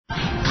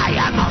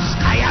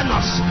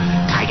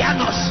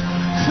Kayanos,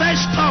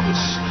 fresh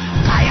tongues,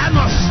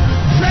 Kayanos,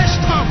 fresh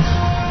tongues.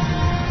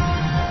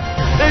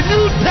 A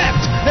new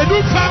depth, a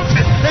new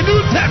fountain, a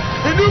new depth,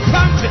 a new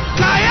fountain.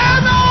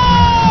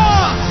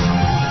 Kayanos!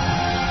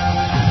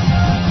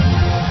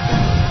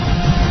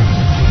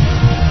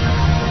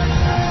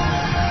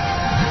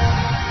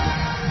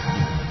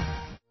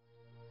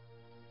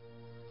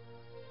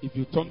 If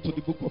you turn to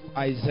the book of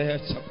Isaiah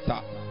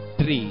chapter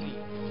 3,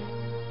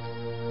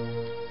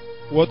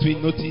 what we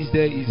notice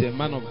there is a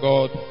man of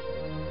God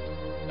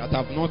that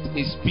have not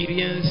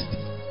experienced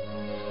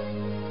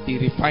the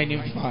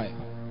refining fire.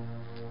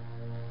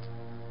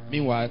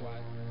 Meanwhile,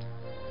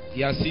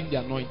 he has seen the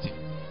anointing.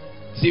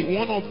 See,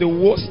 one of the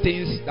worst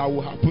things that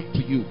will happen to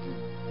you,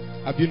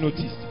 have you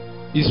noticed,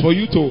 is for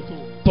you to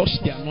touch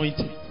the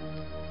anointing.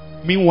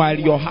 Meanwhile,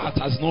 your heart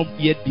has not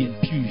yet been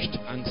purged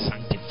and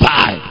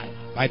sanctified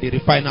by the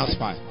refiner's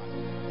fire.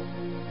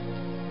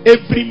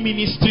 Every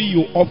ministry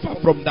you offer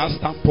from that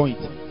standpoint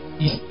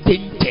is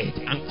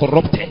tainted and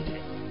corrupted.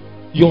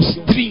 Your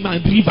stream and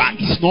river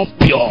is not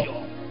pure.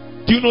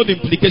 Do you know the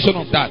implication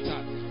of that?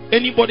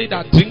 Anybody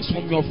that drinks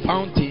from your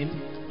fountain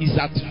is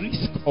at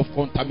risk of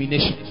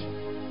contamination.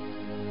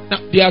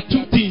 Now, there are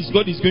two things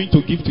God is going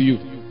to give to you.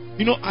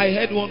 You know, I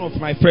heard one of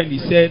my friends, he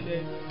said,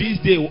 this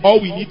day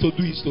all we need to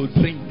do is to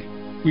drink.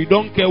 We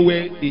don't care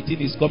where the thing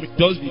is coming,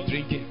 just be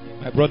drinking.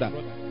 My brother,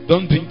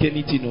 don't drink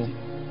anything. No.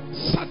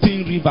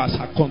 Certain rivers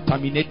are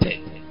contaminated.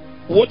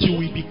 What you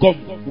will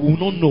become, we will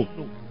not know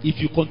if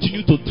you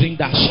continue to drink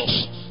that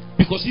source.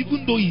 Because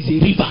even though it's a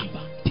river,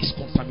 it is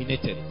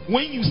contaminated.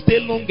 When you stay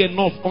long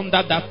enough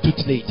under that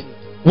tutelage,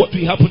 what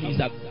will happen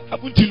is that,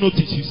 haven't you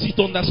noticed, you sit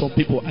under some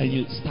people and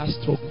you start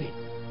struggling.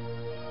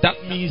 That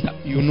means that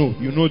you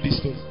know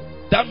this story.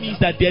 That means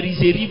that there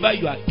is a river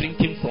you are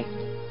drinking from.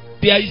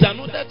 There is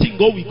another thing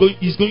God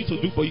is going to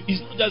do for you.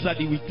 It's not just that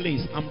He will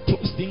cleanse. I'm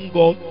trusting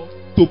God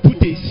to put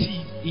a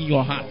seed in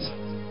your heart.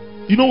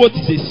 You know what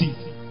is a seed?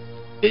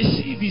 A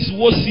seed is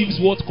what seeds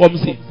what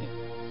comes in.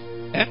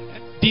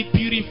 The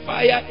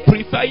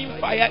purifying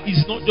fire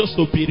is not just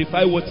to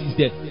purify what is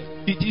there.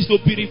 It is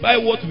to purify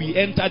what we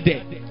enter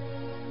there.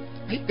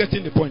 Are you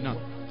getting the point now?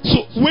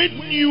 So when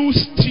new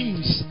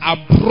streams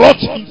are brought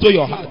into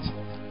your heart,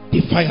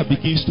 the fire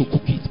begins to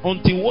cook it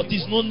until what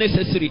is not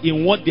necessary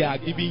in what they are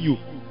giving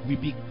you will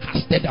be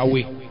casted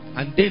away,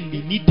 and then the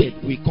needed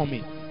will come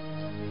in.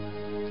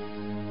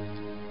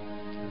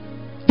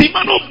 The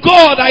man of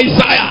God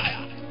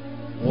Isaiah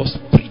was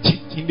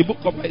preaching in the book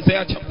of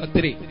Isaiah chapter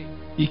 3.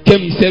 He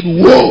came, he said,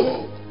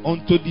 woe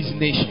unto these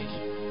nations.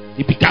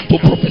 He began to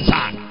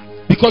prophesy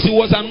because he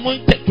was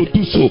anointed to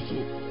do so.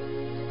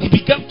 He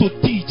began to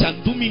teach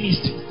and do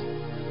ministry.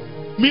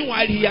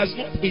 Meanwhile, he has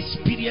not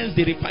experienced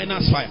the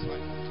refiner's fire.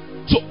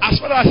 So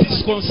as far as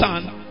he's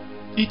concerned,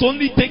 it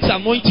only takes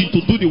anointing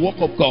to do the work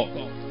of God.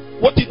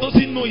 What he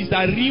doesn't know is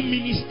that real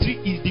ministry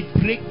is the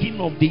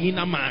breaking of the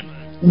inner man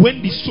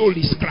when the soul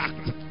is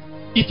cracked.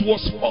 It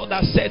was Paul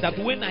that said that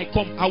when I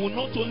come, I will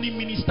not only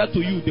minister to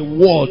you the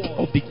word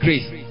of the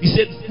grace. He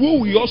said,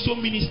 who will also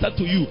minister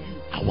to you?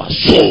 Our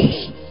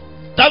souls.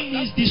 That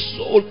means the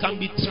soul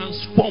can be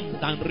transformed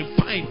and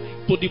refined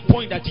to the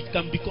point that it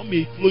can become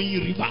a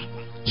flowing river.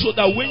 So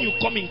that when you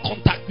come in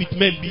contact with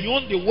men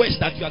beyond the words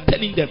that you are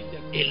telling them,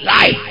 a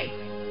life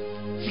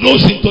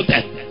flows into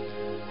them.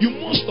 You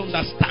must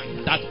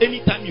understand that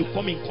anytime you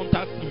come in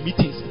contact in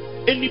meetings,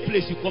 any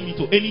place you come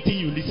into, anything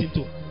you listen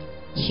to,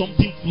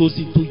 something flows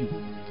into you.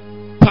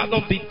 Part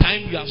of the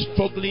time you are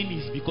struggling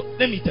is because,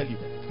 let me tell you,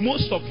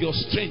 most of your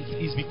strength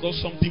is because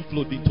something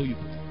flowed into you,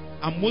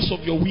 and most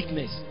of your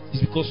weakness is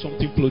because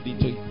something flowed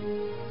into you.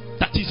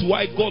 That is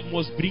why God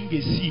must bring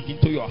a seed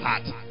into your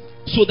heart,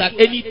 so that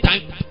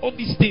anytime all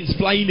these things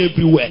flying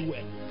everywhere,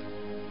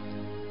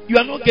 you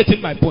are not getting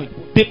my point.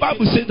 The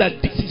Bible says that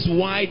this is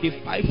why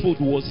the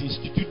fivefold was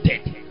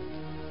instituted,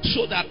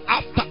 so that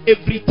after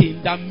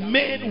everything, that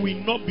men will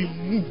not be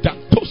moved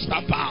and tossed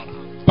about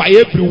by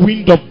every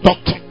wind of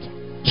doctrine.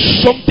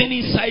 Something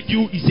inside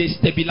you is a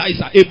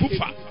stabilizer, a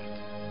buffer,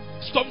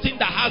 something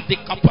that has the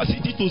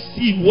capacity to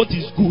see what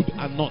is good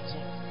and not.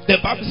 The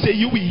Bible says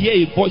you will hear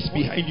a voice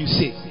behind you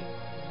say,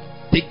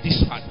 take this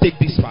part, take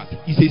this part.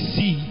 It's a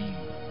seed.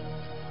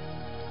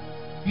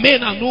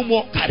 Men are no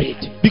more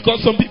carried,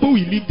 because some people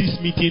will leave this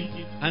meeting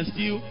and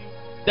still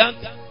that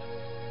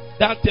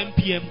 10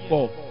 p.m.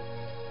 call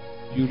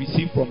you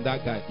receive from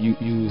that guy, you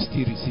will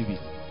still receive it.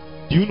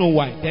 Do you know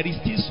why? There is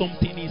still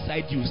something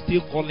inside you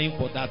still calling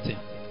for that thing.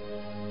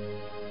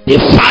 The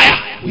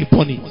fire will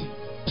burn it.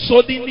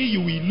 Suddenly you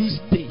will lose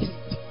taste.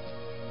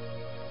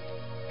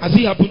 Has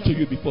it happened to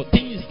you before?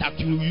 Things that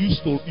you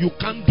used to, you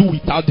can't do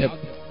without them.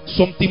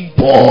 Something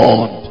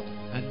burned,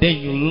 and then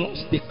you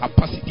lost the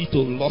capacity to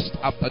lust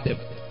after them.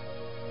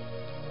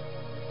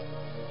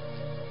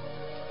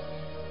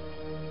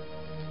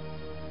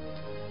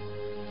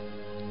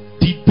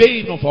 The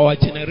bane of our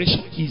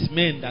generation is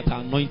men that are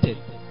anointed,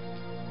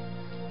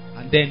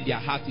 and then their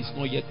heart is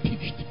not yet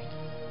purged.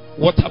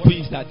 What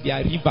happens is that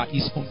their river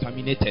is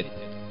contaminated.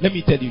 Let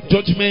me tell you,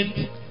 judgment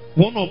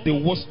One of the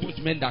worst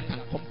judgment that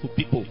can come to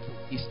people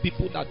is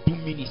people that do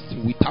ministry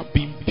without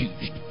being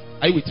purged.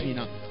 Are you with me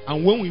now?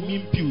 And when we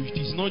mean purged,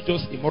 it's not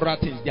just immoral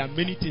things. There are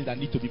many things that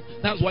need to be.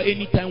 That's why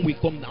anytime we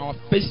come, our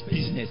first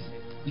business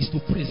is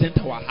to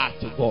present our heart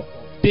to God.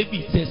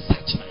 David says,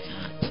 search my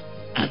heart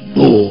and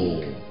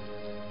know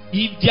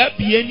if there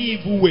be any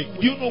evil way.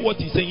 Do you know what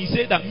he's saying? He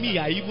said that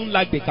me, I even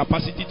lack the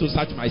capacity to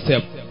search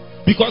myself.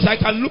 Because I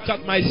can look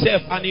at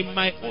myself and in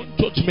my own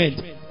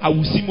judgment, I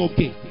will seem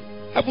okay.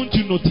 Haven't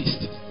you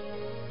noticed?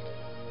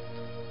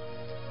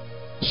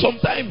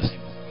 Sometimes,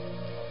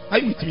 are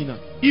you with me now?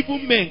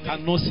 Even men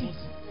cannot see.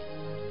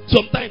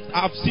 Sometimes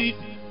I've seen,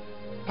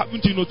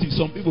 haven't you noticed?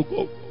 Some people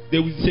go, they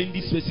will say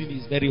this person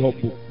is very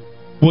humble.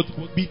 But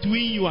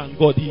between you and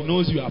God, he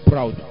knows you are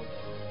proud.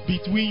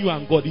 Between you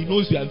and God, he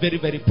knows you are very,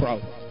 very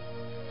proud.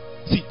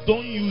 See,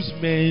 don't use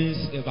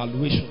men's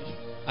evaluation.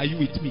 Are you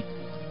with me?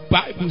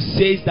 Bible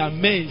says that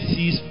man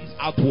sees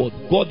outward.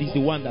 God is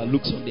the one that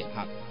looks on the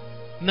heart.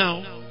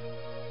 Now,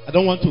 I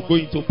don't want to go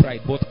into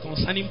pride, but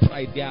concerning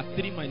pride, there are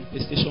 3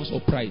 manifestations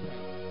of pride.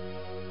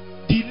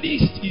 The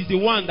least is the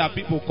one that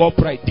people call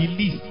pride. The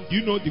least. Do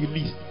you know the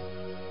least?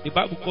 The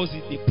Bible calls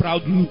it the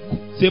proud look.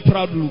 Say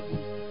proud look.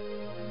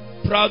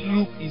 Proud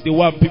look is the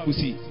one people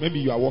see. Maybe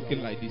you are walking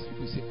like this.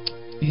 People say,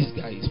 this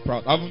guy is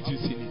proud. Haven't you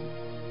seen it?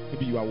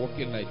 Maybe you are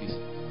walking like this.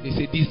 They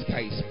say, this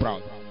guy is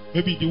proud.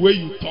 Maybe the way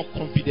you talk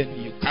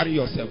confidently, you carry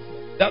yourself.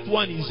 That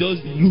one is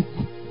just the look.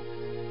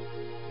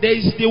 There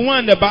is the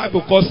one the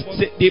Bible calls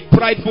the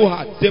prideful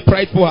heart. Say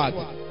prideful heart.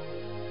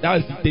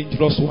 That's the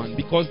dangerous one.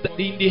 Because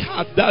in the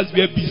heart, that's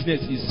where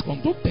business is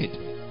conducted.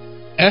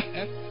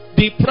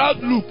 The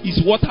proud look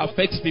is what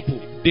affects people.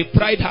 The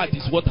pride heart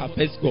is what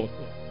affects God.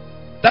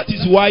 That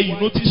is why you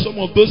notice some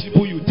of those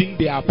people you think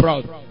they are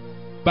proud.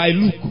 By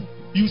look.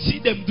 You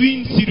see them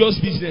doing serious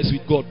business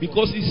with God.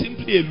 Because it's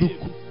simply a look.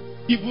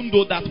 Even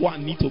though that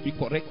one needs to be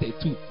corrected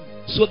too.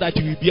 So that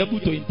you will be able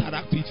to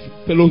interact with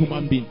fellow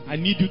human beings. I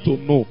need you to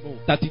know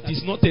that it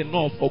is not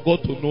enough for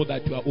God to know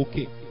that you are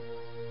okay.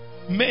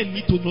 Men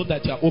need to know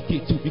that you are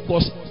okay too.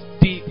 Because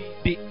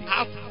the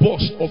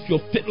outburst of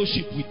your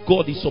fellowship with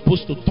God is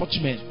supposed to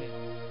touch men.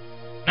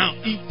 Now,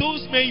 if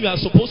those men you are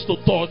supposed to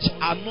touch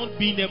are not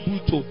being able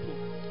to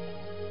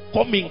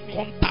come in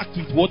contact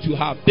with what you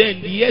have,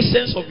 then the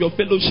essence of your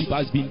fellowship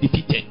has been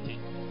defeated.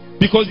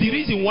 Because the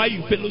reason why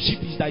you fellowship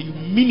is that you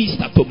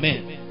minister to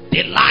men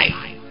the life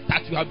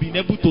that you have been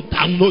able to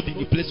download in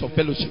the place of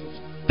fellowship.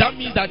 That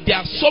means that there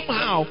are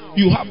somehow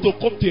you have to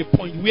come to a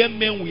point where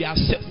men will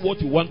accept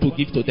what you want to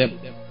give to them.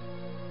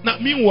 Now,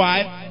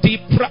 meanwhile,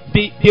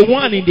 the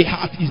one in the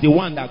heart is the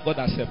one that God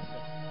accepts.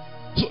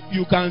 So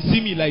you can see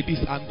me like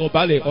this and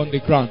Obale on the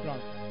ground.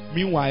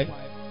 Meanwhile,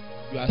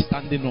 you are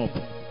standing up.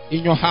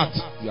 In your heart,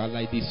 you are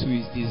like this. Who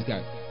is this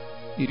guy?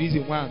 The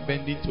reason why I'm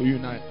bending to you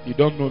now, you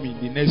don't know me.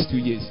 In the next 2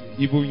 years,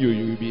 even you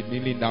will be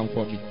kneeling down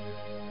for me.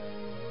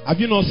 Have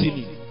you not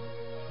seen it?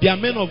 There are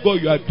men of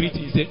God you are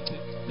greeting. Say,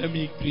 let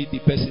me greet the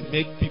person.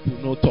 Make people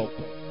no talk.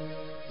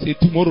 Say,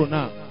 tomorrow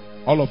now,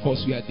 all of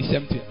us, we are the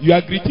same thing. You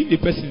are greeting the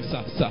person,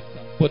 sir.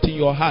 But in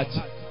your heart,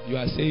 you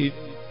are saying,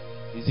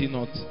 is it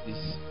not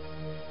this?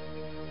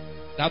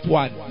 That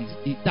one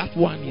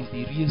is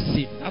the real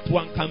sin. That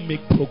one can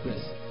make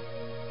progress.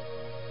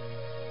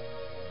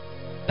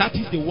 That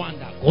is the one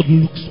that God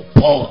looks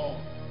upon.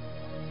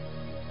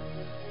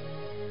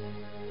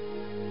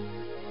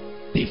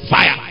 The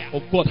fire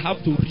of God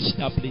have to reach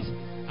that place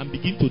and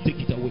begin to take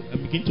it away,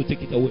 and begin to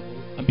take it away,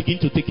 and begin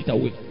to take it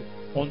away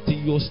until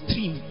your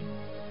stream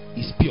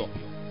is pure.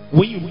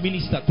 When you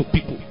minister to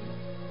people,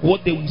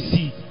 what they will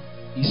see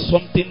is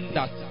something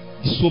that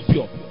is so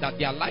pure that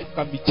their life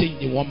can be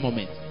changed in one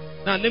moment.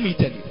 Now let me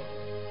tell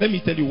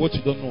you what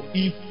you don't know.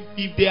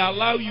 If they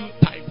allow you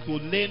time to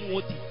learn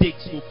what it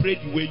takes to pray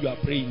the way you are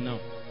praying now,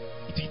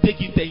 it will take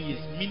you 10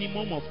 years,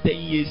 minimum of 10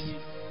 years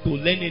to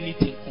learn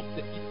anything.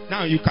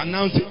 Now you can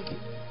now say,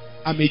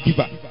 I'm a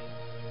giver.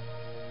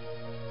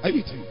 Are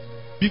you with me?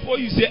 Before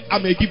you say,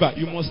 I'm a giver,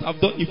 you must have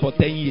done it for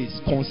 10 years,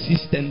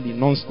 consistently,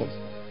 non-stop.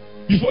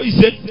 Before you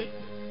say,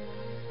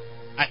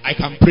 I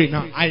can pray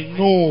now, I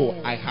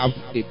know I have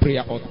a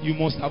prayer, you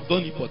must have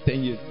done it for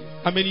 10 years.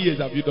 How many years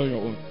have you done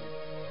your own?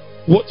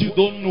 What you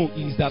don't know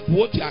is that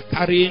what you are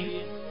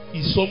carrying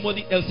is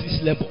somebody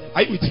else's level.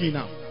 Are you with me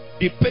now?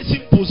 The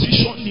person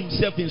positioned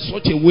himself in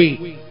such a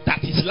way that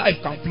his life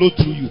can flow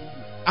through you.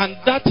 And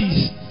that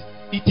is,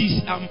 it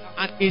is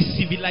a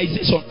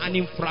civilization, an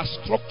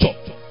infrastructure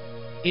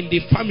in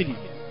the family.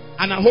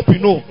 And I hope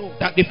you know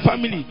that the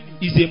family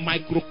is a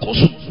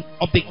microcosm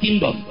of the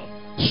kingdom.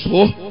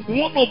 So,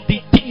 one of the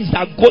things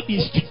that God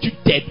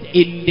instituted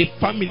in the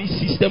family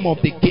system of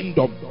the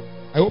kingdom,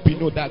 I hope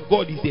you know that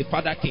God is a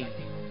father king.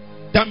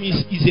 That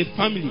means it's a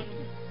family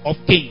of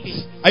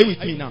kings. Are you with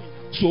me now?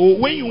 So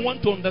when you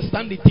want to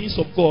understand the things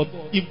of God,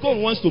 if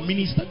God wants to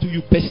minister to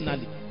you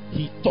personally,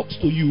 He talks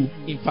to you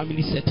in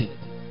family setting.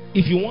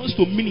 If He wants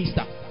to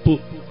minister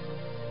to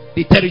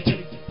the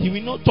territory, He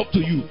will not talk to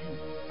you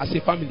as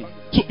a family.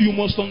 So you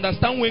must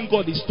understand when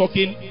God is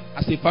talking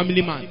as a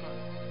family man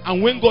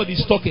and when God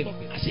is talking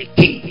as a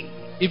king.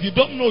 If you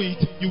don't know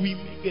it, you will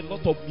make a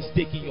lot of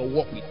mistakes in your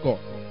walk with God.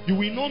 You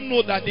will not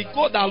know that the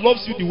God that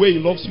loves you the way He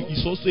loves you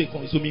is also a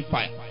consuming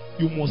fire.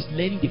 You must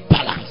learn the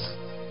balance.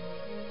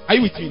 Are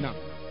you with me now?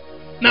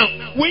 Now,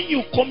 when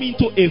you come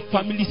into a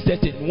family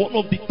setting, one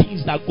of the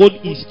things that God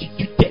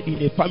instituted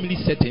in a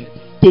family setting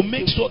to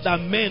make sure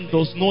that man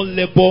does not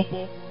labor.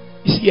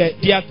 You see,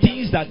 there are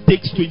things that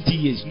takes 20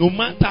 years. No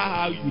matter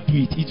how you do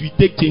it, it will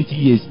take 20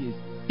 years.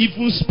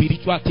 Even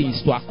spiritual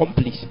things to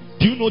accomplish.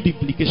 Do you know the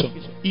implication?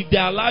 If they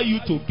allow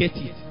you to get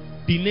it,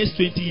 the next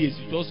 20 years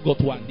you just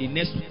got one. The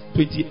next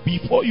 20,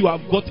 before you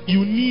have got,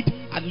 you need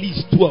at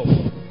least 12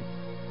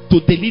 to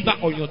deliver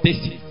on your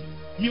destiny.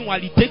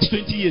 Meanwhile, it takes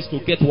 20 years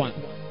to get one.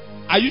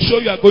 Are you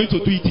sure you are going to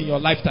do it in your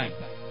lifetime?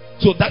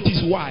 So that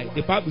is why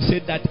the Bible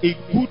said that a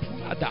good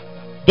father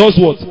does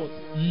what?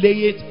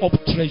 Layeth up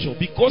treasure.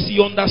 Because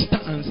he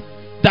understands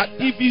that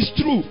if it's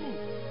true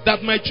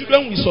that my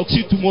children will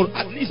succeed tomorrow,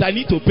 at least I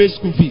need to pay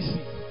school fees.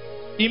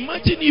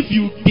 Imagine if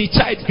the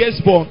child gets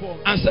born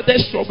and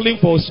started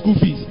struggling for school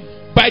fees.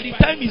 By the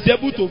time he's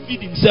able to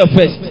feed himself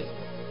first,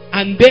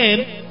 and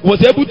then was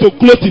able to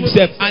clothe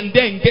himself, and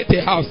then get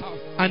a house,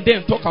 and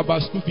then talk about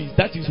school fees.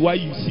 That is why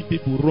you see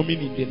people roaming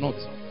in the north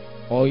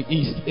or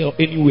east or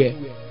anywhere.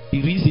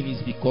 The reason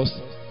is because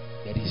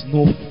there is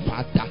no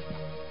father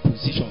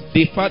position.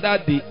 The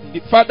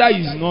father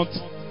is not,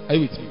 are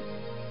you with me?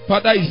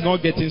 Father is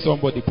not getting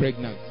somebody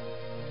pregnant.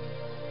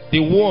 The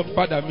word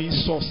father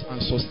means source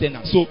and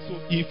sustainer. So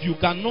if you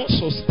cannot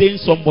sustain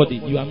somebody,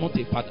 you are not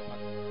a father.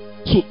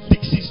 So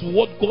this is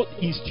what God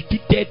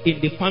instituted in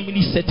the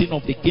family setting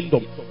of the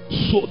kingdom,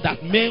 so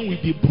that men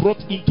will be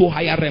brought into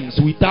higher realms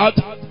without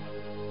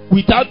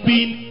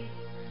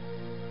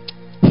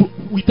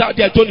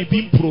their journey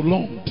being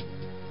prolonged.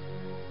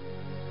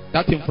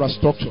 That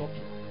infrastructure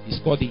is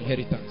called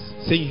inheritance.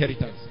 Say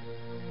inheritance.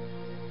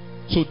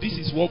 So this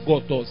is what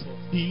God does.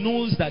 He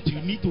knows that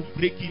you need to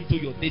break into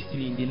your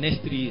destiny in the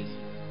next 3 years.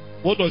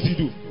 What does He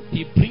do?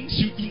 He brings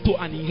you into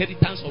an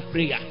inheritance of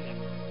prayer.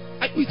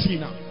 Are you with me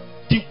now?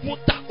 The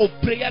quota of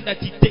prayer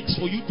that it takes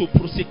for you to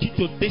prosecute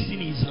your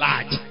destiny is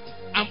large.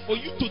 And for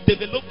you to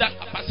develop that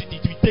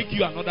capacity, it will take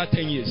you another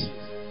 10 years.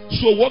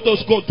 So what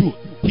does God do?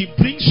 He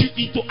brings you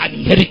into an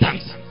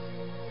inheritance.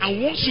 And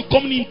once you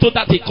come into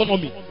that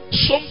economy,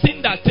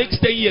 something that takes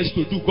 10 years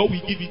to do, God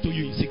will give it to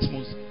you in 6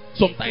 months.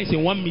 Sometimes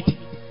in one meeting.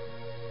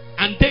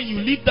 And then you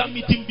leave that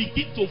meeting,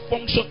 begin to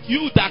function.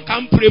 You that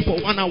can pray for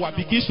 1 hour,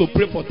 begins to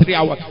pray for 3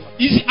 hours.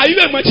 Are you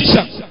a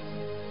magician?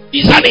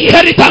 It's an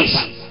inheritance.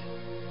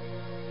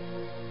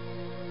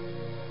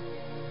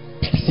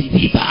 There is a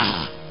river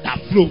that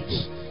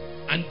flows.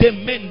 And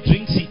then men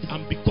drinks it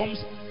and becomes,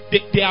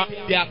 they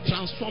are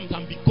transformed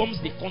and becomes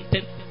the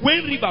content.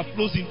 When river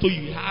flows into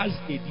you,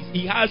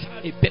 it has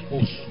a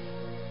purpose.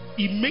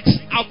 It makes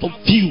out of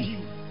you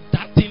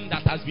that thing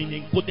that has been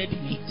encoded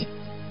in it.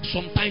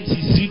 Sometimes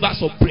it's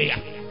rivers of prayer,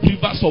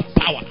 rivers of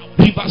power,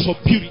 rivers of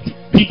purity,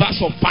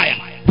 rivers of fire,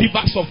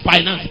 rivers of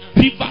finance,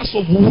 rivers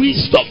of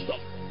wisdom.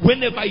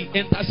 Whenever it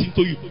enters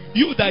into you,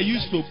 you that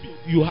used to be,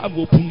 you have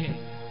open hand,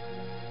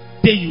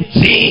 then you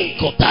drink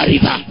of that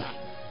river,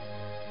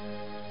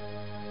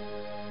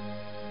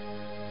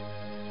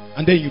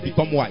 and then you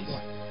become wise.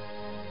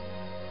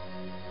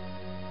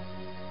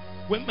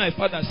 When my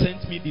father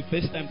sent me the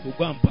first time to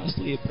go and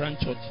pastor a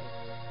branch church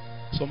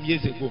some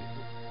years ago,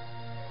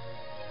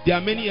 there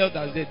are many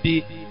elders that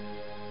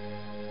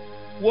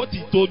what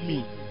he told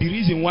me, the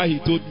reason why he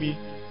told me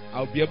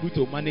I'll be able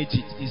to manage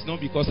it is not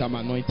because I'm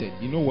anointed.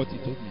 You know what he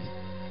told me?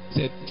 He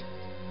said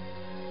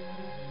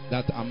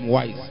that I'm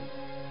wise.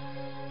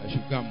 I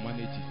should go and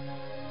manage it.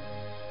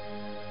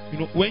 You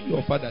know, when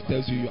your father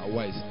tells you you are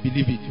wise,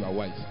 believe it, you are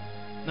wise.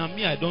 Now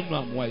me, I don't know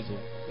I'm wise. So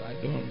I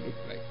don't look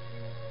like.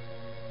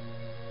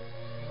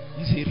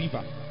 It's a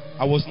river.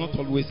 I was not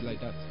always like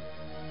that.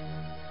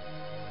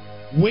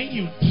 When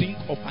you drink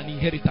of an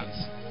inheritance,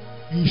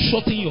 you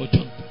shorten your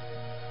journey.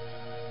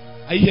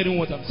 Are you hearing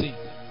what I'm saying?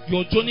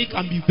 Your journey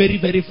can be very,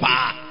 very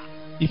far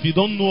if you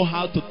don't know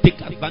how to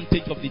take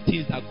advantage of the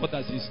things that God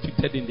has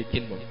instituted in the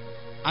kingdom.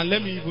 And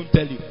let me even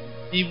tell you,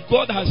 if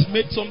God has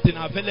made something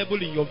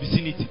available in your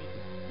vicinity,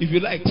 if you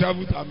like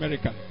travel to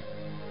America,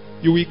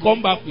 you will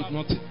come back with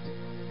nothing.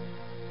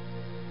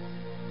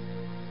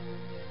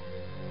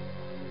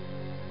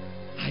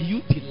 Are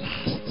you the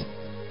last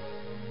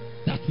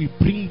that will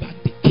bring back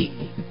the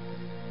king?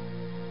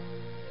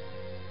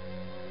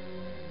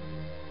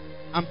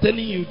 I'm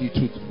telling you the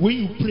truth. When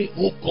you pray,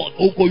 oh God,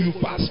 you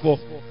fast for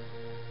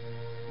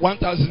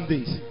 1,000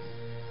 days.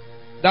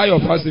 That you're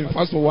fasting,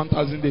 fast for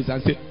 1,000 days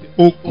and say,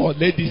 oh God,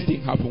 let this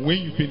thing happen. When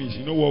you finish,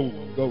 you know what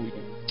God will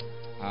do?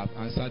 I have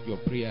answered your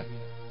prayer.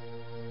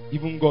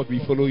 Even God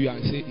will follow you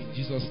and say, in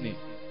Jesus' name.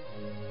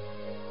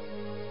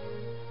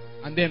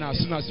 And then as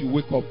soon as you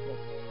wake up,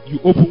 you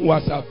open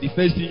WhatsApp, the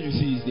first thing you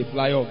see is the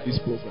flyer of this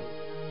program.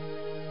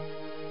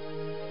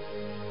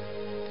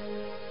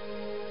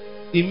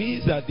 It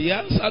means that the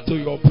answer to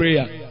your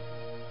prayer,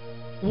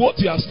 what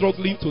you are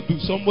struggling to do,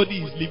 somebody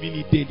is living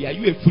it daily. Are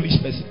you a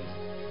foolish person?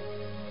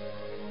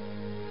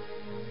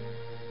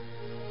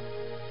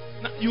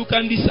 Now, you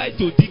can decide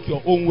to dig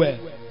your own well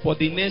for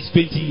the next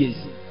 20 years.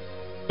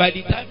 By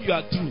the time you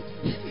are through,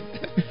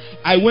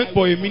 I went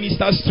for a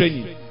minister's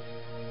training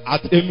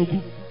at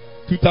Enugu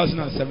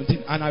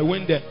 2017, and I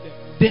went there.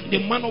 Then the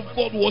man of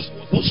God was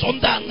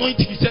under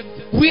anointing. He said,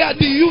 "We are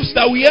the youths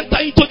that we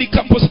enter into the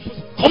campus.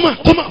 Come on.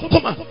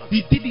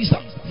 He did this.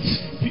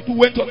 People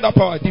went under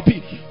power.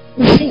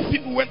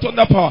 People went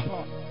under power.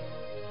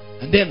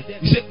 And then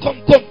he said, come.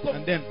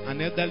 And then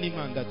an elderly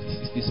man that is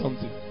 60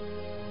 something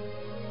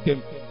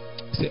came.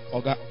 He said,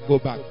 Oga, go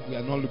back. We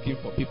are not looking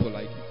for people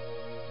like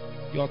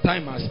you. Your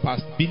time has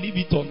passed. Believe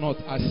it or not,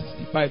 at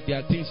 65, there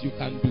are things you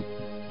can do.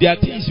 There are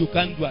things you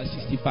can't do at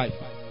 65.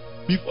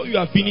 Before you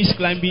have finished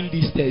climbing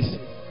these stairs,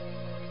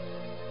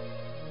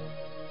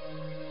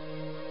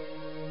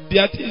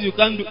 there are things you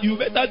can't do. You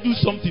better do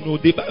something. Oh,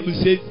 the Bible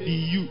says,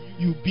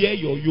 you bear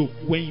your yoke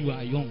when you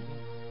are young.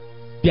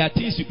 There are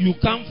things you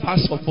can't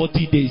fast for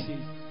 40 days.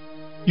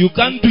 You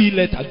can't do it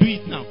later. Do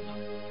it now.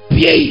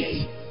 Bear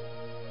it.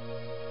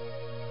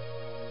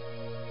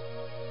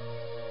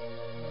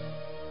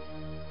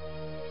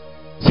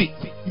 See,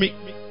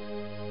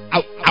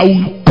 I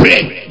will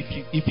pray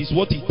if it's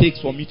what it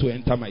takes for me to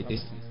enter my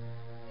destiny.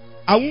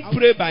 I won't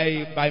pray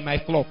by my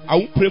clock. I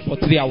won't pray for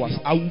 3 hours.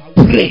 I will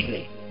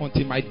pray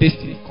until my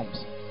destiny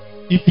comes.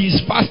 If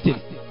it's fasting,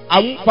 I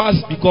won't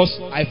fast because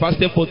I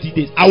fasted 40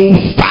 days. I will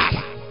fast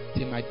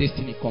till my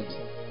destiny comes.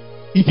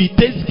 If it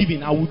takes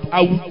giving, I will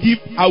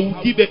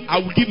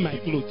give my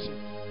clothes.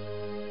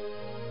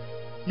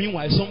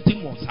 Meanwhile,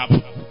 something must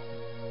happen.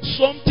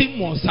 Something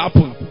must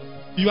happen.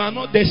 You are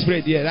not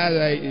desperate here. That's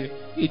like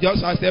he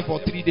just fasted for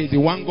 3 days. He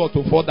want God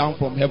to fall down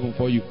from heaven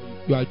for you.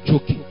 You are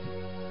joking.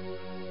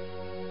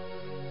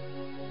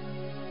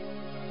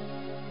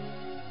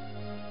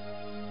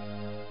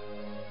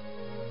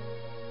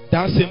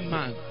 That same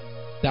man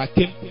that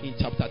came in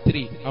chapter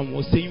 3 and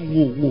was saying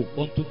woe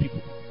unto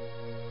people.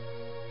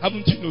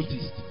 Haven't you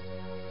noticed?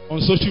 On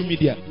social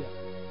media,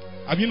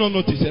 have you not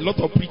noticed? A lot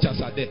of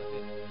preachers are there.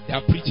 They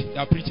are preaching.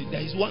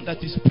 There is one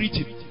that is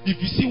preaching. If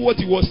you see what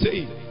he was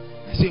saying,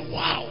 I say,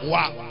 wow.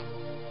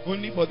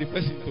 Only for the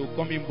person to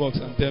come in box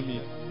and tell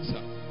me,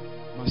 sir,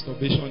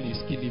 masturbation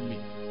is killing me.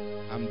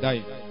 I'm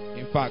dying.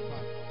 In fact,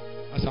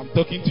 as I'm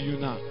talking to you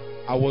now,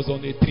 I was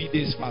on a 3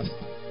 days fast.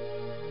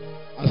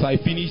 As I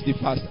finished the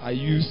fast, I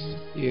used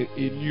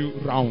a new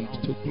round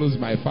to close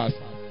my fast.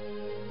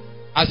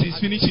 As he's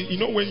finishing, you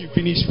know when you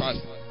finish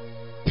fast,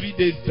 3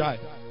 days dry,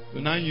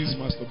 you now use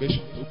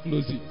masturbation to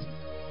close it.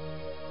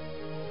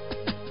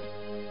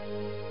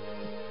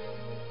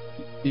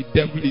 The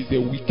devil is a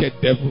wicked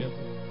devil.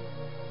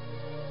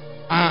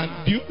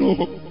 And do you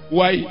know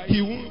why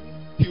he will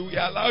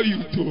allow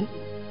you to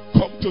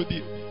come to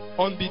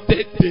on the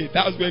 3rd day?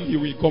 That's when he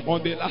will come,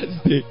 on the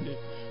last day.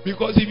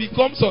 Because if he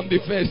comes on the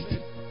 1st,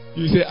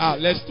 you say,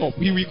 let's stop.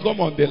 He will come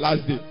on the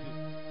last day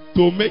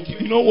to make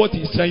you know what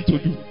he's trying to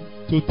do,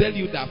 to tell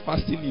you that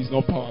fasting is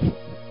not powerful.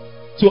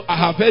 So I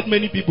have heard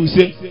many people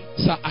say,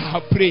 sir, I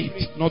have prayed,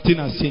 nothing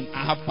has changed.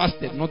 I have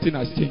fasted, nothing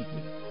has changed.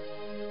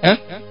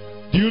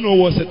 Do you know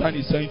what Satan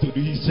is trying to do?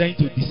 He's trying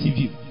to deceive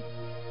you.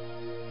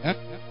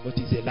 But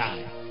it's a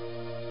lie.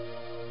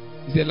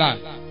 It's a lie.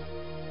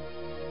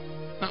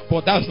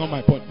 But that's not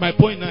my point. My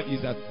point now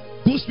is that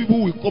those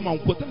people will come and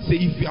quote and say,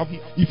 if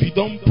you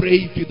don't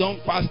pray, if you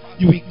don't fast,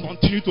 you will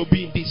continue to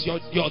be in this.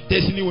 Your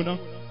destiny will not.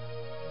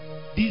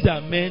 These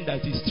are men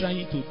that is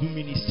trying to do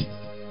ministry.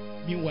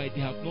 Meanwhile,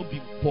 they have not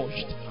been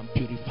purged and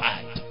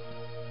purified.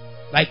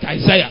 Like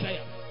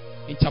Isaiah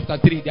in chapter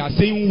 3, they are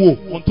saying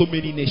woe unto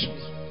many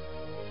nations.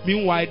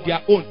 Meanwhile,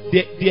 their own,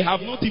 they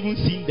have not even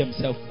seen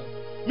themselves.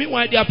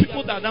 Meanwhile, there are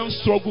people that don't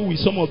struggle with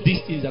some of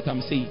these things that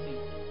I'm saying.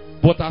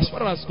 But as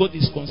far as God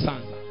is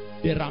concerned,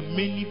 there are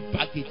many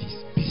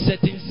baggages,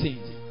 besetting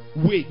sins,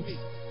 weight.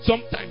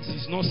 Sometimes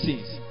it's not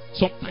sins,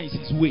 sometimes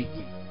it's weight.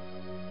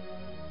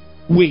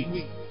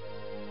 Weight.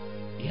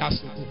 It has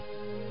to go.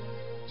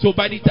 So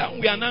by the time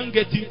we are now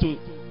getting to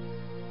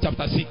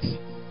chapter 6,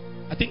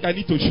 I think I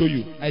need to show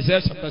you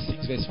Isaiah chapter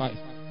 6 verse 5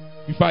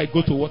 before I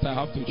go to what I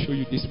have to show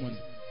you this morning.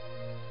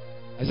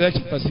 Isaiah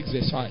chapter 6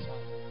 verse 5.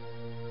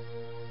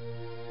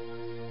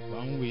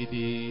 One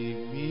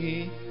within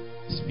me,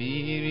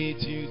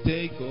 Spirit, you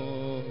take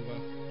over.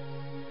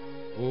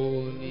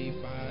 Holy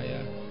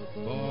fire,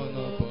 burn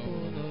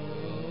upon us.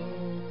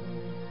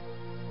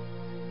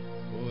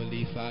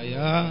 Holy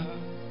fire,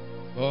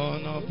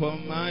 burn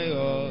upon my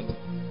heart.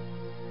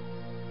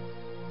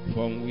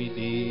 From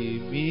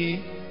within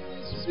me,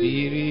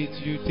 Spirit,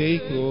 you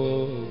take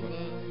over.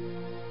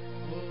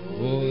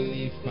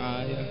 Holy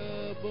fire,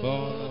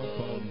 burn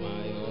upon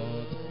my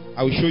heart.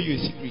 I will show you a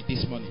secret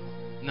this morning.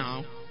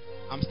 Now,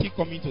 I'm still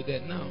coming to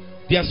that now.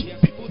 There are some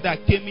people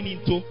that came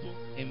into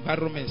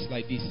environments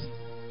like this.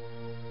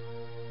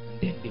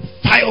 And then the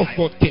fire of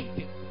God came.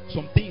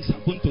 Some things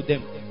happened to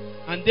them.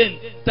 And then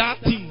that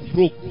thing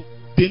broke.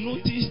 They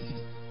noticed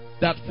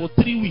that for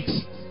 3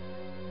 weeks,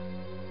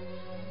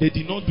 they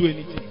did not do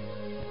anything.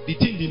 The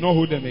thing did not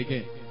hold them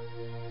again.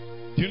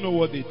 Do you know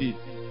what they did?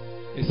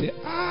 They said,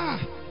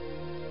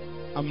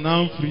 I'm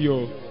now free.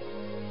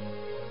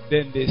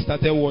 Then they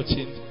started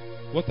watching.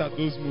 What are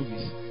those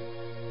movies?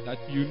 That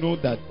you know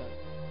that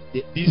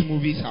these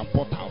movies are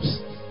portals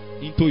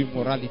into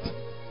immorality.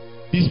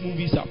 These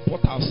movies are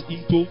portals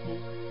into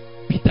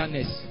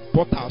bitterness,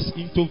 portals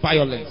into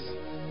violence,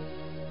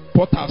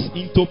 portals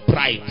into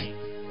pride.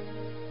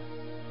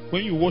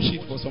 When you watch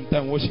it for some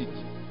time, watch it.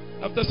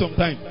 After some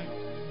time,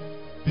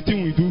 the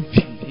thing will do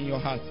in your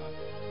heart.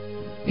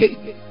 Hey,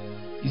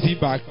 is he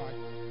back?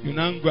 You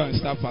now go and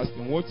start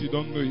fasting. What you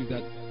don't know is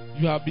that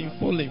you have been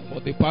falling for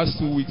the past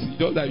 2 weeks. It's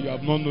just that you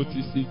have not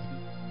noticed it.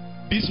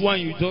 This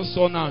one you just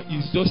saw now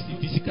is just the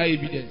physical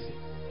evidence.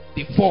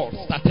 The fall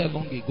started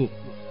long ago.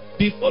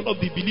 The fall of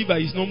the believer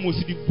is not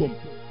mostly bomb.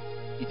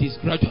 It is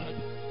gradual.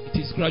 It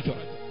is gradual.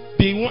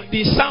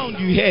 The sound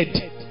you heard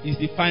is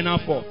the final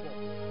fall.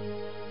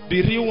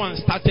 The real one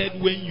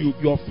started when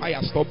your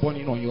fire stopped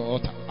burning on your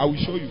altar. I will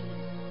show you.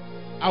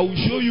 I will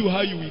show you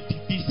how you will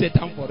defeat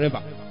Satan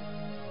forever.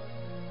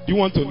 Do you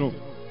want to know?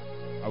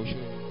 I will show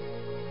you.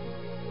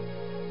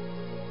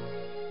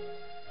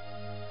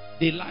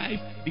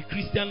 The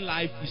Christian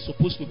life is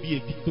supposed to be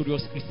a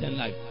victorious Christian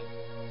life.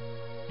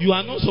 You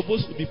are not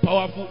supposed to be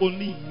powerful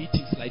only in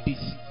meetings like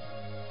this.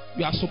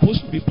 You are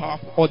supposed to be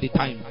powerful all the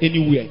time,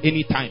 anywhere,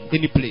 anytime,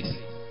 any place.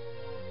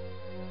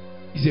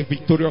 It's a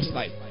victorious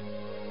life.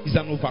 It's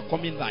an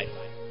overcoming life.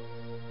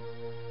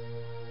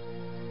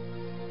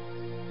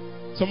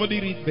 Somebody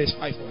read verse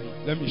 5 for me.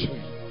 Let me show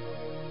you.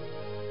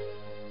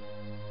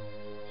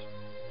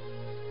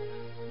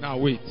 Now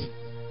wait.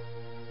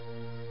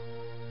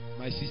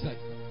 My sister.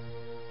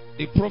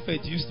 The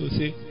prophet used to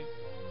say,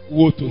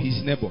 woe to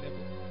his neighbor.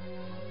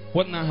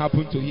 What now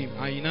happened to him?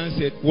 And he now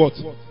said, what?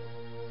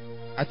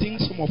 I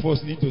think some of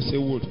us need to say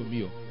woe to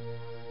me.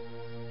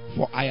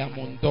 For I am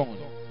undone.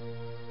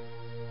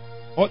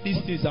 All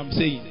these things I'm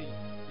saying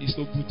is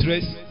to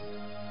buttress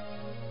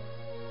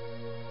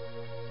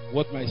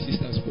what my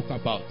sister spoke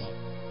about.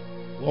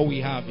 What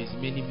we have is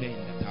many men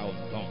that are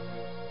undone.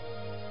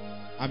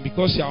 And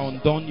because you are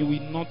undone, you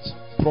will not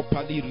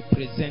properly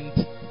represent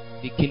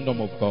the kingdom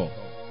of God.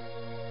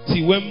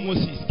 See, when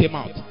Moses came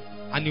out,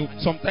 and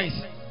sometimes,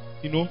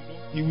 he will,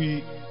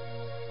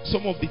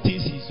 some of the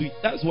things he's doing,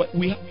 that's what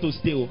we have to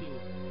stay on.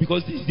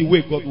 Because this is the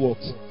way God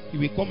works. He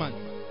will come and,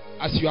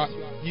 as you are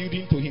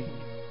yielding to him,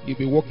 he'll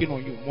be working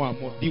on you more and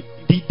more. The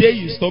day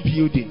you stop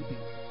yielding,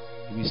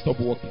 he will stop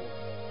working.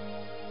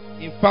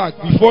 In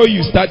fact, before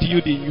you start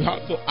yielding, you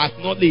have to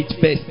acknowledge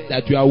first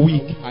that you are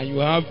weak and you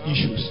have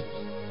issues.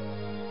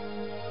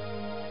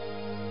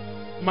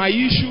 My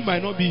issue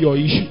might not be your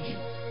issue.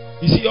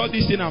 You see, all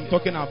this thing I'm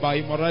talking about,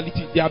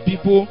 immorality, there are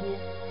people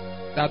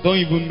that don't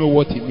even know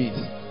what it means.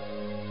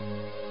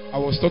 I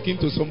was talking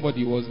to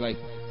somebody who was like,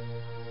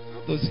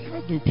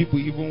 how do people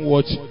even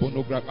watch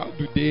pornography? How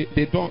do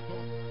they don't?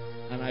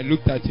 And I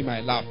looked at him,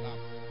 I laughed.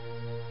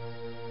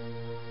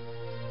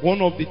 One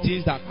of the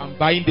things that can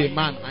bind a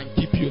man and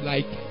keep you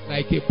like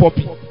a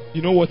puppy.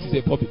 You know what is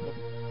a puppy?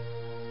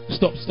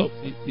 Stop.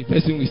 The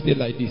person will stay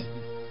like this.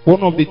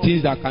 One of the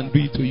things that can do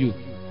it to you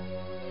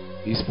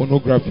is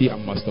pornography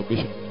and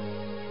masturbation.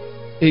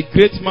 A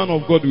great man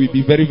of God will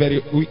be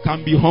we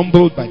can be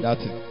humbled by that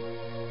thing.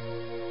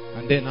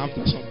 And then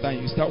after some time,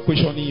 you start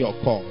questioning your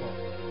call.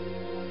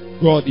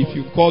 God, if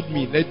you called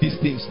me, let this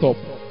thing stop.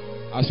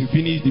 As you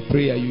finish the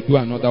prayer, you do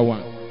another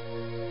one.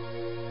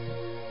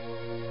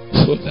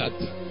 So that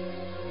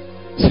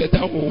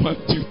Satan will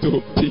want you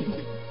to think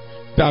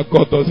that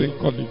God doesn't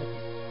call you.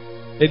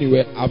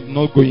 Anyway, I'm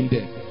not going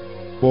there.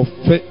 But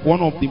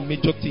one of the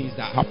major things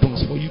that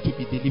happens for you to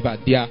be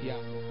delivered, there are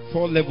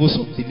 4 levels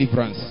of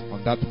deliverance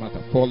on that matter.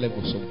 4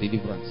 levels of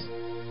deliverance.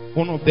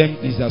 One of them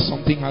is that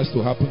something has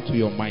to happen to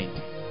your mind.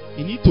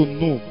 You need to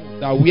know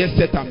that where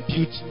Satan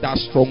built that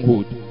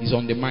stronghold is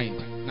on the mind.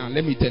 Now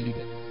let me tell you,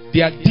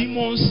 there are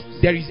demons,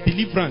 there is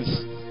deliverance.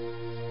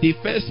 The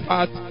first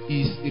part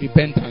is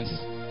repentance.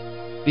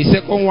 The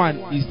second one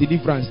is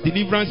deliverance.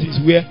 Deliverance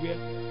is where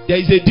there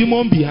is a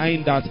demon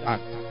behind that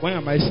act. Why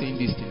am I saying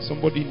this thing?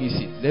 Somebody needs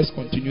it. Let's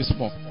continue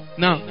small.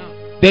 Now,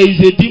 there is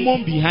a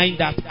demon behind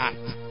that act.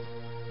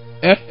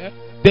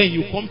 Then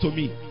you come to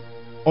me,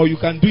 or you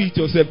can do it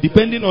yourself,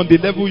 depending on the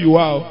level you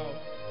are.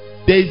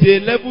 There is a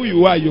level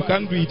you are, you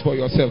can't do it for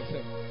yourself.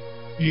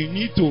 You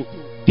need to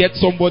get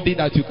somebody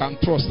that you can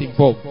trust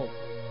involved.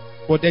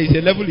 But there is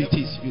a level it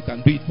is, you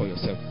can do it for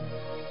yourself.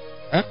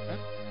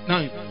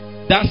 Now,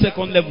 that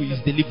second level is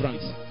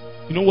deliverance.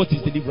 You know what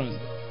is deliverance?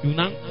 You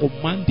now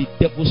command the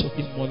devils of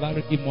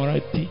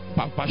immorality,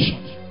 perversion,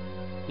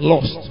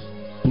 lust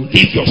to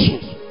leave your soul.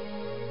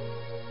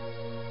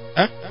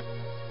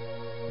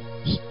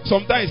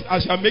 Sometimes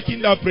as you are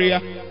making that prayer,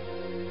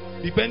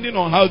 depending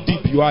on how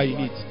deep you are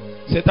in it,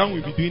 Satan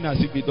will be doing as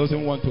if he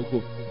doesn't want to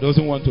go.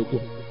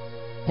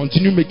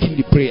 Continue making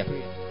the prayer.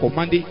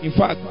 Commanding. In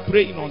fact,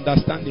 pray in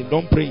understanding.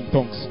 Don't pray in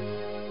tongues.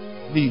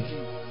 Leave.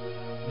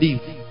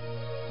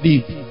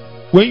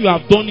 When you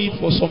have done it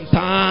for some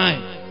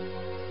time,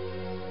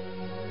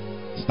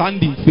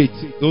 stand in faith.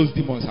 Those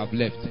demons have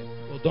left.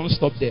 But don't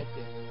stop there.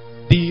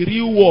 The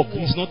real work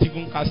is not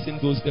even casting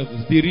those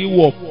devils. The real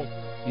work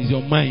is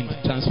your mind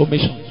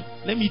transformation.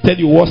 let me tell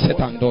you what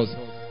Satan does.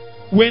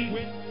 When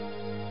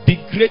the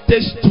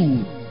greatest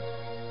tool,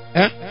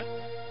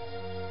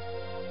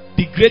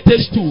 the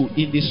greatest tool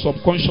in the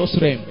subconscious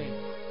realm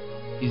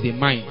is the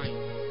mind.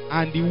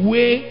 And the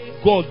way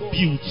God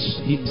builds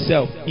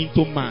himself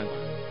into man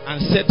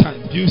and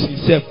Satan builds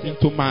himself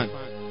into man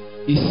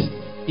is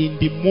in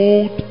the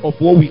mode of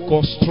what we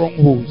call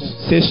strongholds.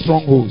 Say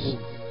strongholds.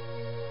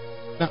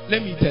 Now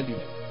let me tell you,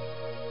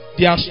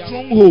 there are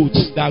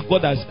strongholds that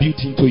God has built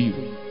into you,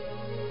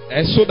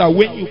 and so that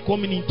when you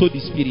come into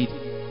the spirit,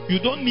 you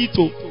don't need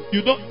to,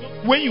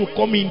 when you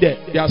come in there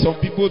are some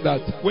people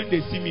that when they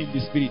see me in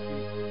the spirit,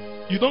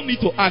 you don't need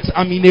to ask,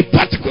 I'm in a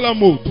particular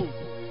mode.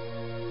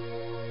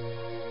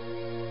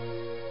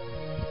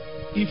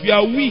 If you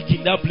are weak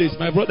in that place,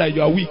 my brother,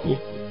 you are weak. Oh,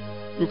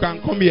 you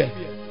can come here.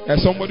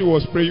 Somebody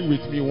was praying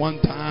with me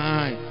one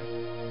time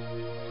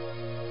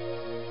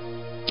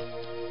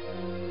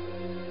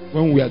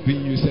when we are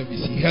doing youth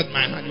service. He held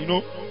my hand. You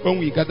know, when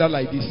we gather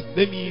like this,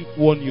 let me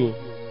warn you.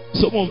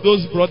 Some of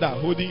those brothers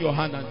holding your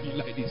hand and doing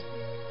like this,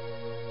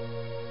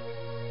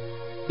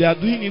 they are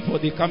doing it for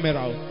the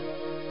camera.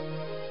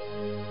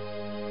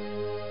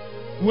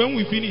 When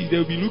we finish, they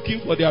will be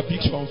looking for their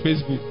picture on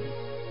Facebook.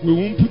 We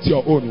won't put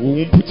your own.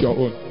 We won't put your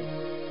own.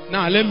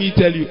 Now let me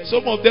tell you,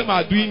 some of them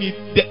are doing it.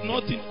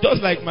 Nothing,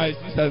 just like my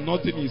sister.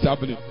 Nothing is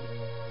happening.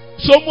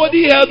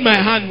 Somebody held my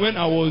hand when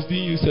I was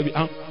doing youth service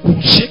and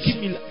shaking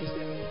me like this.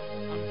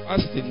 I'm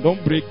fasting.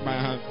 Don't break my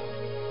hand.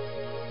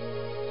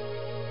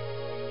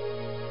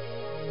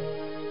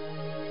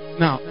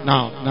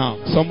 Now,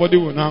 somebody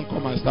will now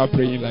come and start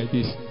praying like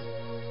this.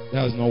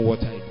 That's not what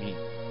I mean.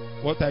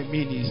 What I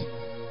mean is,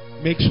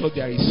 make sure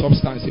there is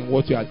substance in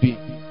what you are doing.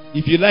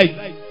 If you like,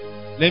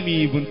 let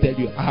me even tell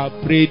you, I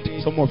have prayed.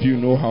 Some of you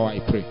know how I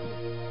pray.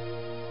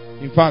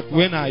 In fact,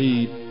 when I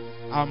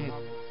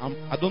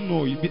don't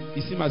know,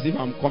 it seems as if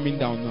I'm coming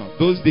down now.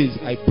 Those days,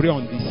 I pray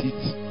on the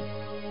seat.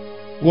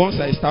 Once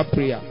I start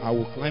prayer, I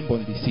will climb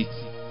on the seat.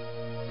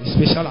 A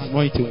special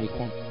anointing will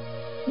come.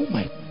 Oh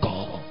my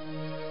God.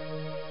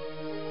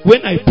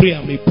 When I pray,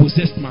 I'm a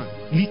possessed man.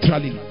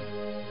 Literally.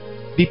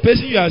 The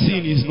person you are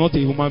seeing is not a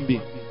human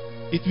being.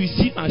 It will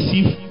seem as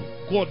if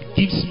God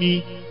gives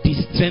me the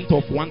strength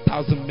of 1,000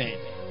 men.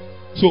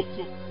 So,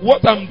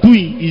 what I'm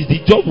doing is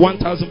the job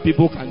 1,000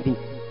 people can do.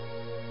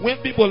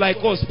 When people like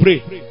us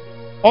pray,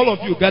 all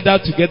of you gather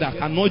together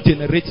cannot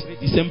generate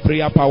the same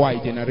prayer power I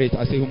generate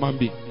as a human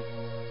being.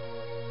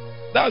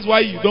 That's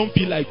why you don't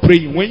feel like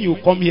praying. When you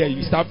come here,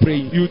 you start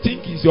praying. You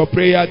think it's your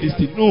prayer this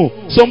thing. No,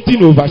 something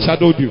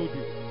overshadowed you.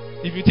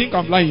 If you think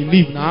I'm lying,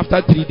 leave now.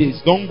 After 3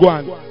 days, don't go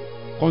and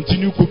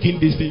continue cooking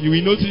this thing. You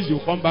will notice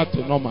you'll come back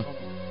to normal.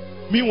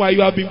 Meanwhile,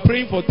 you have been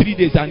praying for 3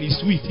 days and it's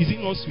sweet. Is it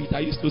not sweet? I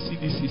used to see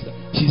this sister.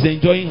 She's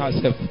enjoying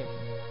herself.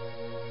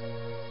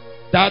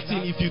 That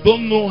thing, if you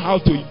don't know how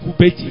to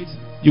incubate it,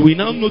 you will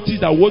now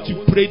notice that what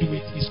you prayed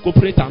with is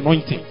corporate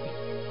anointing.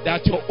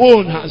 That your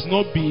own has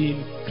not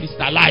been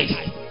crystallized.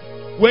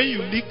 When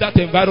you leave that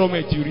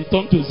environment, you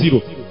return to zero.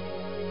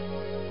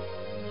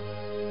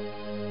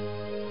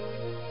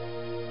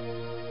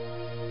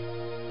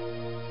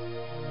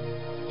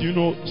 Do you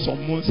know,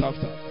 some months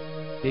after,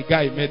 a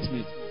guy met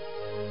me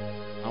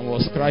and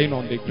was crying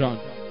on the ground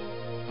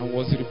and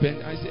was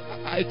repenting. I said,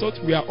 I thought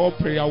we are all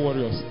prayer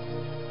warriors.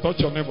 Touch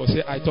your neighbor,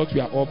 say, I thought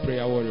we are all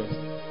prayer warriors.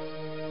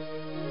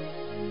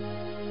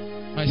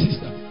 My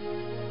sister,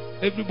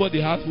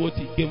 everybody has what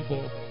he came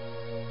for.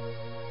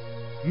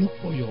 Look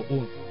for your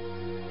own.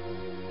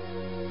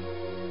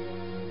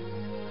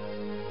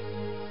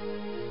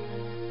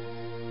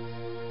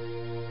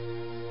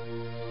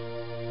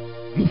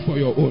 Look for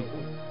your own.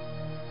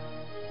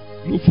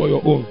 Look for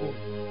your own.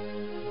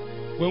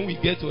 When we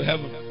get to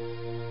heaven,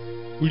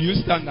 will you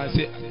stand and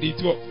say,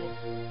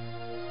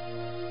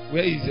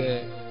 where is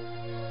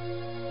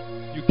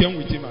you came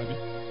with him, Abi?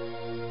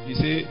 You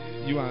say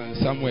you and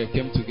Samuel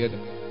came together.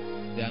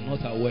 They are not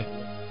aware.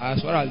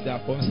 As far as they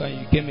are concerned,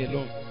 you came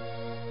alone.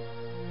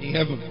 In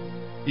heaven,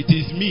 it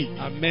is me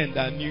and men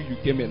that knew you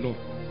came alone.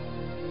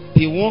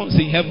 The ones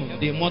in heaven,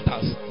 the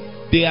mortals,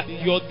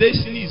 your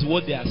destiny is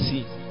what they are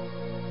seeing.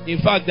 In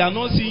fact, they are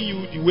not seeing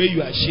you the way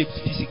you are shaped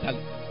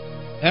physically.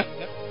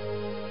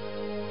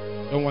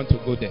 Don't want to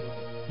go there.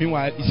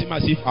 Meanwhile, it seems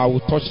as if I will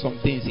touch some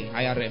things in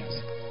higher realms,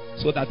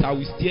 so that I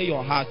will steer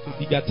your heart to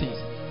bigger things.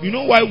 You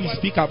know why we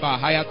speak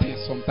about higher things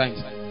sometimes?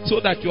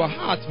 So that your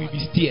heart will be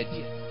steered.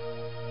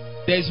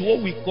 There is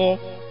what we call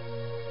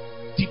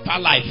deeper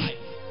life.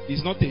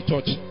 It's not a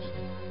church.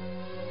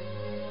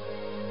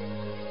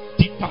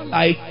 Deeper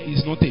life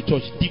is not a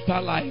church. Deeper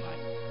life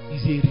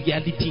is a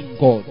reality in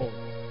God.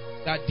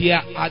 That there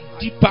are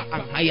deeper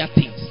and higher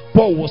things.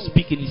 Paul was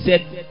speaking. He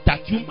said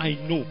that you might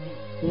know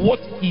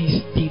what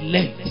is the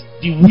length,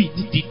 the width,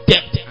 the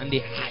depth, and the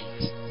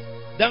height.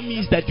 That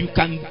means that you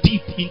can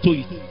dip into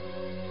it.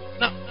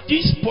 Now,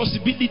 these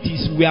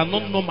possibilities were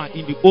not normal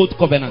in the old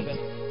covenant.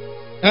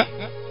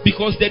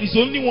 Because there is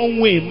only one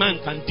way a man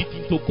can dip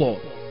into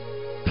God.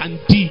 Can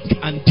dip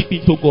and dip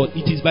into God.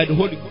 It is by the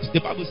Holy Ghost.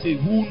 The Bible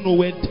says, who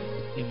knoweth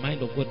the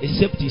mind of God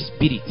except his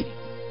spirit?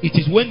 It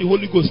is when the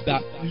Holy Ghost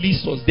that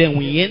leads us, then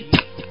we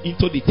enter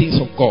into the things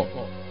of God.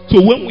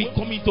 So when we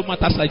come into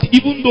matters like,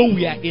 even though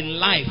we are in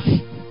life,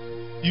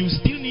 you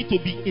still need to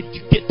be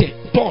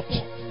educated, taught.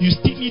 You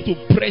still need to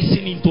press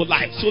into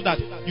life so that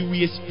you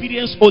will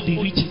experience all the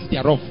riches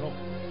thereof.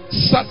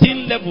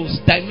 Certain levels,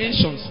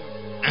 dimensions,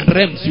 and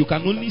realms, you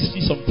can only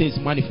see some things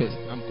manifest.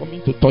 I'm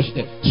coming to touch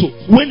them. So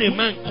when a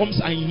man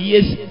comes and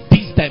hears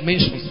these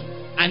dimensions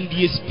and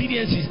the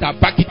experiences that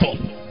back it up,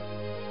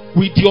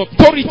 with the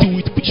authority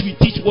with which we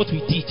teach what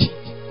we teach,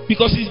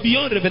 because it's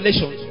beyond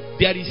revelation.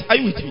 There is, are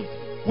you with me?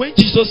 When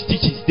Jesus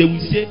teaches, they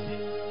will say,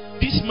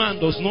 this man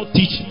does not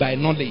teach by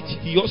knowledge.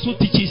 He also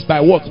teaches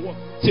by what?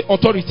 Say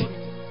authority.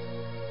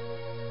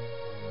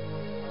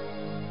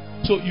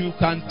 So you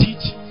can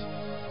teach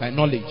by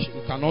knowledge.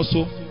 You can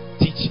also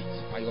teach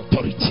by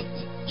authority.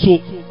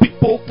 So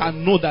people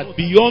can know that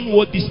beyond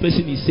what this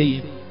person is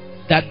saying,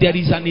 that there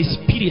is an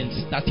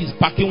experience that is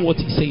backing what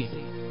he's saying.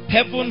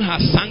 Heaven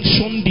has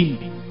sanctioned him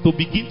to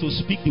begin to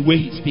speak the way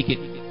he's speaking.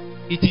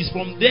 It is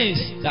from thence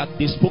that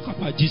they spoke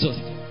about Jesus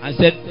and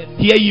said,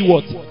 hear ye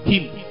what?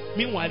 Him.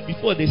 Meanwhile,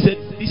 before they said,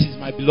 this is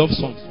my beloved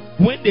son.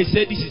 When they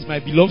said, this is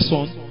my beloved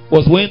son,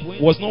 was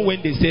not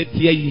when they said,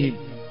 hear ye him.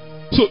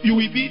 So you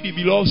will be the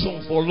beloved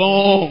son for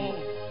long.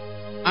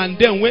 And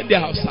then when they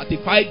have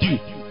certified you,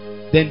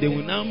 then they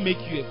will now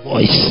make you a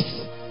voice.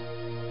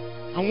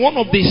 And one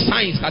of the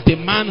signs that a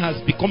man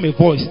has become a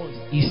voice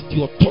is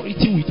the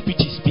authority with which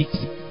he speaks.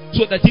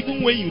 So that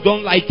even when you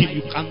don't like him,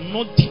 you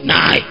cannot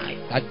deny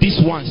that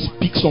this one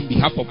speaks on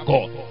behalf of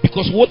God.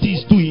 Because what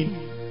he's doing,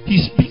 he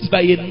speaks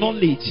by a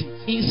knowledge,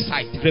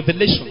 insight,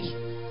 revelation,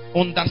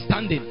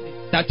 understanding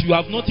that you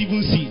have not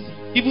even seen.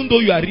 Even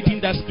though you are reading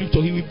that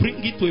scripture, he will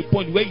bring it to a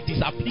point where it is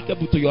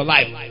applicable to your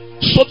life.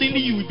 Suddenly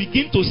you will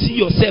begin to see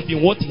yourself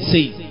in what he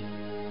says.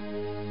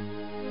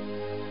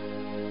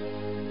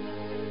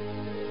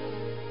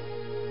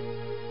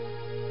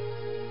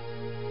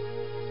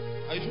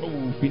 Are you sure we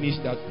will finish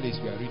that place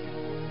we are reading?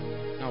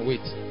 Now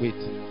wait.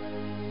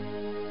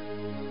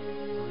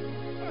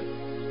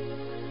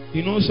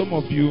 You know, some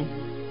of you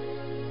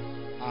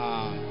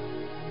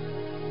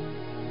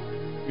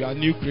are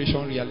new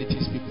creation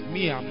realities people.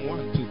 Me, I'm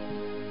one too.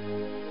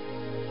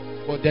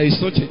 But there is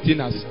such a thing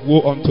as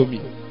woe unto me.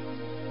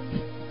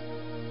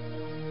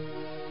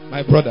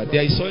 My brother,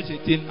 there is such a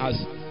thing as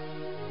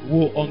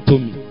woe unto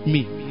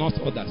me, not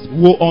others.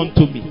 Woe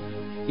unto me.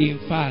 In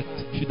fact,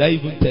 should I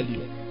even tell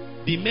you,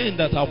 the men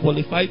that are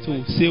qualified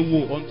to say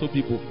woe unto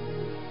people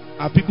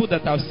are people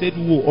that have said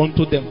woe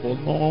unto them for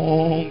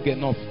long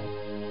enough.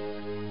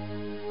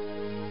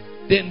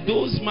 Then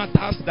those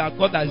matters that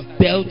God has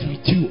dealt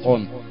with you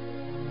on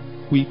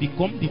will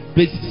become the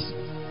basis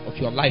of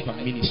your life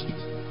and ministry.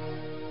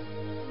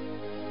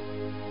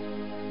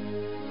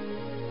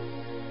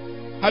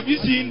 Have you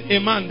seen a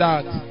man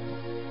that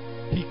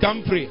he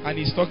can pray and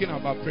he's talking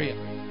about prayer?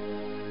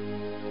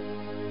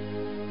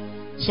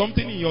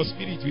 Something in your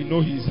spirit will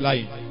know he's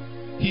lying.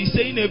 He's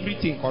saying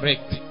everything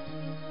correct.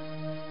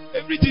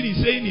 Everything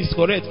he's saying is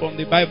correct from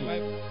the Bible.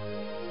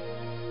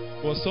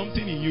 But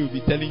something in you will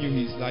be telling you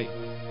he's lying.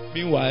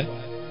 Meanwhile,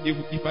 if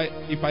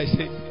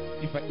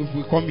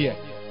we come here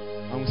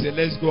and we say,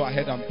 let's go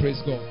ahead and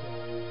praise God,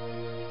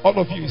 all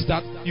of you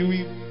start, you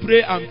will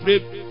pray and pray.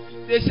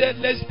 They said,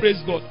 let's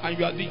praise God, and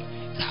you are doing.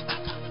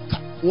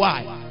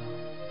 Why?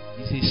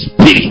 It's a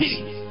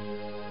spirit.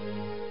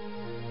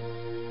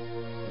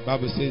 The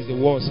Bible says, the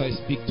words I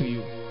speak to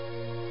you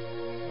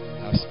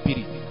are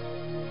spirit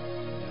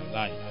and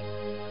life.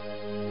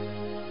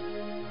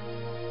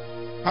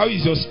 How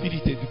is your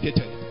spirit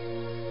educated?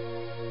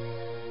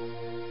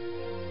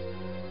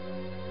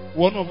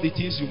 One of the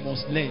things you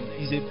must learn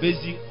is a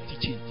basic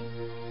teaching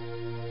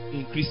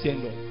in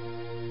Christendom.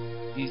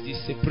 Is the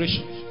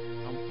separation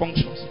and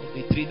functions of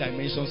the three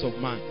dimensions of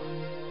man: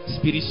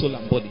 spirit, soul,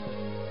 and body.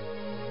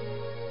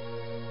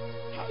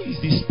 How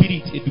is the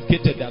spirit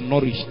educated and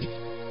nourished?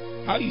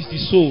 How is the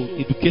soul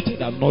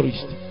educated and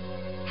nourished?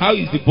 How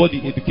is the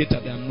body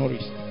educated and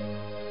nourished?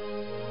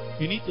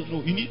 You need to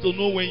know. You need to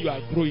know when you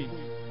are growing.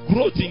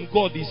 Growth in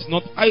God is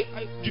not.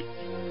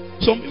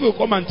 Some people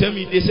come and tell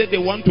me, they say they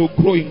want to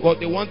grow in God,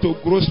 they want to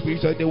grow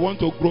spiritually, they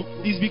want to grow.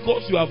 It's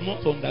because you have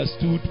not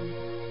understood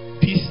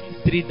these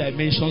three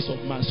dimensions of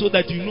man. So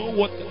that you know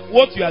what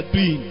you are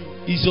doing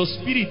is your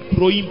spirit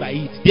growing by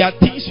it. There are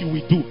things you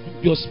will do,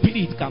 your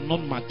spirit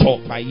cannot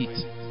mature by it.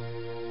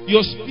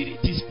 Your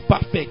spirit is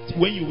perfect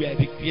when you were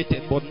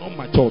recreated, but not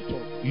matured.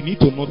 You need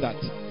to know that.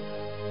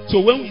 So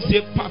when we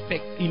say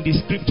perfect in the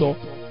scripture,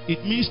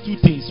 it means two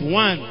things.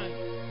 One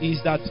is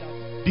that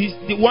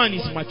the one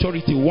is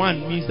maturity.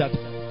 One means that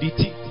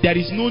there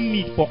is no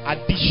need for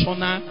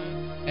additional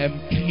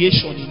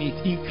creation in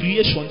it. In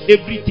creation,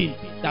 everything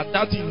that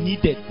is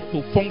needed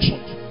to function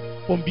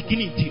from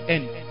beginning to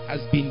end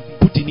has been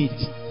put in it.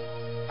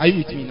 Are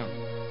you with me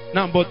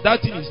now? But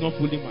that thing is not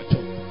fully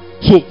mature.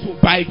 So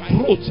by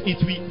growth,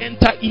 it will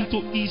enter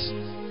into its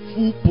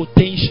full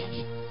potential.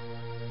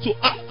 So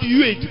how do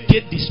you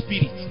educate the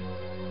spirit?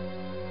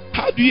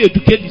 How do you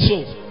educate the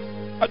soul?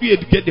 How do you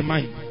educate the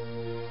mind?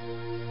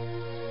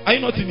 Are you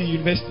not in the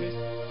university?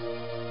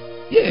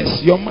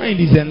 Yes, your mind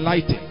is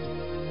enlightened.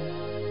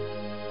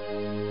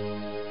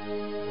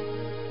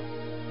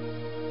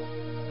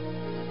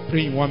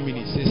 Pray in 1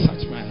 minute. Say,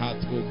 search my heart,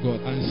 oh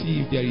God, and see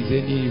if there is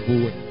any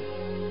evil way.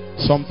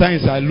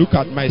 Sometimes I look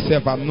at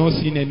myself, I'm not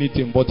seeing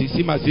anything, but it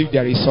seems as if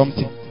there is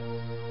something.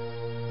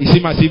 It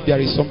seems as if there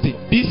is something.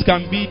 This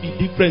can be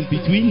the difference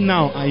between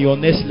now and your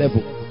next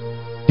level.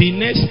 The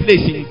next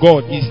place in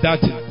God is that.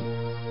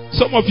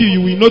 Some of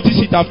you will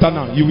notice it after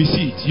now. You will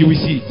see it. You will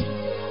see it.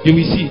 You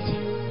will see it.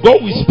 God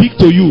will speak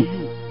to you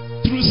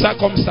through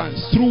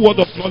circumstance, through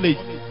word of knowledge,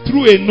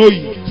 through a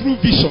knowing,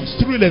 through visions,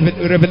 through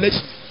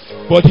revelation.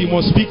 But He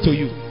must speak to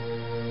you.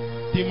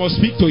 He must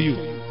speak to you.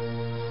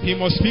 He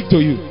must speak to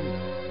you.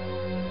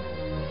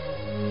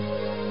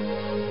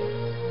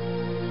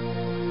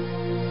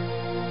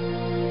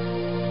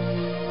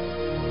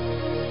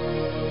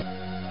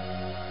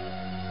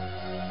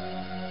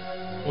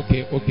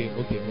 Okay.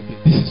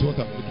 This is what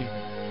I'm looking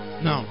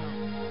for. Now,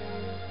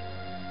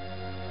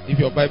 if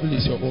your Bible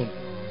is your own,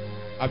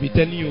 I'll be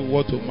telling you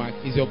what to mark.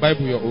 Is your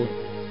Bible your own?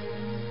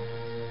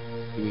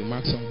 You will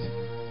mark something.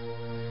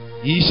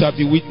 Ye shall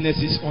be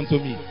witnesses unto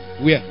me.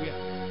 Where?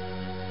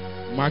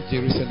 Mark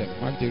Jerusalem.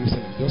 Mark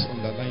Jerusalem. Just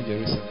underline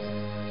Jerusalem.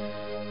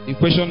 The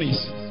question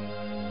is,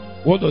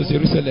 what does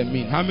Jerusalem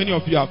mean? How many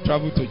of you have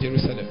traveled to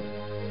Jerusalem?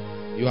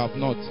 You have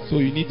not. So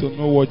you need to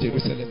know what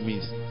Jerusalem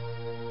means.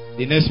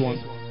 The next one.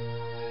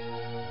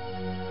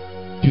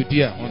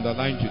 Judea.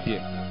 Underline Judea.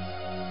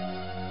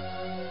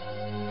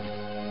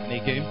 And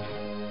again.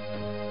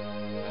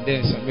 And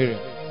then Samaria.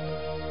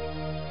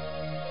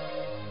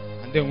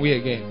 And then we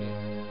again.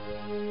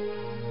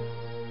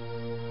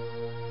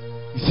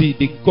 You see,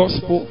 the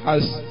gospel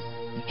has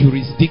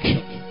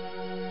jurisdiction.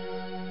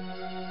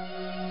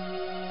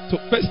 So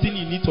first thing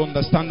you need to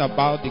understand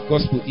about the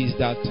gospel is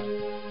that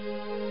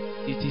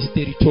it is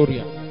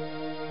territorial.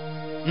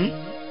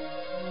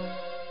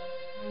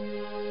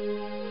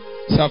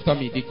 So after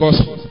me, the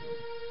gospel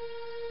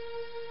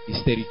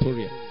is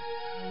territorial.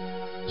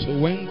 So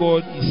when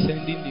God is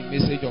sending the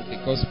message of the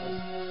gospel,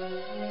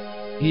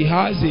 He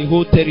has a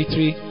whole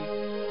territory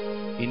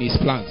in His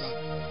plans.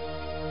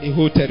 A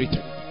whole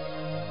territory.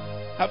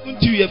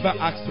 Haven't you ever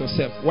asked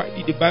yourself, why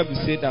did the Bible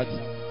say that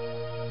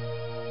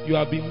you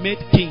have been made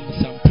kings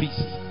and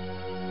priests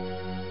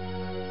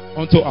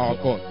unto our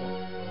God?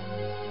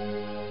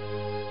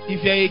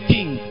 If you are a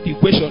king, the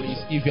question is,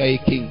 if you are a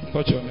king,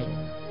 touch your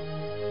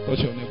neighbor.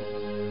 Touch your neighbor.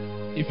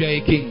 If you are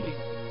a king,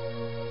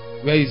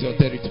 where is your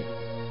territory?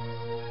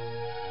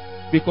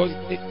 Because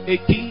a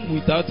king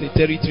without a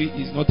territory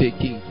is not a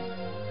king.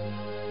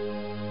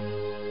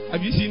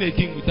 Have you seen a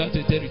king without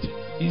a territory?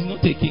 He's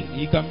not a king.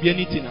 He can be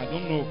anything. I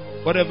don't know.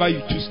 Whatever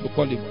you choose to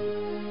call him.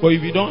 But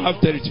if you don't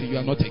have territory, you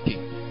are not a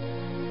king.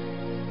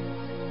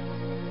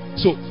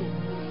 So,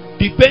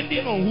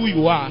 depending on who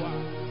you are,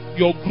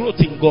 your growth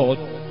in God,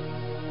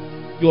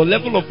 your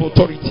level of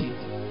authority,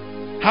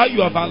 how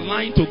you have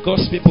aligned to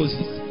God's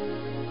purposes,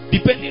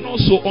 depending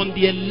also on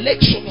the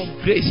election of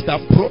grace that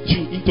brought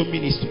you into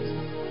ministry.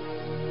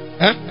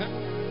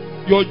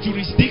 Your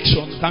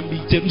jurisdiction can be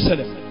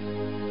Jerusalem,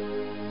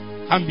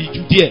 can be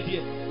Judea,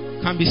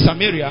 can be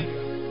Samaria,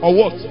 or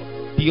what?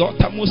 The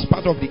uttermost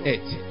part of the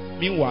earth.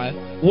 Meanwhile,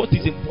 what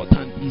is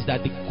important is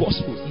that the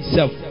gospel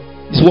itself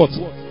is what?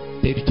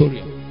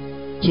 Territorial.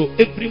 So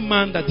every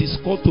man that is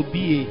called to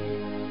be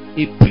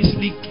a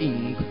priestly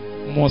king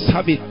must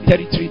have a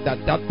territory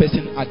that that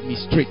person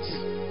administrates.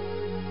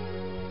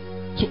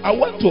 So I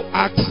want to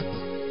ask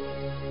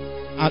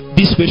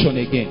this question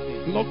again.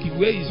 Lucky,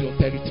 where is your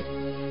territory?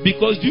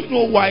 Because do you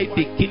know why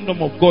the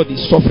kingdom of God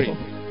is suffering?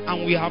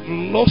 And we have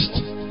lost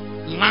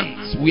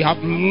lands, we have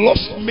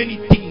lost many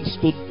things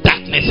to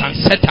darkness and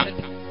Satan.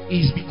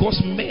 Is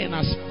because men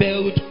are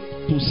failed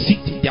to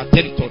sit in their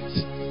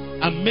territories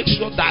and make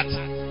sure that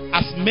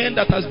as men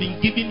that has been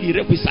given the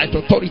requisite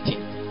authority,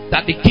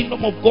 that the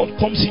kingdom of God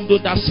comes into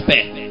that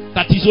sphere.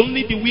 That is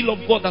only the will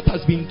of God that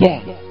has been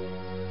done.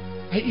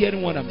 Are you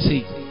hearing what I'm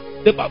saying?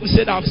 The Bible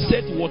said, I've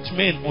set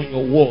watchmen on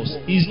your walls.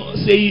 He's not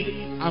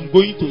saying I'm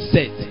going to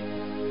set.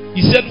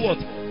 He said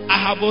what? I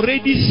have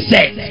already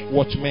set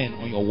watchmen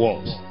on your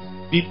walls.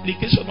 The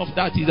implication of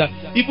that is that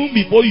even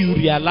before you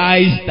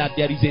realize that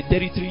there is a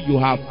territory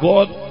you have,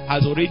 God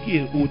has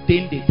already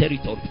ordained the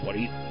territory for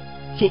it.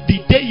 So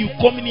the day you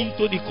come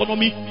into the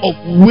economy of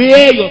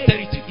where your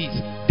territory is,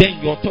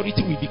 then your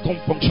authority will become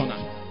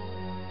functional.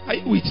 Are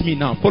you with me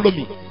now? Follow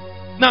me.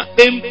 Now,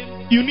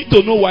 you need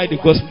to know why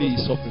the gospel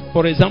is suffering.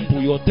 For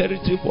example, your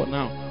territory for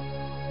now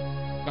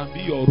can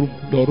be your room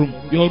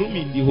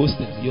in the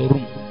hostel, your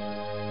room.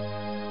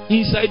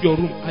 Inside your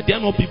room, are there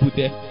no people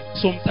there?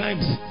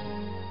 Sometimes,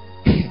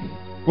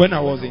 when I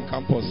was in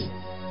campus,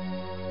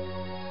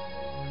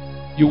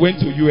 you went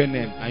to UNN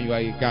and you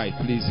are a guy.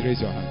 Please raise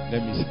your hand.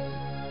 Let me see.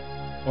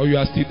 Or you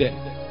are still there.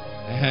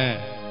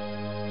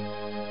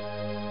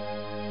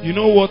 You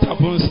know what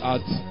happens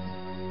at...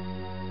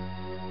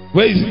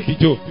 Where is Ricky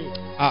Joe?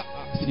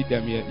 See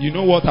them here. You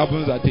know what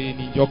happens at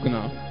any joke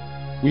now?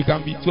 We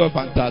can be 12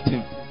 and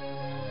 13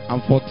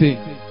 and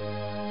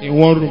 14 in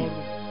one room.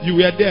 You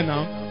were there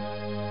now.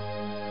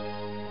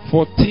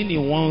 14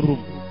 in one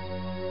room.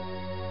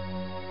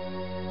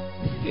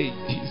 Hey,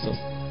 Jesus.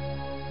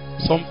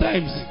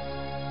 Sometimes,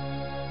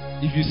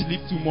 if you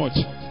sleep too much,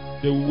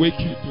 they will wake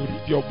you to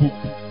read your book.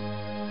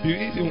 The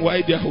reason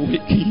why they are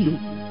waking you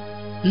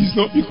is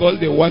not because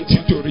they want you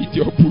to read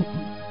your book,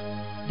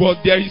 but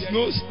there is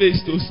no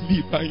space to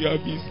sleep, and you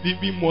have been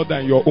sleeping more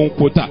than your own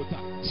quota.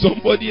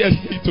 Somebody else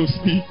needs to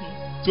sleep,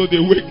 so they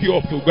wake you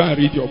up to go and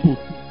read your book.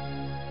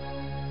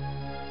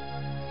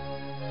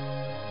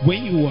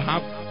 When you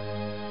have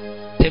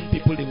 10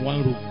 people in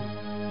one room,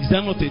 is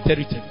that not a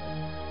territory?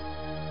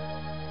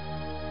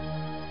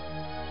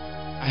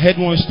 I heard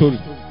one story.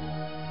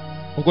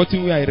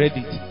 Forgotten where I read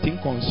it. I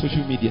think on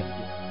social media.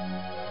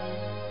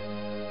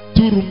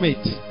 2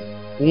 roommates.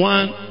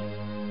 One,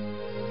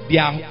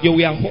 there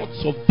were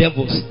hordes of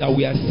devils that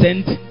were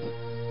sent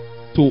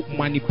to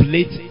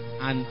manipulate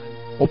and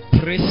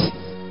oppress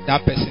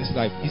that person's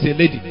life. It's a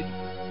lady.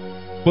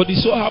 But it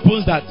so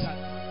happens that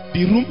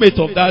the roommate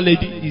of that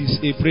lady is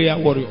a prayer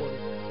warrior,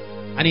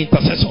 an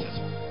intercessor.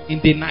 In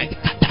the night,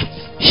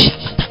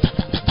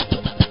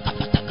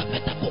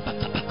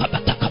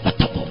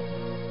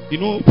 you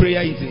know,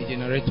 prayer is a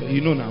generator.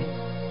 You know now.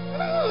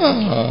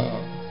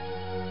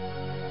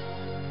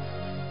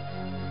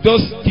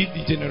 Just keep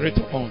the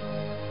generator on.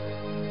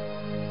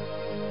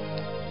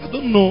 I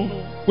don't know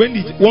when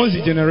once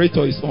the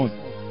generator is on,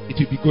 it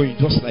will be going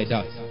just like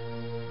that.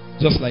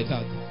 Just like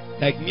that.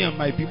 Like me and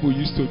my people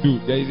used to do.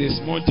 There is a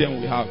small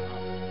gem we have.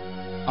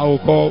 I will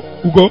call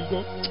Ugo.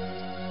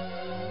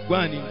 Go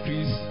and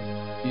increase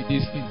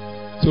this thing.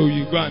 So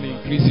you go and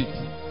increase it.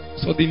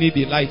 Suddenly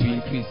the light will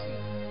increase.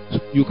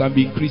 You can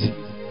be increasing.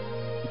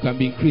 You can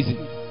be increasing.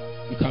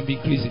 You can be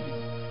increasing.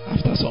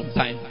 After some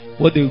time,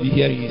 what they will be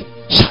hearing is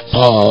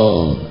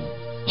Shato,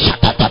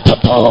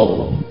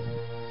 Shatatato,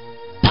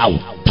 Tau,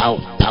 Tau,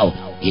 Tau,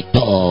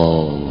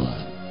 Ito,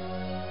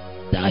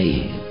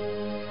 Die,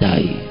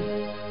 Die,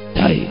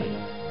 Die.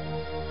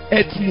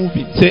 Earth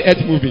moving. Say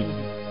earth moving.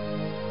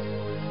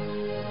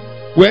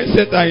 When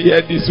Satan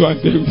hear this one,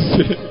 they will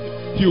say,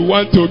 "You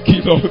want to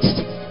kill us."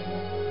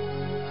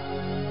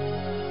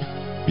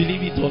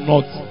 Believe it or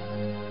not,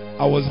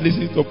 I was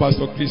listening to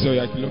Pastor Chris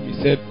Oyakilom. He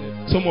said,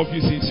 some of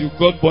you, since you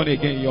got born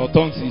again, your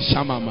tongues is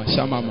Shamama,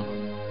 Shamama.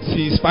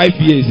 Since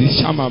 5 years,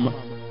 it's Shamama.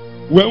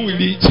 When will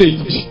it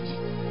change?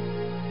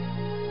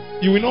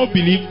 You will not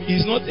believe.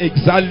 It's not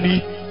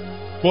exactly,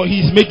 but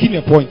he's making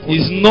a point.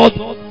 It's not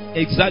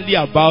exactly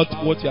about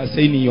what you are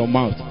saying in your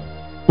mouth,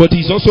 but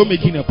he's also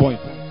making a point.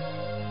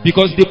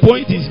 Because the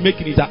point he's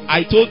making is that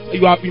I told you,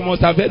 you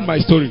must have heard my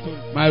story.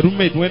 My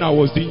roommate, when I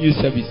was doing youth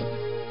service,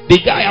 the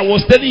guy, I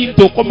was telling him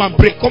to come and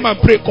pray, come and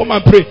pray, come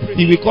and pray.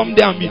 He will come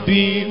there and be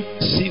doing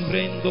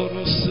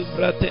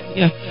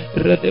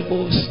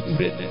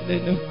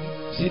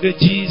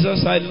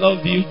Jesus, I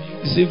love you.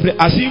 As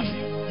if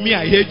me,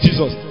 I hate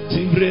Jesus.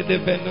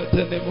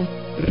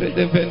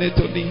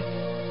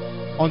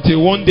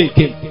 Until one day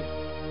came.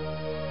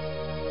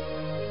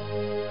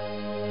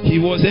 He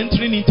was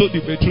entering into the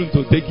bedroom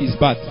to take his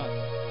bath.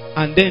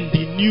 And then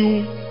the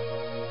new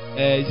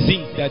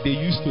zinc that they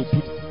used to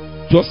put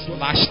just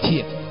last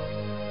year,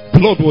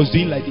 blood was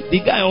doing like this. The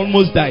guy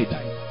almost died.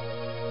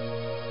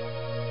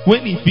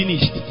 When he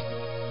finished,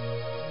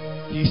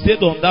 he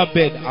stayed on that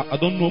bed, I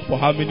don't know for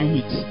how many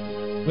weeks.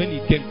 When he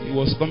came, he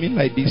was coming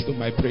like this to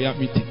my prayer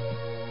meeting.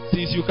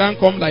 Since you can't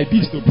come like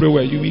this to pray,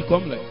 well, you will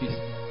come like this.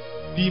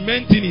 The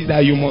main thing is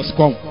that you must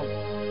come.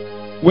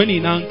 When he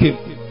now came,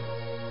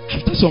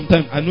 after some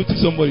time, I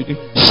noticed somebody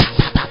doing,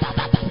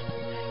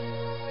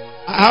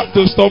 I have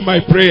to stop my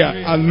prayer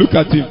and look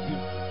at him.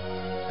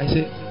 I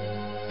said,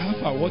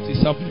 Alpha, what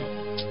is happening?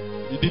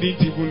 He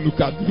didn't even look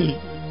at me.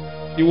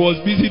 He was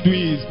busy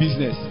doing his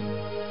business.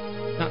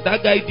 Now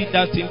that guy did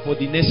that thing for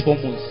the next 4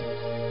 months.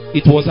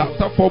 It was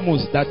after 4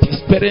 months that his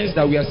parents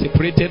that were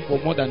separated for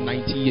more than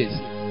 90 years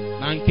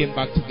now came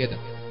back together.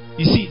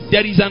 You see,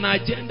 there is an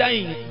agenda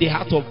in the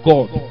heart of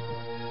God.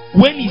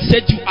 When he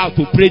set you out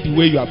to pray the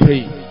way you are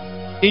praying,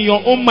 in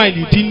your own mind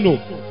you didn't know.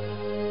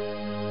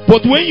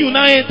 But when you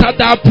now enter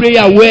that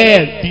prayer,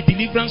 well, the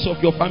deliverance of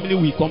your family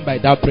will come by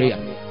that prayer.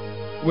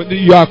 When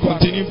you are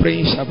continuing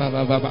praying, and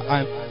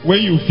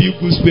when you feel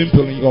good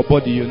pimple in your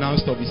body, you now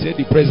stop. You say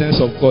the presence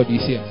of God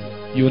is here.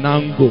 You now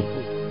go.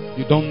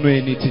 You don't know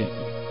anything.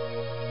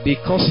 The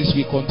curses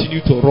will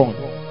continue to run.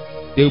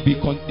 They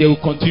will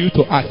continue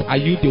to ask, are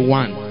you the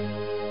one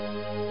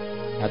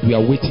that we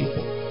are waiting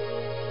for?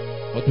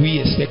 Or do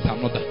we expect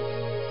another?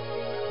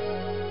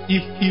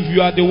 If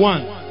you are the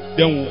one,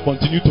 then we'll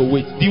continue to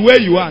wait. The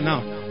way you are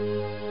now.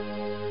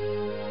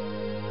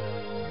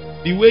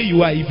 The way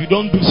you are, if you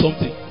don't do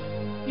something,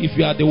 if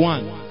you are the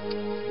one,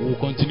 we'll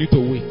continue to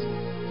wait.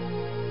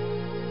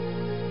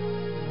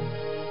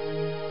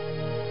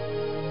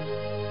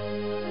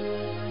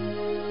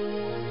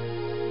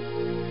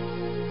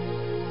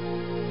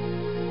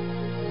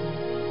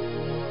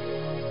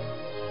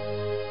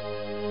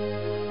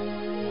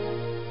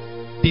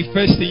 The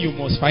first thing you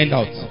must find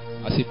out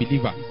as a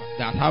believer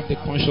that have the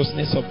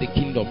consciousness of the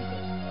kingdom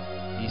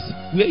is,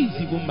 where is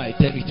even my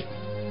territory?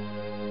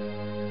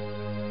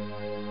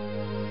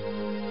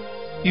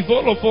 If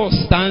all of us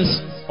stands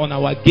on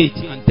our gate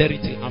and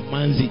territory and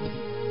mans it,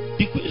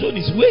 the question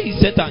is, where is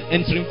Satan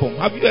entering from?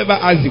 Have you ever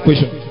asked the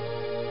question?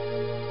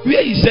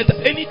 Where is Satan?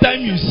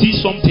 Anytime you see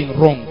something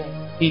wrong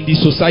in the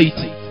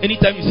society,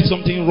 anytime you see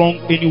something wrong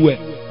anywhere,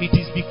 it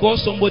is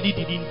because somebody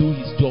didn't do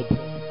his job.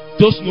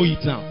 Just know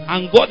it now.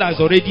 And God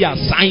has already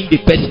assigned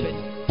the person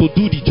to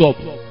do the job.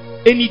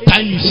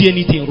 Anytime you see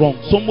anything wrong,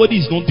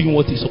 somebody is not doing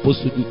what he's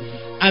supposed to do.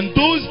 And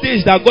those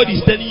days that God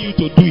is telling you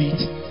to do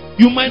it,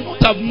 you might not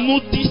have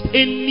noticed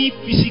any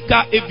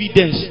physical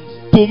evidence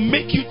to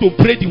make you to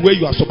pray the way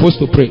you are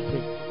supposed to pray.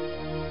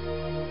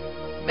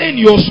 Then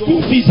your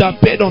school fees are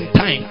paid on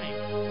time.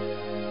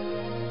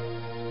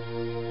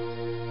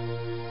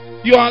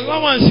 Your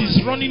allowance is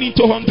running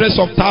into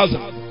hundreds of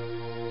thousands.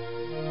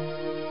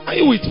 Are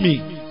you with me?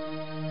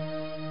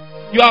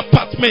 Your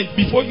apartment,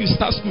 before you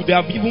start school, they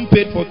have even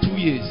paid for 2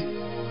 years.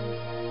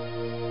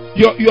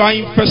 You are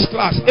in first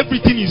class.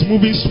 Everything is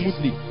moving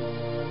smoothly.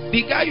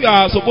 The guy you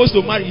are supposed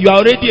to marry, you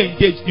are already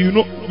engaged. You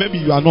know, maybe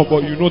you are not,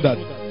 but you know that.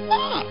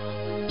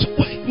 So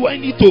why do I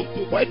need to?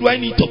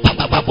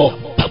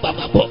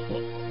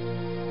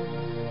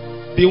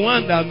 The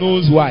one that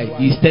knows why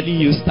is telling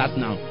you start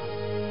now.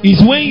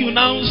 Is when you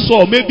now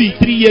saw, maybe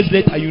 3 years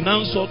later, you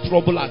now saw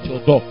trouble at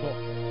your door.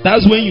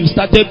 That's when you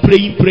started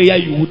praying prayer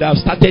you would have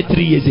started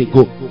 3 years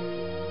ago.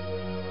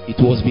 It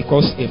was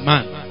because a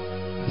man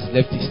has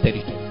left his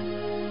territory.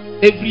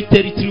 Every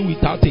territory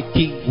without a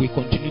king will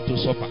continue to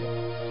suffer.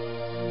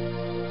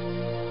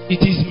 It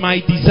is my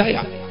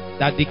desire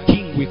that the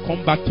king will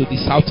come back to the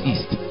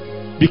southeast.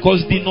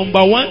 Because the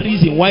number one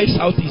reason why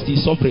southeast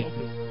is suffering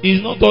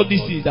is not all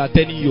these things that are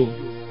telling you.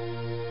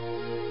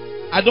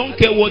 I don't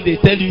care what they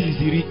tell you is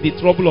the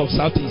trouble of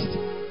southeast.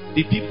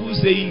 The people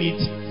saying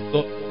it,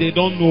 they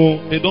don't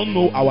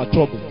know our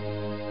trouble.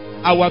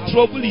 Our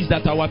trouble is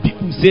that our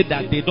people say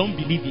that they don't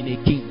believe in a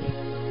king.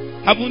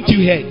 Haven't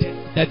you heard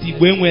that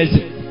when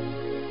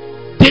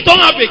they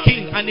don't have a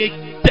king, and a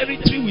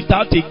territory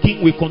without a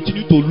king will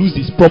continue to lose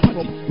his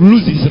property,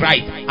 lose his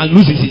right, and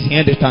lose his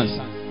inheritance.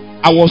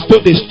 I was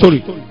told a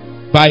story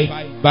by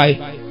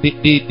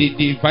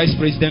the vice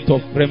president of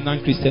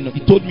Remnant Christian.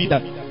 He told me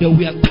that there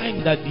were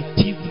times that the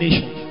thief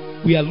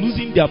nations were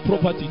losing their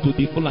property to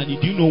the Fulani.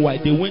 Do you know why?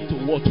 They went to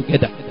war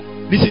together.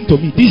 Listen to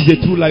me. This is a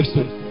true life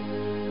story.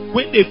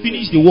 When they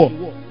finished the war,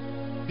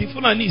 the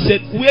Fulani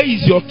said, "Where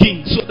is your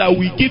king, so that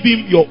we give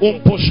him your own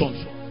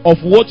portion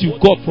of what you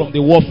got from the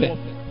warfare?"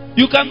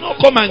 You cannot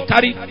come and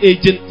carry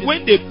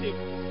when they,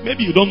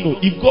 maybe you don't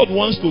know, if God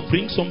wants to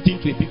bring something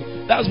to a people,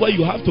 that's why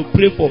you have to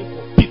pray for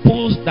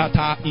people that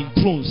are in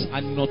thrones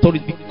and in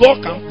authority. God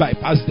can't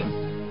bypass them.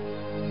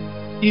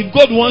 If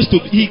God wants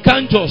to, he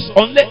can't just,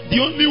 unless the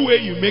only way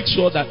you make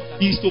sure that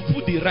is to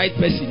put the right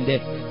person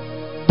there.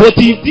 But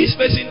if this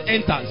person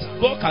enters,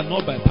 God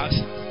cannot bypass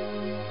it.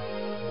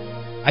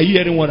 Are you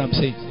hearing what I'm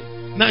saying?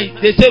 Now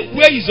they say,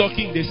 "Where is your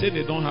king?" They say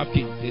they don't have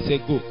king. They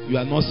say, "Go,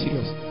 you are not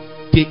serious."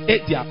 They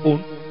ate their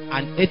own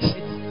and ate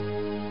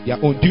their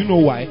own. Do you know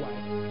why?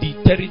 The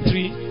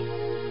territory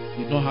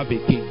did not have a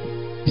king.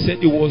 He said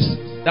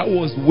that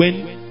was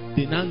when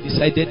they now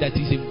decided that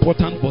it's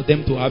important for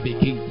them to have a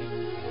king.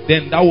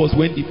 Then that was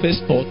when the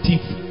first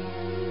thief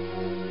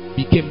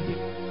became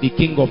the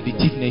king of the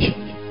thief nation.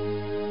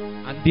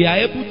 And they are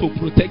able to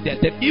protect their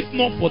territory. If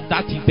not for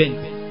that event,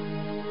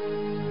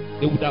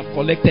 they would have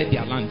collected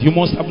their land. You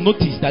must have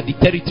noticed that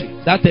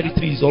that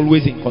territory is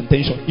always in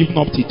contention, even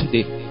up to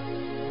today.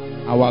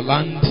 Our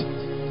land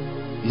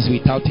is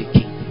without a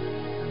king.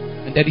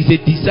 And there is a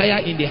desire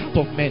in the heart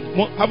of men.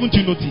 Haven't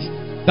you noticed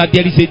that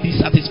there is a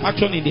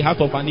dissatisfaction in the heart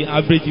of an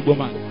average Igbo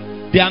man?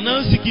 They are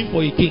now seeking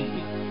for a king.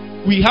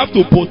 We have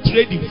to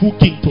portray the full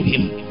king to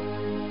him.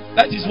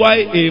 That is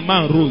why a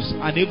man rose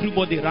and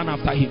everybody ran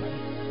after him.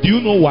 Do you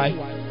know why?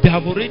 They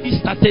have already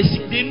started.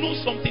 They know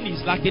something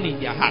is lacking in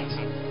their heart.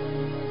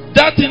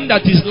 That thing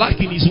that is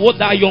lacking is what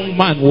that young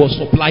man was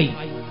supplying.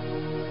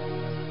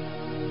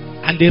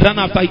 And they ran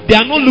after it. They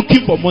are not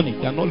looking for money.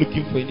 They are not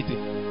looking for anything.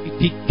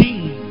 The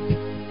king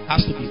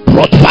has to be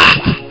brought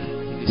back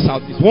in the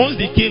southeast. Once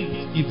the king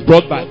is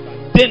brought back,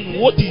 then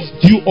what is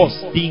due us,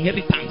 the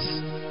inheritance,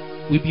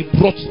 will be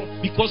brought.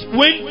 Because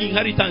when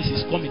inheritance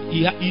is coming,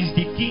 he is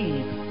the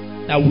king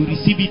that will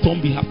receive it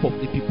on behalf of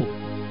the people.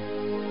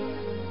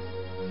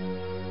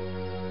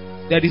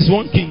 There is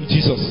one king,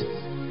 Jesus.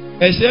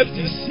 Except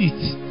he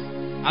sits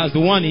as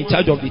the one in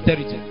charge of the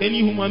territory.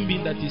 Any human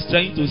being that is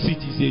trying to sit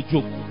is a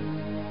joke.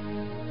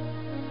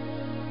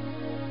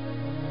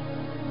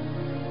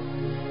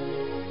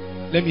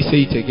 Let me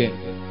say it again.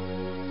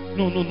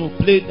 No.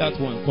 Play that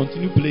one.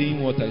 Continue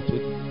playing what I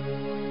told you.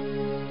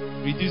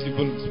 Reduce the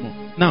volume small.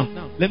 Now,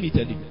 let me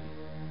tell you.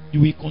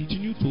 You will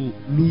continue to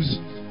lose.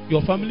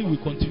 Your family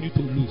will continue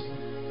to lose.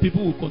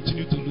 People will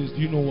continue to lose. Do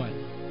you know why?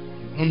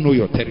 You don't know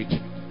your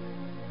territory.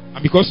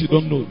 And because you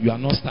don't know, you are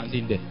not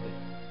standing there.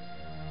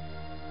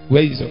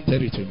 Where is your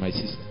territory, my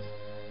sister?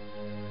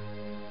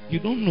 You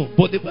don't know.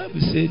 But the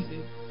Bible says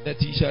that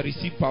he shall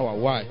receive power.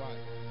 Why?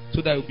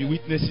 so that will be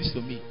witnesses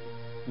to me.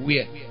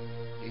 Where?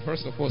 He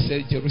first of all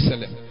said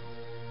Jerusalem.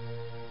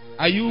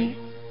 Are you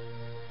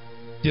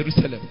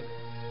Jerusalem?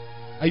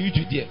 Are you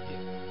Judea?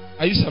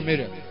 Are you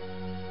Samaria?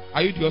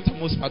 Are you the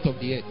uttermost part of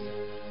the earth?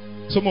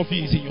 Some of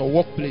you is in your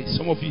workplace.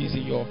 Some of you is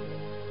in your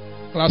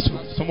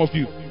classroom. Some of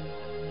you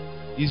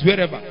is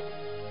wherever.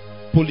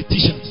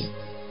 Politicians,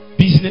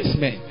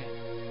 businessmen.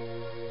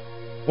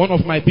 One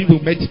of my people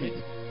met me.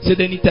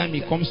 Said anytime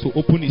he comes to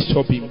open his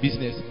shop in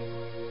business,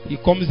 he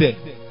comes there.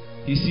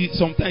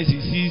 Sometimes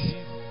he sees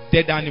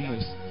dead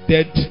animals,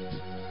 dead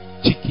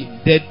chicken,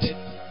 dead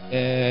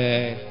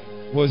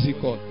what's it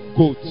called?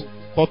 Goat,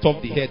 cut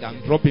off the head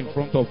and drop in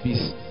front of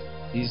his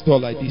door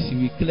like this. He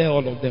will clear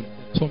all of them.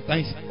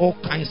 Sometimes all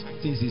kinds of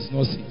things is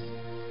not seen.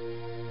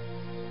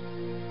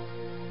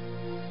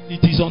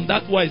 It is on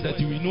that wise that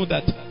you will know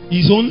that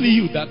it's only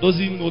you that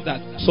doesn't know that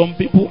some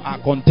people are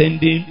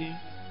contending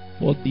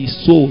for the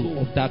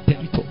soul of that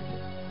territory.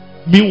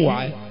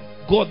 Meanwhile,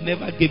 God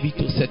never gave it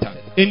to Satan.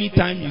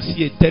 Anytime you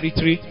see a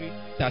territory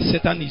that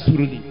Satan is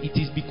ruling, it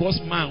is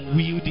because man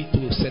willed it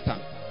to Satan.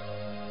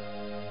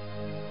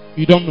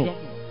 You don't know.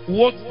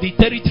 What the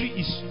territory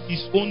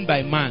is owned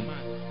by man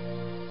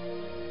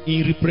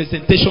in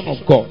representation of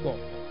God.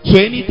 So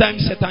anytime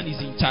Satan is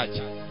in charge,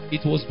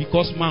 it was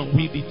because man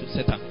willed it to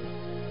Satan.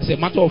 As a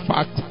matter of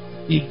fact,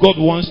 if God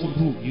wants to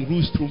rule, he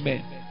rules through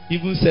men.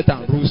 Even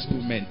Satan rules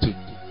through men too.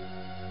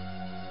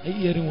 Are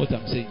you hearing what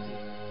I'm saying?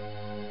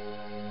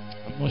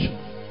 I'm not sure.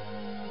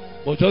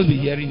 But just be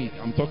hearing it.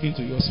 I'm talking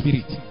to your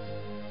spirit.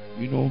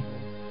 You know.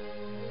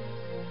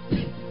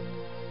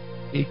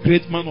 A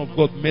great man of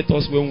God met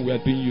us when we were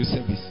doing youth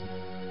service.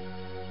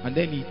 And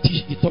then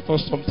he taught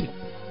us something.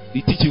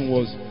 The teaching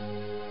was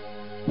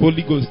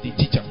Holy Ghost, the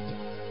teacher.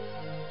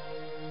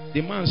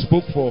 The man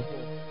spoke for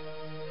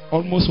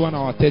almost 1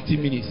 hour, 30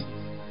 minutes.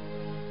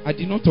 I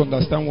did not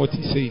understand what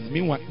he's saying.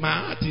 Meanwhile, my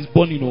heart is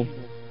burning up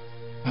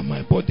and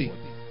my body.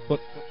 But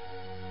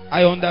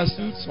I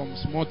understood some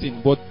small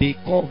thing, but the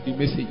core of the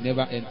message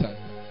never entered.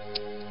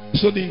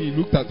 So then he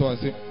looked at us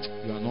and said,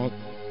 you are not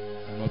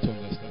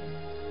understanding.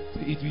 So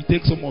it will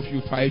take some of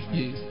you 5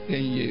 years,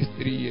 10 years,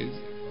 3 years.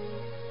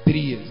 3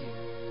 years.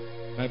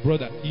 My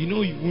brother, you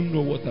know you won't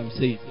know what I'm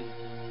saying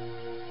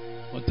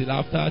until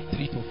after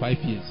 3 to 5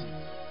 years.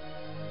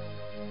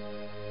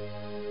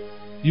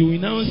 You will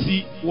now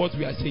see what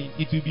we are saying.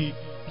 It will be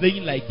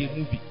playing like a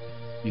movie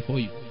before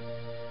you.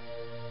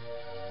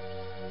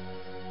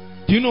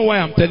 Do you know why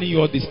I'm telling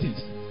you all these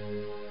things?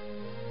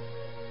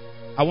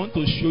 I want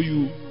to show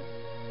you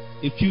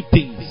a few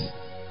things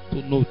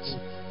to note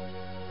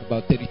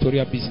about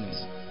territorial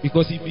business.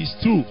 Because if it's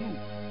true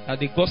that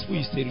the gospel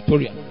is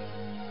territorial,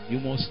 you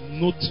must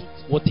note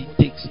what it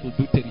takes to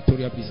do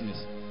territorial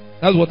business.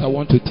 That's what I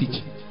want to teach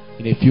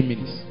in a few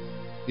minutes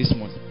this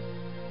morning.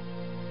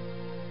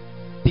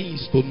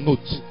 Things to note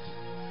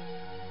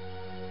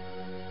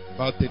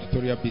about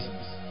territorial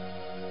business.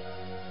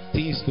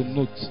 Things to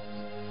note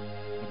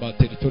about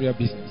territorial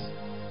business.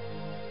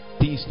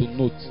 Things to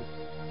note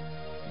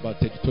about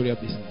territorial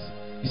business.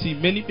 You see,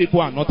 many people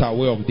are not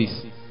aware of this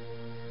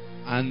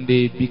and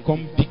they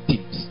become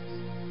victims.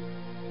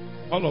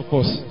 All of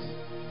us,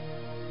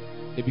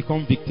 they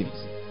become victims.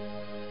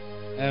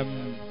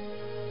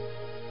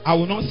 I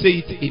will not say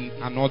it in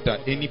an order,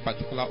 any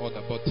particular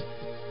order, but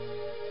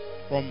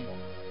from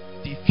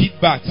the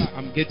feedbacks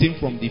I'm getting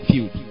from the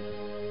field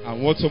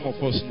and what some of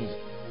us know,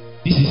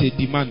 this is a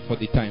demand for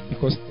the time,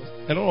 because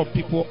a lot of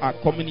people are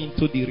coming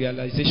into the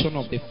realization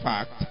of the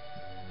fact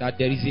that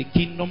there is a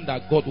kingdom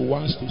that God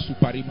wants to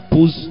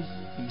superimpose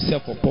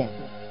himself upon.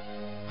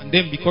 And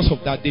then because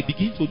of that, they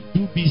begin to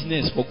do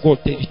business for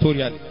God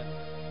territorially.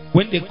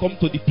 When they come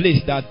to the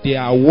place that they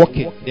are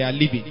working, they are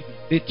living,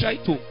 they try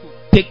to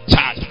take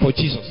charge for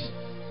Jesus.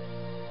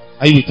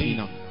 Are you with me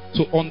now?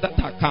 So on that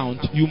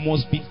account, you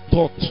must be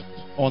taught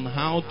on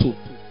how to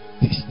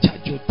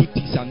discharge your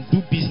duties and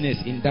do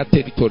business in that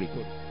territory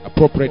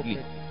appropriately.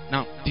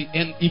 Now,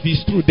 and if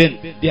it's true, then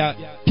there are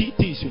key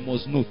things you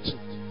must note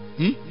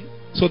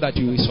so that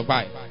you will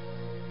survive.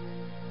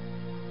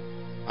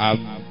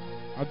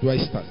 How do I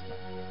start?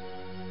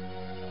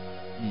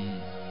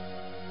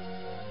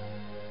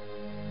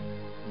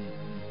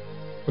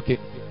 Okay,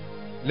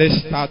 let's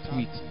start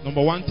with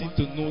number one thing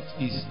to note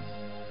is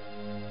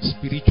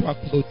spiritual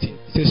clothing.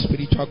 Say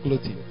spiritual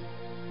clothing.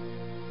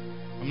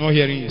 I'm not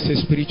hearing you. Say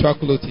spiritual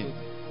clothing.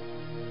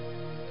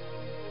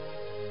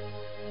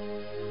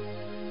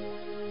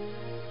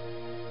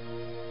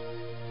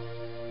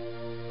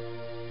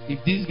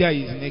 If this guy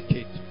is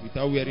naked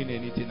without wearing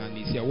anything and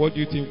he's here, what do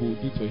you think we'll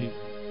do to him?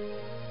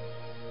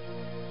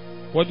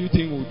 What do you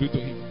think we'll do to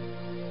him?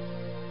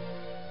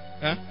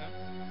 Huh?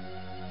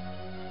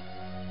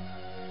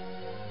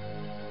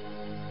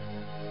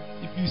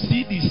 If you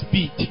see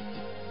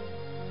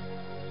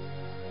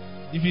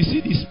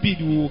the speed,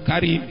 we will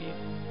carry him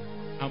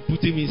and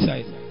put him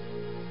inside.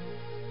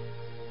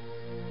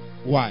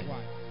 Why?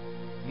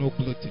 No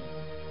clothing.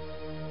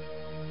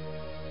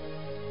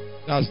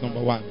 That's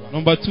number one.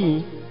 Number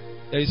two,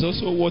 there is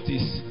also what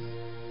is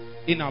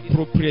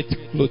inappropriate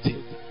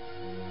clothing.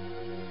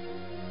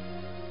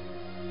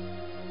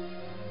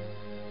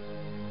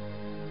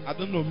 I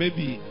don't know,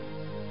 maybe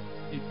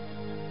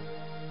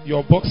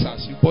your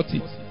boxers, you bought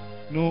it.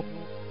 No,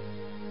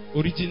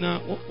 original.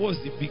 What was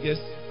the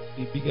biggest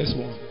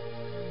one?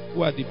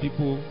 Who are the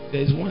people?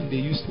 There is one they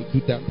used to do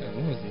that time.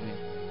 What was the name?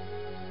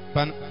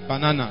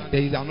 Banana.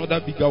 There is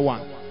another bigger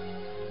one.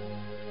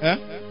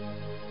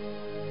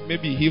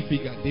 Maybe heel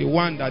figure. The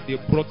one that they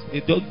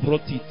just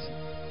brought it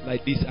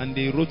like this and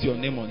they wrote your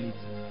name on it.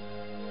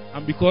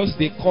 And because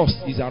the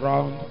cost is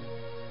around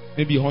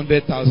maybe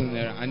 100,000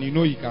 naira, and you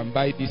know you can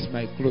buy this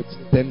my clothes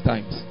 10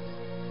 times.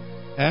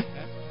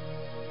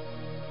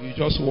 You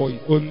just wore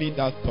it, only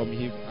that Tom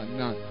hip, and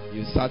now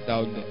you sat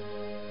down there.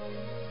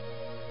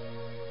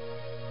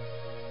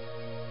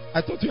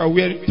 I thought you are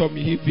wearing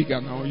Tommy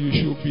Hilfiger now. You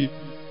should be.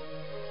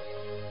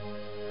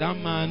 That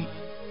man,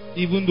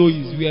 even though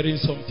he's wearing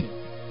something,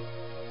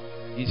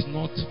 is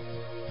not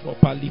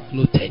properly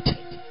clothed.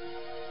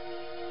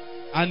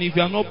 And if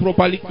you are not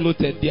properly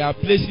clothed, there are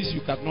places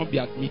you cannot be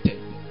admitted.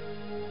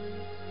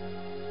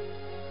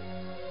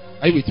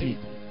 Are you with me?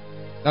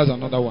 That's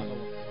another one.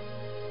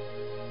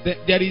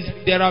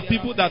 There are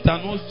people that are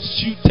not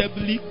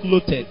suitably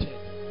clothed.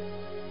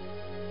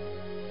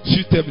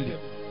 Suitably.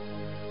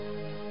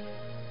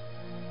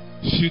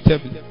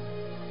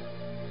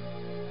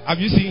 Have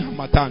you seen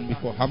Hamatan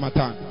before?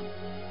 Hamatan.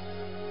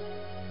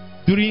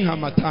 During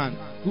Hamatan,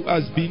 who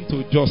has been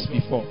to Jos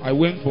before? I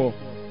went for.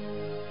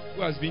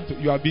 Who has been to?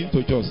 You have been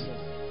to Jos.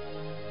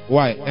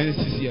 Why?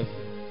 NCCF.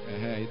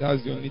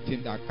 That's the only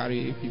thing that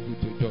carry people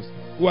to Jos.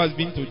 Who has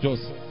been to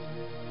Jos?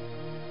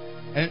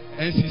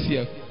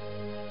 NCCF.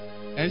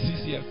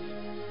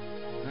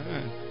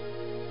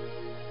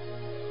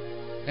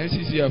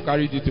 NCCF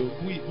carried it to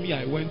me.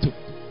 I went to.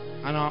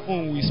 And our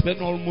own, we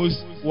spent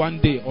almost one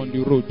day on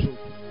the road.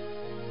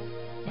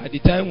 By the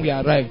time we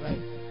arrived,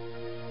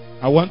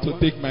 I want to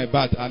take my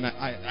bath and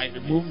I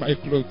remove my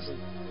clothes.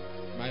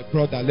 My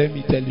brother, let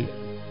me tell you,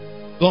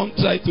 don't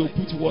try to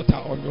put water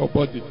on your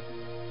body.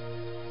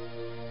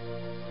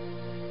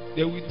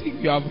 They will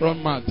think you have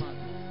run mad.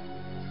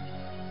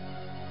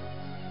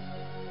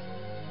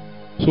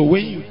 So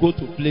when you go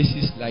to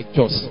places like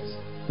Jos,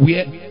 we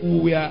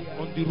were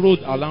on the road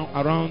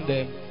around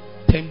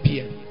 10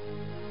 p.m.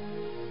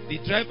 The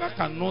driver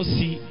cannot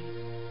see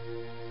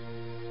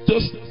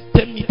just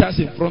 10 meters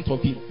in front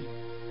of him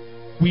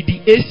with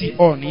the AC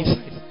on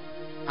inside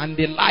and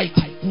the light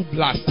full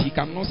blast. He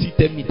cannot see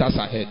 10 meters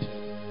ahead.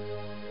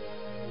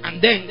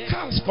 And then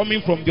cars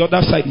coming from the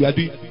other side, we are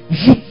doing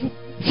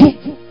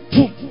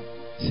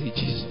say,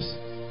 Jesus,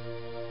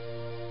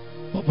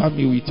 cover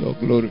me with your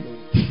glory.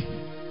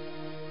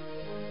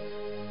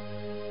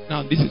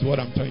 Now this is what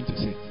I'm trying to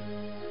say.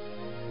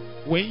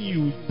 When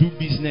you do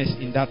business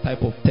in that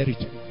type of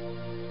territory,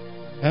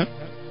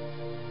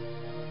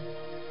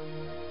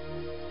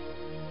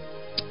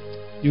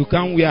 you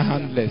can't wear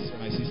handless,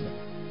 my sister.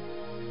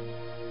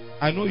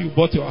 I know you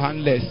bought your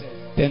handless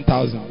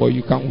 10,000, but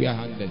you can't wear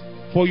handless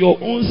for your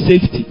own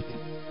safety.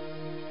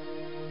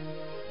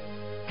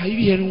 Are you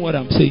hearing what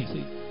I'm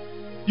saying?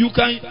 You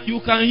can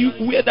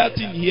wear that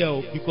thing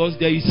here because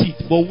there is heat,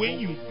 but when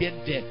you get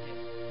there,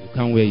 you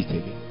can't wear it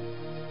again.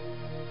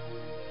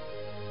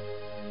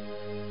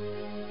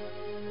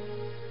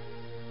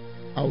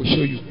 I will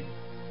show you.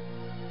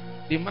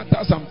 The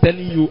matters I'm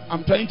telling you,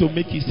 I'm trying to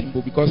make it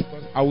simple because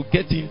I will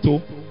get into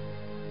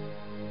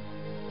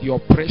the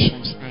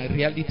oppressions and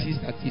realities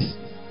that is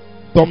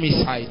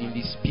domiciled in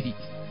the spirit.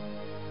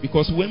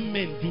 Because when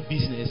men do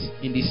business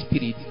in the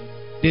spirit,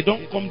 they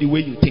don't come the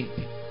way you think.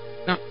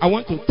 Now, I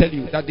want to tell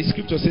you that the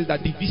scripture says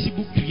that the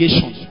visible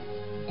creation,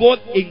 God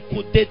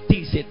encoded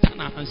things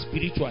eternal and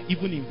spiritual,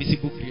 even in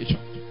visible creation.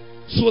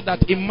 So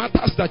that in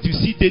matters that you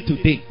see day to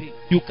day,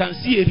 you can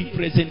see a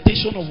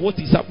representation of what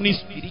is happening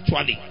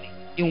spiritually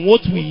in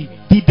what we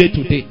do day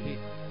to day.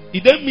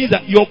 It then means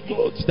that your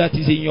clothes that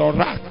is in your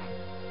rack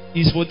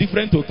is for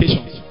different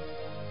occasions.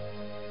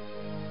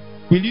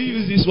 Will you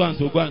use this one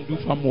to go and do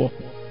farm work?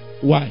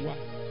 Why?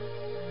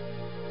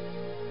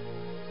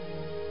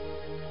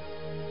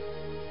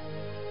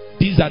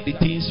 These are the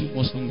things you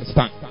must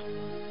understand.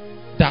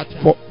 That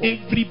for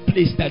every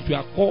place that you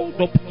are called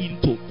up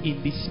into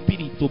in the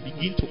spirit to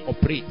begin to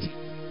operate,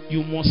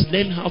 you must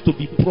learn how to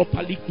be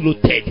properly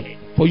clothed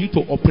for you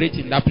to operate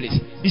in that place.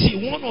 You see,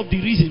 one of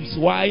the reasons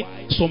why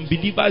some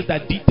believers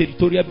that did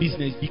territorial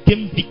business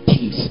became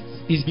victims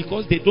is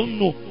because they don't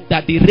know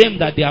that the realm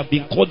that they have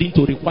been called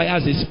into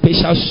requires a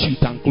special suit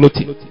and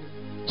clothing.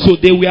 So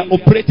they were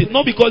operating,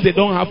 not because they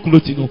don't have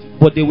clothing,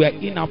 but they were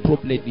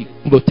inappropriately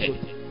clothed.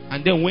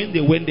 And then when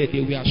they went there,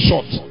 they were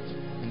shot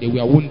and they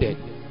were wounded.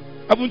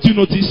 Haven't you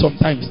noticed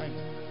sometimes?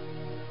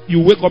 You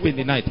wake up in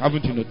the night,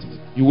 haven't you noticed?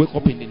 You wake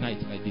up in the night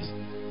like this.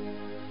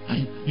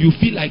 And you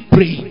feel like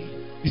praying.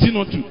 Is it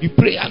not true? You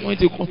pray,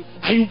 anointing comes,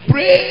 and you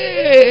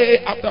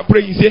pray. After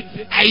praying, you say,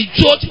 I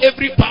judge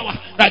every power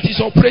that is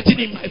operating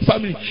in my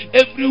family.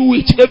 Every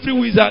witch, every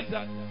wizard.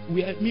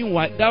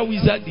 Meanwhile, that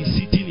wizard is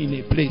sitting in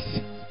a place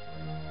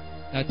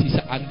that is,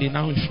 and they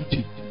now shoot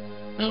him.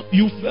 Now,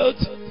 you felt,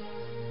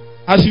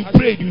 as you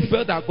prayed, you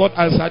felt that God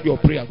answered your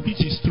prayer,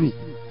 which is true.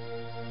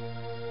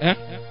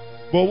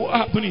 But what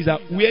happened is that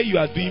where you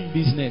are doing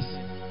business,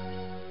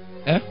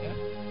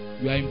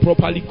 you are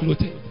improperly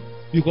clothed.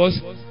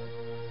 Because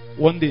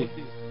one day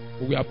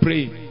we are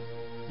praying,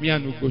 me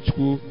and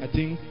Udechukwu, I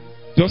think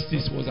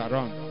Justice was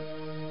around.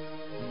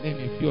 And then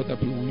a few other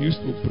people, we used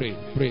to pray.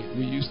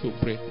 We used to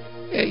pray.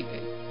 Hey,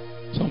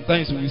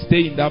 sometimes we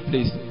stay in that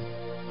place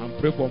and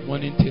pray from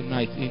morning till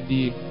night. In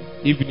the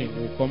evening,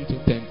 we'll come to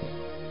temple.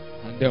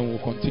 And then we'll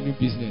continue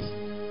business.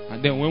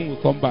 And then when we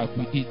come back,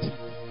 we eat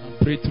and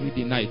pray through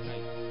the night.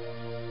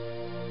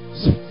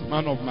 So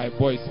one of my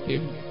boys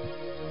came.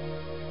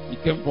 He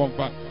came from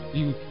back.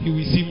 He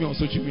will see me on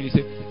social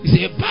media. He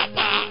say,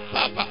 Papa.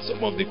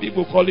 Some of the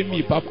people calling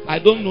me Papa. I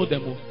don't know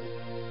them.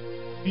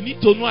 You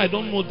need to know I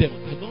don't know them.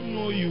 I don't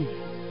know you.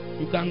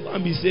 You can go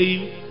and be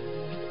saying,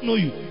 I don't know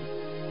you.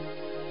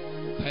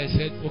 I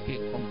said, okay,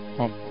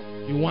 come.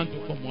 You want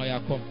to come? Oh, yeah,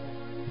 come.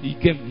 He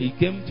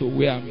came to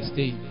where I'm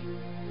staying.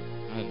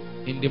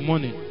 And in the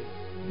morning,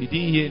 he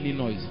didn't hear any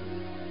noise.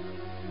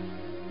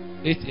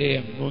 8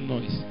 a.m., no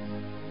noise.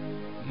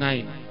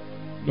 9,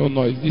 no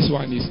noise. This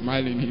one is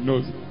smiling, he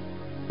knows.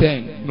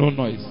 10, no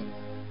noise.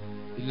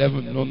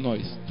 11, no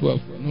noise. 12,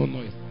 no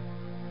noise.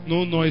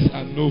 No noise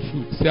and no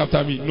food. Say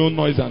after me, no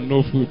noise and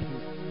no food.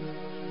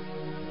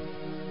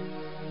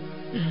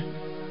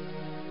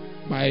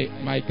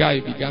 My guy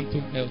began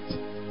to melt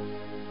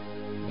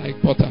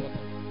like butter.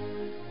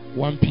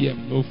 1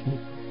 p.m., no food.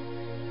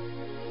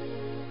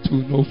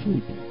 2, no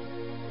food.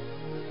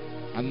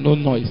 And no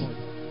noise.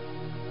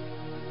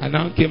 And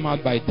now came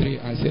out by 3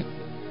 and said,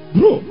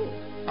 bro,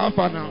 how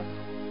far now?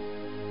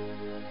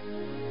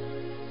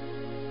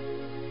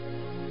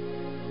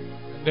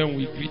 And then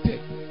we greeted.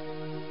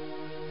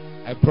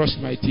 I brushed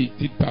my teeth,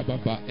 did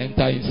baba,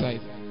 enter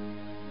inside.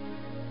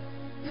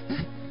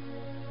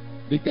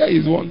 The guy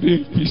is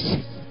wondering,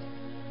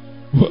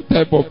 what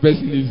type of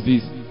person is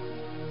this?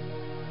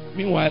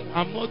 Meanwhile,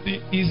 I'm not the,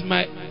 he's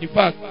my, in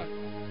fact,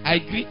 I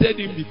greeted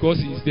him because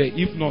he's there.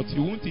 If not,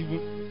 you won't even,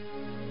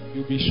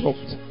 you'll be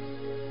shocked.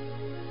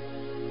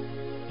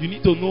 You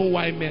need to know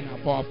why men are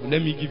powerful.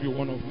 Let me give you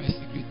one of my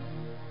secrets.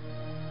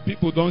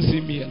 People don't see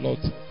me a lot.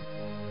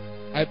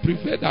 I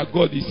prefer that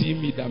God is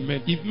seeing me than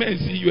men. If men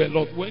see you a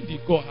lot, when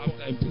did God have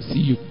time to see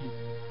you?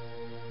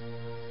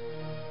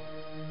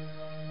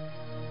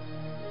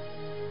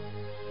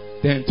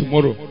 Then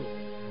tomorrow,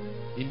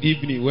 in the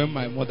evening, when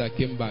my mother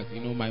came back,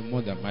 you know, my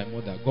mother,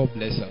 God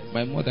bless her.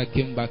 My mother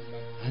came back,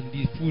 and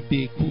the food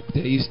they cooked,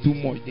 there is too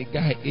much. The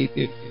guy ate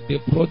it. They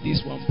brought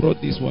this one.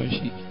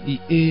 He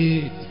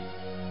ate.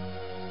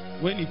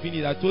 When he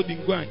finished, I told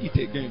him, go and eat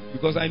again.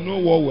 Because I know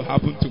what will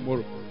happen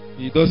tomorrow.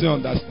 He doesn't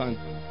understand.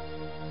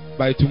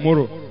 By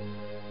tomorrow,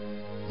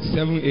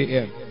 7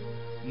 a.m.,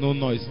 no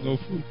noise, no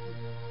food.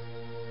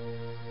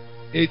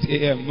 8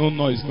 a.m., no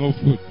noise, no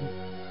food.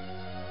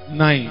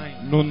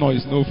 9, no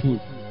noise, no food.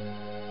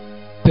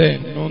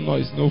 10, no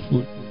noise, no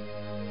food.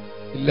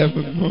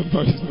 11, no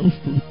noise, no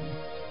food.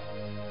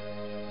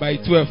 By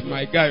 12,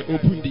 my guy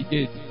opened the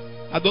gate.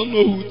 I don't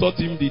know who taught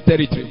him the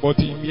territory, but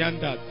he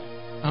meandered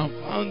and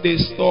found a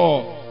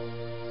store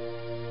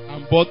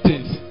and bought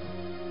things.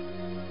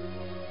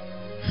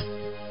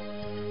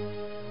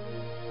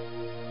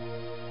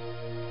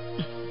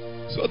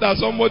 So that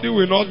somebody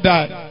will not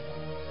die.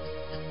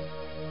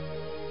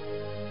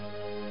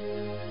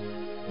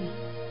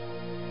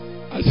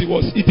 As he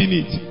was eating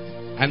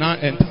it, I now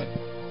entered.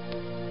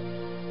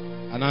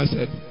 And I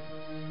said,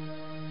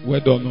 well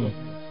done. No.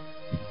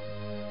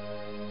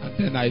 And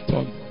then I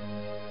turned.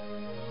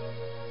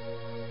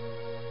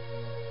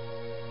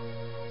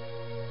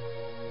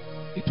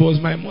 It was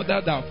my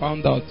mother that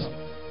found out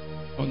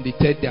on the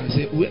 3rd day and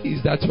said, where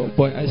is that your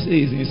boy? I said,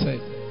 he's inside.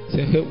 I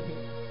said, hey,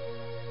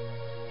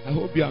 I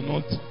hope you are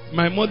not.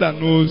 My mother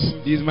knows.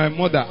 It's my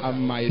mother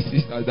and my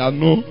sister that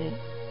know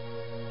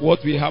what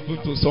will happen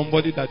to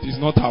somebody that is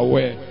not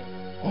aware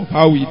of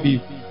how we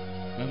live.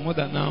 My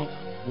mother now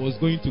was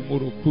going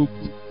tomorrow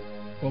cooked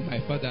for my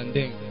father and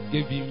then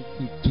gave him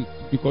food too.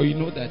 Because you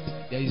know that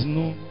it's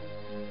not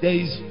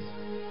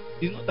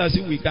as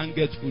if we can't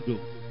get food though.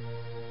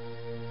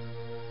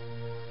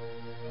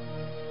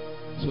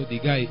 So the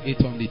guy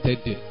ate on the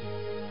 3rd day,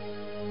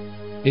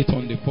 ate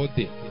on the 4th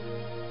day,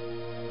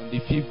 on the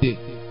 5th day.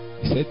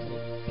 He said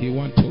he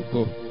want to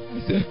go.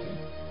 I said,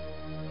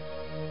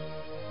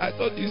 I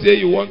thought you said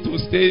you want to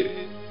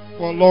stay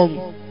for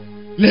long.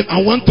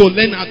 I want to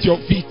learn at your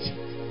feet.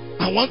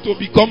 I want to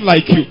become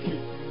like you.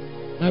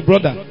 My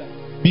brother,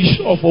 be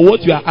sure for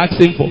what you are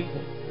asking for.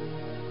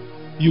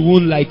 You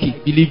won't like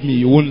it. Believe me,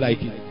 you won't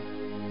like it.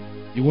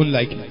 You won't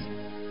like it.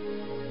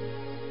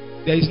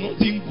 There is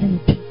nothing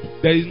good.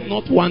 There is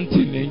not one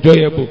thing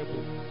enjoyable.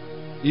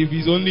 If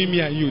it's only me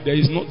and you, there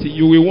is nothing.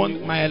 You will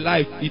want my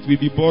life, it will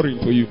be boring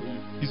for you.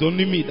 It's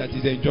only me that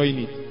is enjoying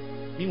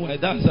it. Meanwhile,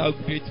 that's how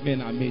great men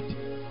are made.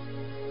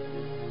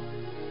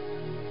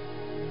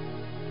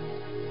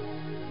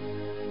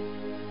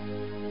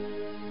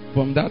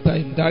 From that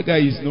time, that guy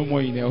is no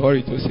more in a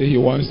hurry to say he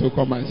wants to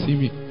come and see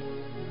me.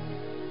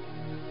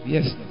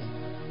 Yes.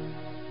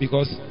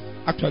 Because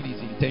actually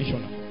it's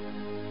intentional.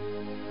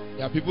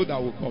 There are people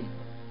that will come.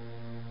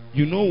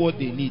 You know what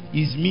they need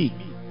is me.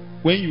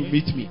 When you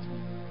meet me,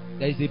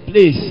 there is a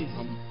place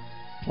I'm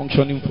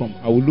functioning from.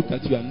 I will look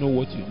at you and know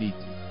what you need.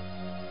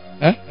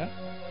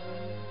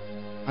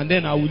 And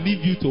then I will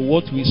leave you to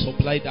what will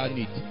supply that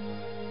need.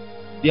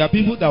 There are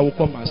people that will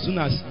come as soon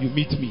as you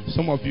meet me.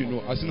 Some of you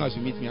know, as soon as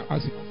you meet me, I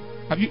ask you,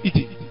 have you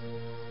eaten?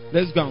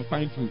 Let's go and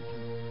find food.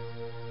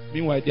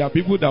 Meanwhile, there are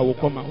people that will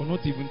come and will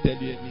not even tell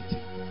you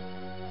anything.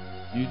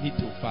 You need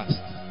to fast.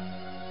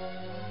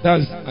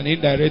 That's an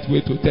indirect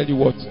way to tell you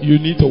what you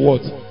need to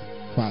what?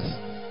 Fast.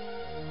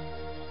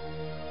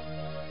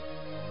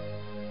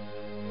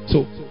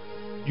 So,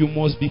 you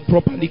must be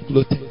properly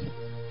clothed.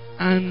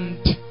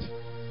 And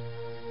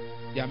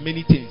there are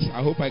many things.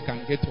 I hope I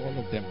can get to all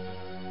of them.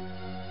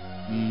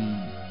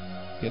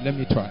 Okay, let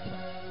me try.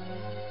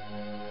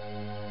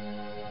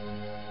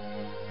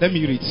 Let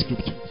me read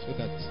scripture so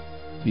that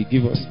we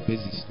give us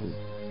basis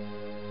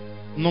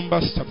to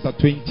Numbers chapter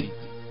 20.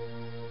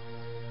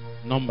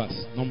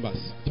 Numbers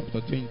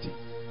chapter 20.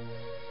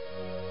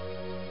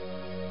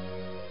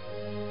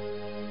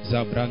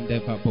 Zabrande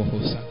baboho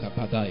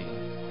sakabadai.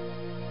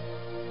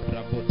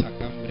 Rabota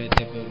kambre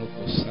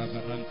develoko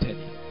sabarante.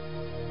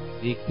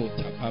 Iko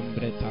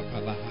tapambre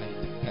tapalahai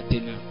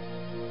katina.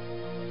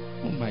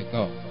 Oh my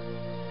God.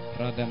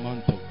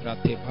 Radamanto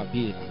grate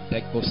pabila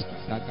dekos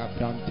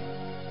dagabrante.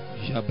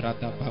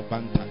 Jabrada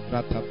babanta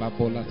grata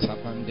babola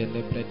sabande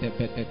lebrete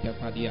betete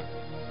padia.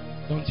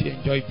 Don't you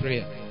enjoy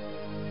prayer?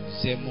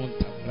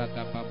 Zemonta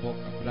brada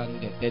baboka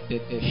brande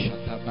dedete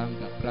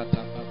shatabanda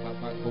brata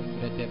baba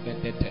gombre de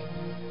bedete.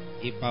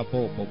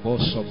 Ibabo bobo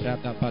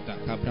sobrada bada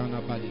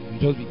kabrana badi. You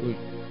just be going.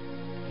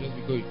 Just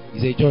be going.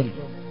 It's a journey.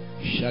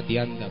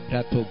 Shadianda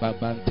brato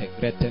babante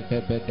grete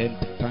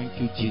bebedente. Thank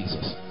you,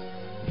 Jesus.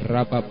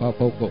 Rabba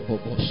babo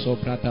bobo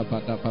sobrada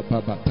bada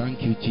baba.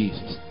 Thank you,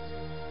 Jesus.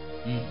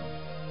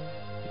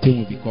 The thing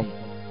will be coming.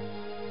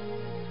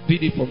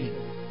 Read it for me.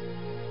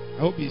 I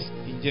hope it's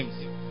in James.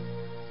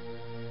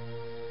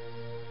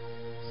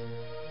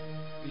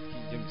 Read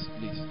King James,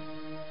 please.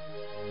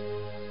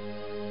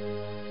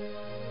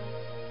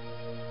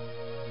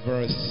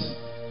 Verse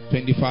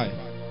 25.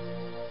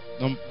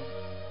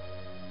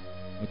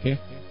 Okay.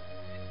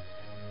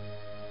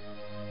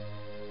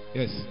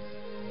 Yes.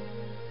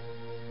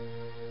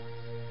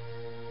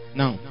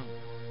 Now,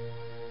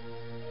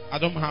 I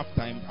don't have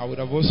time. I would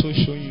have also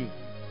shown you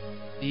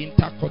the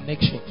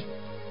interconnection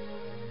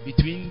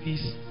between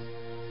this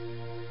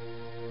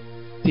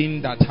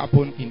thing that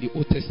happened in the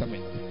Old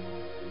Testament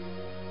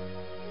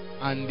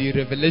and the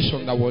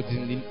revelation that was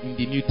in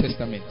the New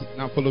Testament.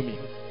 Now follow me.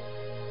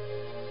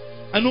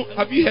 I know,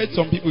 have you heard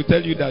some people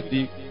tell you that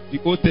the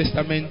Old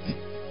Testament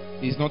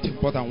is not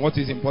important? What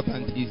is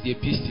important is the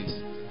epistles.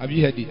 Have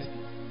you heard it?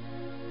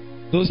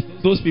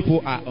 Those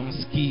people are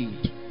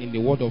unskilled in the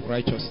word of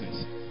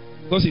righteousness.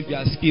 Because if you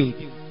are skilled,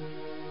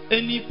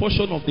 any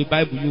portion of the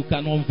Bible you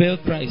can unveil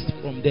Christ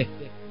from there.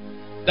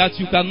 That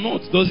you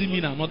cannot doesn't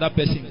mean another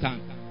person can.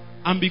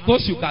 And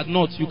because you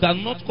cannot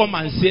come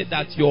and say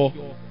that your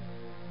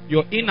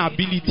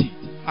inability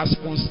has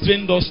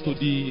constrained us to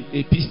the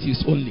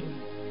epistles only.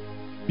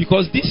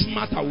 Because this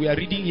matter we are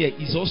reading here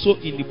is also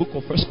in the book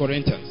of 1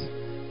 Corinthians,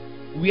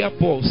 where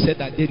Paul said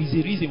that there is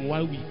a reason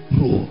why we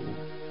grow.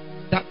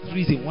 That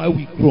reason why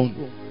we groan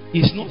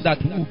is not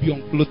that we will be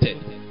unclothed,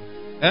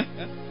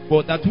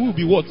 but that we will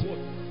be what?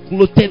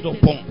 Clothed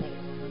upon.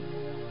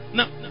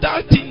 Now,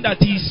 that thing that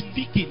he is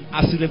speaking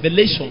as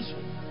revelation,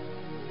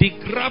 the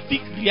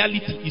graphic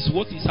reality is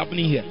what is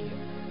happening here.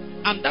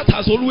 And that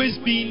has always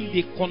been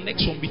the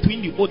connection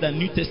between the Old and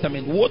New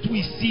Testament. What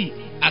we see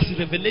as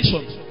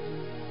revelations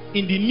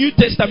in the New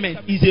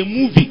Testament is a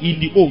movie in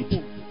the Old.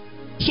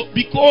 So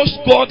because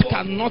God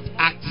cannot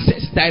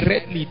access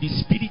directly the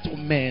spirit of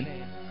man.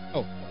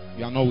 Oh,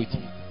 you are not with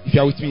me. If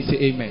you are with me, say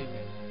amen.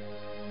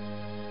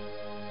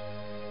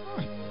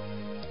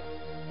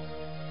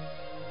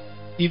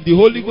 If the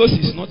Holy Ghost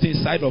is not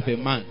inside of a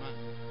man,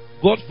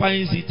 God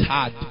finds it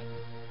hard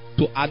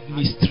to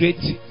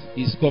administrate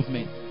his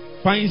government,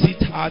 finds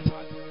it hard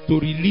to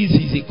release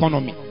his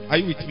economy. Are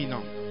you with me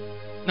now?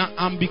 Now,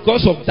 and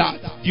because of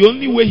that, the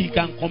only way he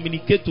can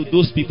communicate to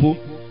those people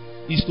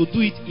is to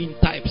do it in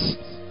types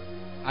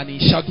and in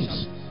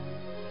shadows.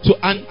 So,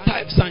 and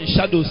types and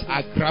shadows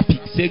are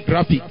graphic. Say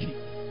graphic.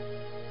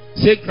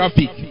 Say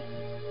graphic.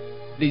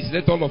 Please,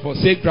 let all of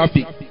us say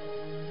graphic.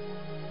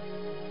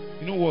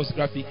 You know what's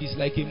graphic? It's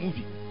like a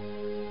movie.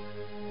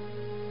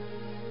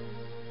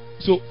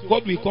 So,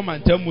 God will come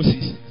and tell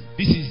Moses,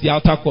 this is the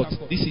outer court,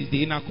 this is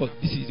the inner court,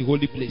 this is the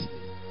holy place.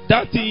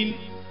 That thing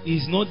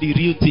is not the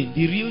real thing.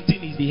 The real thing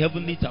is the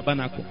heavenly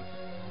tabernacle.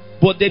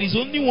 But there is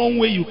only one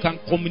way you can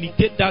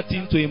communicate that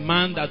thing to a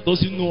man that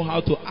doesn't know how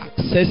to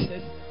access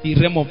the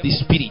realm of the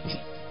spirit.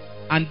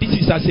 And this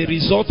is as a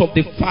result of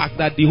the fact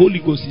that the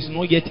Holy Ghost is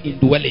not yet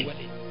indwelling.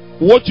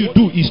 What you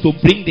do is to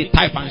bring the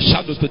type and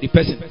shadow to the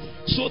person,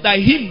 so that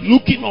him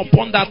looking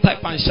upon that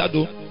type and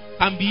shadow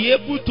can be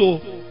able to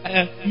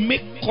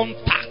make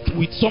contact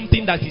with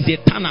something that is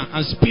eternal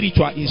and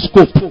spiritual in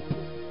scope.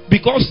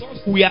 Because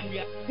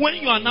when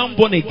you are now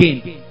born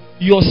again,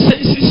 your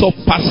senses of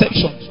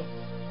perception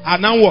are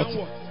now what?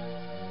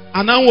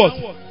 Are now what?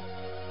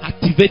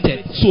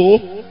 Activated. So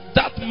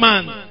that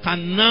man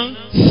can now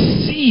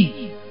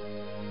see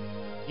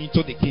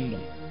into the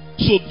kingdom.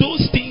 So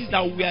those things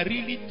that were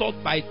really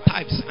taught by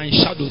types and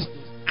shadows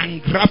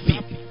and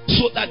graphic,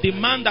 so that the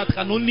man that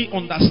can only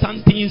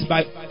understand things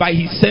by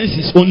his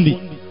senses only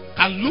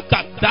can look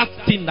at that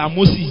thing that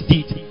Moses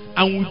did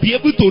and will be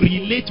able to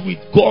relate with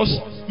God's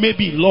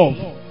maybe love,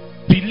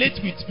 relate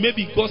with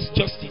maybe God's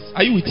justice.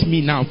 Are you with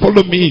me now?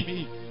 Follow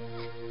me.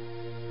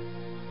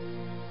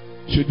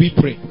 Should we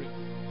pray?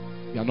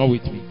 You are not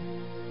with me.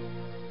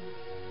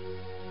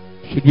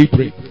 Should we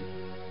pray?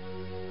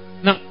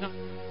 Now,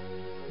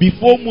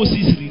 before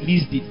Moses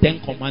released the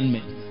 10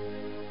 Commandments,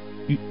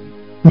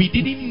 we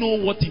didn't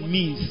know what it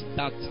means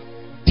that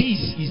this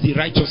is the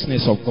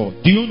righteousness of God.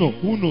 Do you know?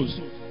 Who knows?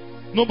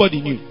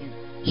 Nobody knew.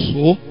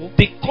 So,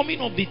 the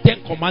coming of the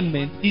 10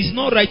 Commandments is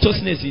not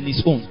righteousness in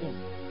its own.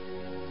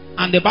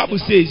 And the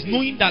Bible says,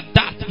 knowing that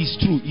that is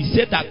true, he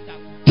said that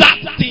that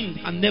thing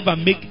can never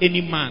make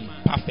any man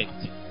perfect.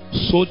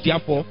 So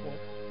therefore,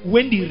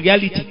 when the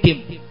reality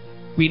came,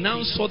 we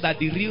now saw that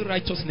the real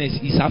righteousness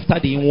is after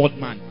the inward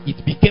man. It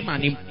became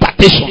an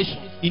impartation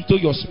into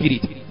your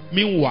spirit.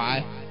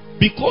 Meanwhile,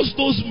 because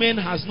those men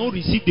has not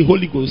received the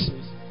Holy Ghost,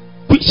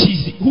 who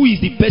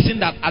is the person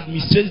that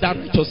administrates that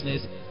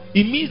righteousness,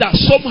 it means that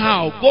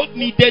somehow God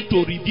needed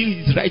to reveal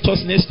his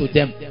righteousness to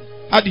them.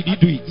 How did he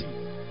do it?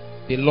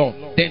 The law.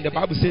 Then the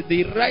Bible said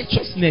the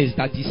righteousness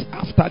that is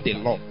after the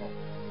law.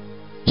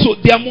 So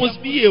there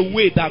must be a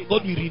way that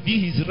God will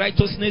reveal his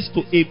righteousness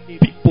to a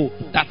people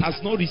that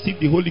has not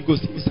received the Holy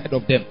Ghost inside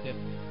of them.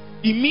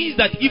 It means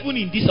that even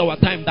in this our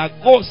time,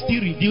 that God still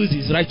reveals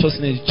his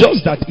righteousness,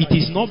 just that it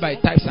is not by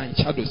types and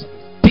shadows,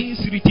 things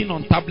written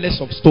on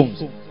tablets of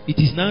stones. It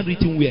is now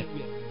written where?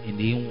 In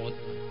the inward.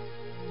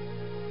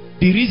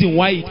 The reason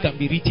why it can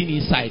be written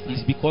inside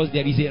is because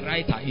there is a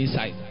writer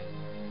inside.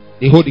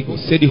 The Holy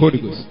Ghost. Say the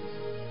Holy Ghost.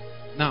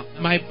 Now,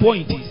 my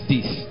point is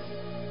this.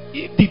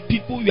 If the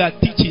people you are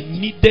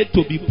teaching needed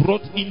to be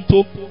brought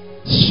into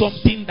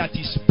something that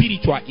is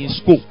spiritual in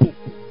scope,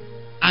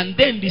 and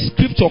then the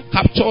scripture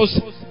captures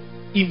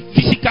in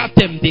physical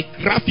terms the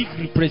graphic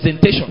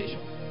representation,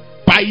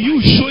 by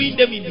you showing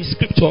them in the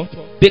scripture,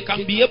 they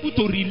can be able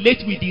to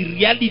relate with the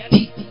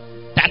reality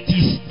that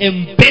is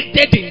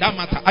embedded in that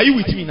matter. Are you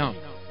with me now?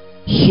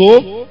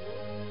 So,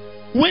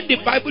 when the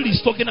Bible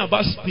is talking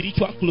about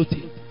spiritual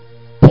clothing,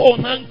 Paul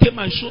now came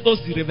and showed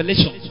us the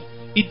revelations.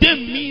 It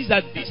then means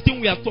that this thing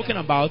we are talking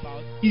about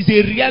is a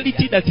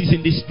reality that is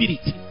in the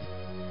spirit.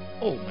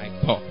 Oh my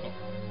God.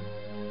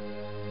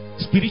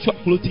 Spiritual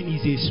clothing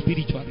is a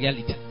spiritual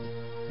reality.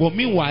 But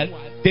meanwhile,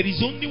 there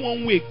is only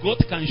one way God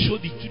can show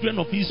the children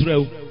of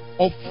Israel,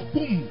 of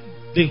whom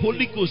the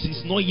Holy Ghost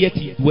is not yet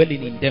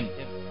dwelling in them,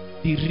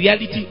 the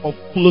reality of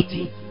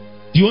clothing.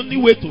 The only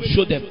way to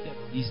show them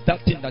is that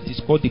thing that is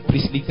called the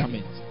priestly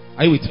garment.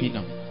 Are you with me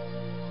now?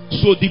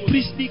 So the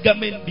priestly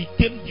garment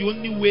became the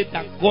only way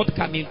that God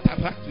can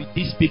interact with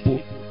these people,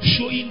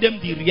 showing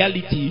them the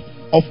reality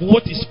of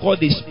what is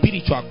called the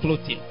spiritual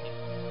clothing.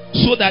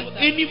 So that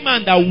any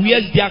man that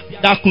wears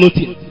that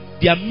clothing,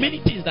 there are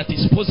many things that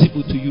is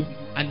possible to you,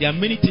 and there are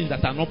many things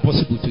that are not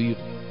possible to you.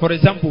 For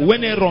example,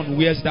 when Aaron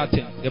wears that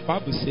thing, the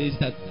Bible says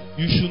that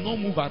you should not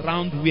move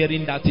around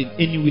wearing that thing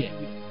anywhere.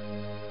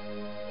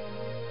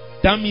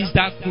 That means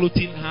that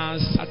clothing has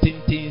certain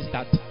things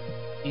that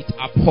it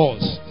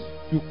abhors.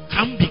 You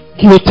can't be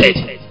clothed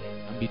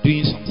and be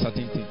doing some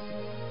certain things.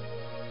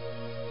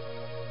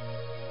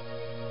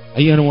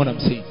 Are you hearing what I'm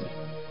saying?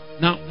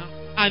 Now,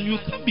 and you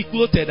can't be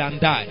clothed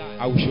and die.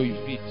 I will show you.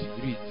 Read.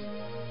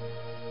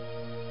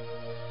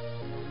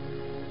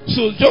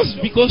 So just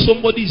because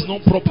somebody is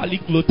not properly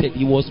clothed,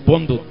 he was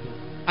bundled.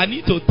 I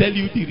need to tell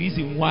you the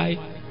reason why.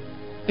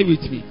 Stay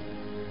with me.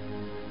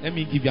 Let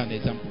me give you an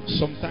example.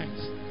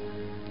 Sometimes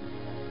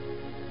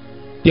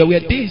there were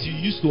days you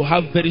used to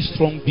have very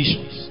strong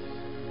visions.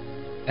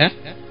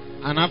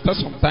 And after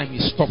some time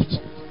it stopped.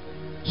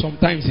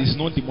 Sometimes it's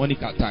not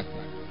demonic attack.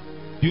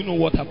 Do you know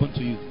what happened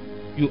to you?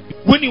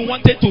 When you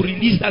wanted to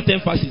release that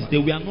emphasis, they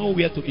were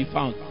nowhere to be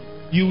found.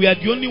 You were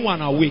the only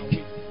one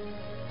awake.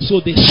 So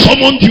they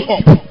summoned you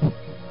up.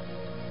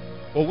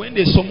 But when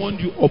they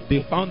summoned you up,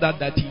 they found out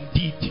that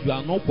indeed you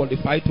are not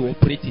qualified to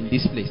operate in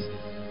this place.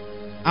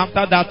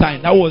 After that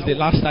time, that was the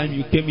last time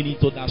you came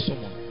into that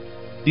summon.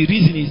 The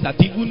reason is that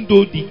even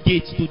though the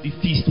gate to the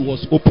feast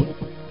was open,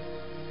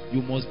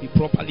 you must be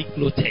properly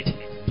clothed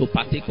to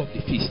partake of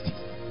the feast.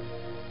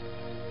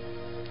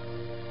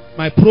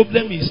 My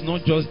problem is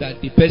not just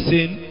that the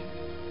person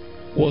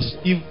was,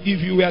 if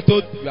you were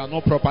told you are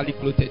not properly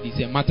clothed, it's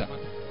a matter.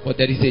 But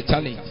there is a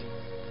challenge.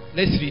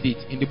 Let's read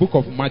it in the book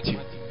of Matthew.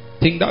 I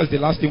think that was the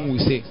last thing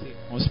we'll say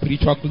on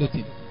spiritual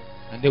clothing.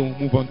 And then we'll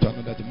move on to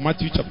another thing.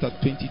 Matthew chapter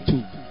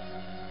 22,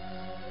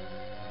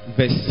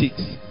 verse 6.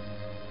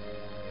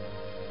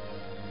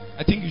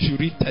 I think you should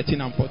read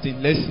 13 and 14.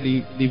 Let's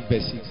leave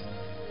verse 6.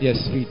 Yes,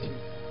 read.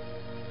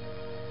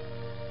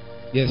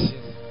 Yes.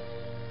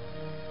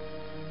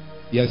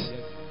 Yes.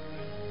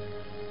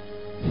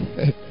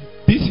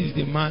 This is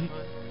the man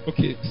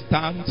Okay,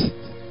 start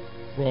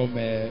from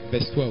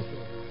verse 12.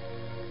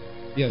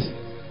 Yes.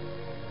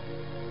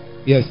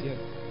 Yes.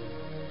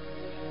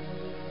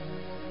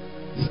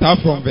 Start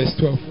from verse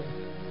 12.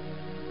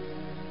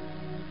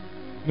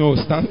 No,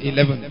 start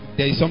 11.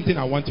 There is something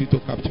I want you to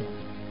capture.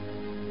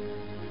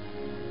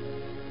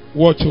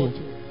 Watch.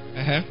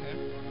 Uh-huh.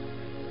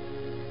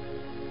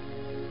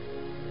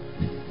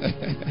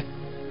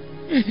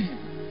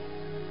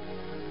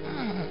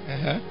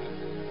 Uh-huh.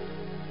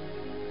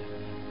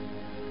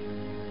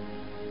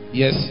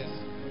 Yes.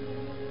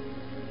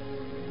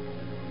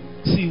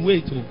 See,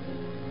 wait.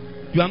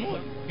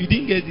 You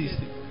didn't get this.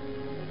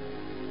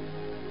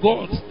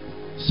 God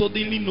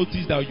suddenly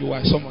noticed that you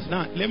are someone.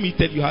 Now, let me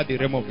tell you how the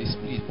realm of the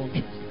spirit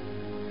functions.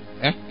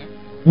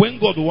 When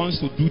God wants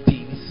to do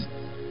things,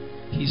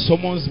 He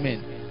summons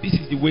men. This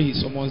is the way He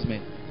summons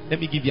men. Let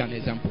me give you an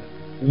example.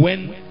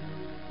 When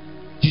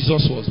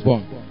Jesus was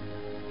born,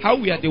 how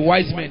were the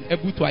wise men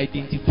able to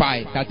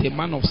identify that a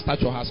man of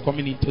stature has come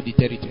into the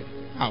territory?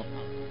 How?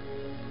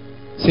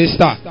 Say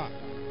start.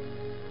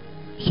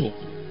 So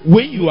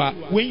when you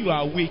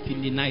are awake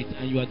in the night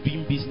and you are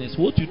doing business,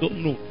 what you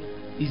don't know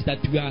is that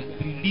you are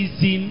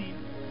releasing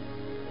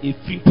a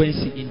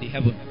frequency in the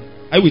heaven.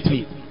 Are you with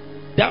me?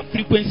 That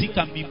frequency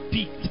can be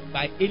picked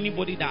by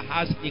anybody that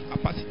has a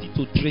capacity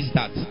to trace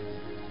that.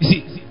 You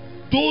see,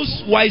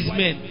 those wise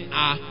men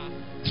are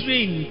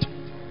trained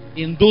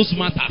in those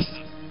matters,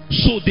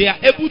 so they are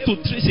able to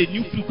trace a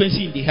new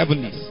frequency in the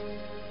heavens.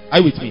 Are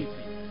you with me?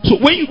 So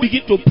when you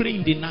begin to pray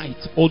in the night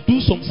or do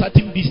some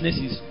certain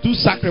businesses, do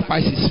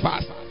sacrifices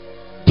fast,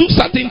 do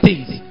certain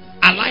things,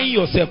 align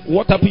yourself,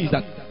 what happens is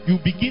that you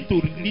begin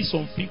to release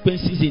some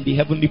frequencies in the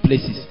heavenly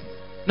places.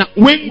 Now,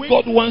 when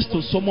God wants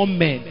to summon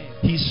men,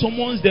 He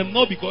summons them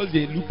not because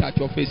they look at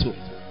your face.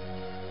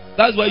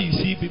 That's why you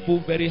see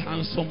people very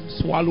handsome,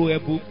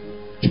 swallowable,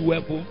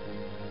 chewable.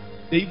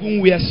 They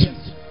even wear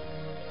suits.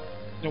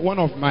 One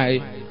of my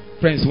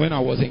friends, when I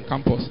was in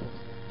campus,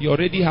 he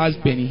already has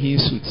Benny Hinn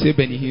suit. Say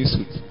Benny Hinn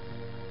suit.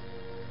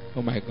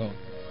 Oh my God.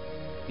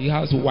 He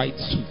has white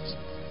suit,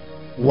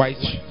 white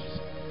shoes,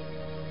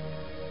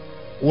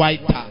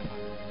 white tie.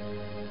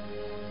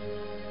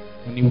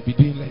 And he will be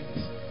doing like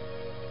this.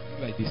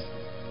 Do like this.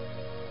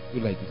 Do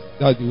like this.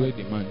 That's the way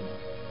the man is.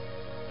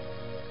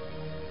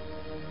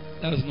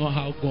 That's not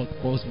how God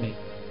calls men.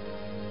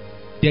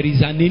 There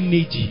is an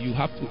energy you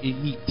have to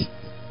emit.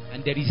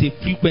 And there is a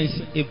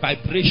frequency, a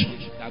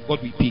vibration that God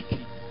will pick.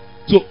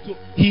 So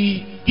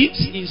He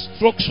gives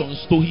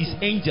instructions to His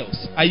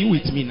angels. Are you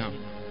with me now?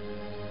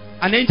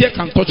 An angel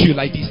can touch you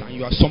like this and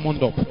you are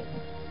summoned up.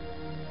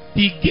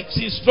 He gives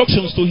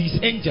instructions to His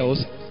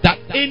angels that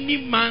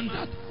any man,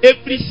 that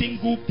every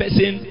single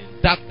person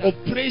that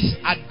operates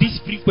at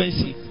this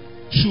frequency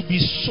should be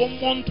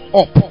summoned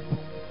up.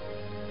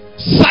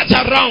 Search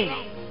around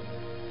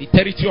the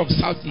territory of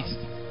Southeast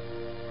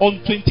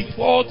on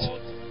 24th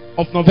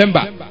of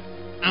November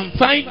and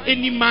find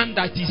any man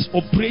that is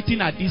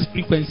operating at this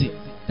frequency,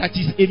 that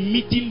is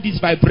emitting these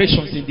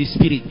vibrations in the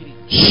spirit.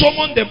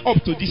 Summon them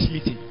up to this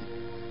meeting.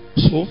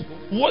 So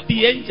what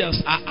the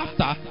angels are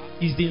after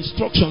is the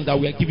instructions that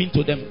we are giving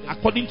to them.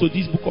 According to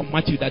this book of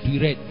Matthew that we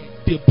read,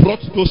 they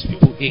brought those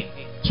people in.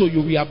 So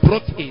you were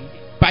brought in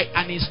by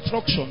an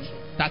instruction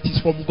that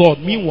is from God.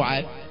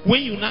 Meanwhile,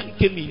 when you now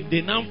came in,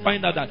 they now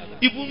find out that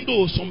even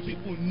though some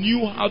people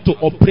knew how to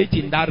operate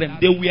in that realm,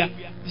 they were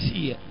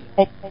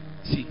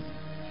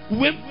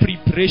when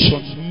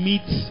preparation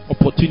meets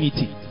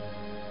opportunity,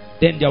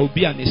 then there will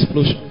be an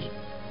explosion.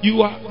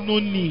 You have no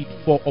need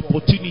for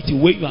opportunity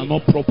when you are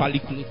not properly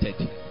clothed.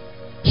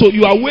 So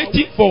you are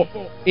waiting for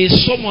a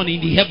summon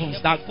in the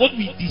heavens that God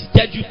will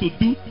discharge you to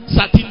do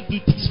certain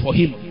duties for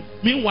Him.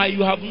 Meanwhile,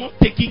 you have not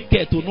taken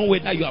care to know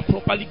whether you are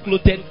properly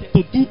clothed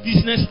to do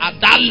business at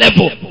that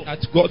level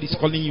that God is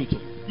calling you to.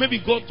 Maybe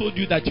God told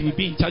you that you will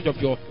be in charge of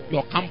your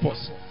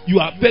campus. You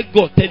have begged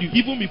God, tell you,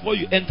 even before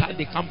you enter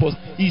the campus,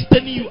 He's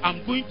telling you,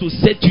 I'm going to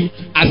set you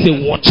as a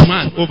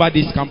watchman over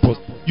this campus.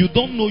 You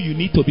don't know you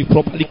need to be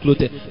properly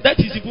clothed. That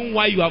is even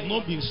why you have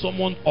not been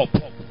summoned up.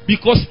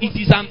 Because it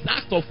is an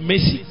act of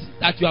mercy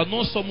that you are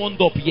not summoned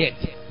up yet.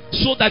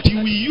 So that you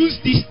will use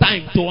this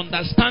time to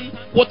understand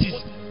what is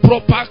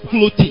proper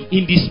clothing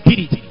in the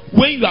spirit.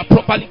 When you are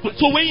properly clothed.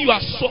 So when you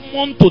are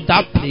summoned to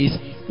that place,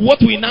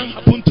 what will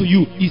now happen to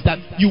you is that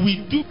you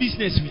will do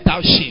business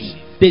without shame.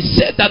 They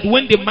said that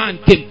when the man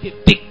came,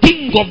 the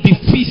king of the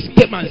feast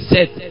came and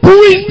said, who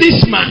is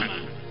this man?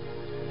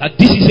 That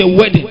this is a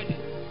wedding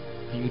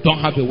and you don't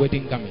have a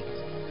wedding garment.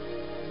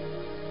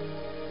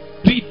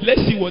 Read,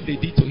 let's see what they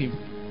did to him.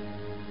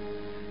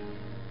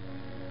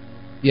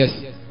 Yes.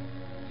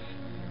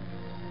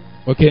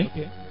 Okay.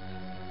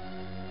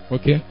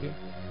 Okay.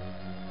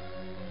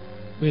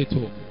 Wait.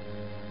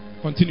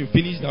 Continue.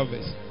 Finish that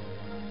verse.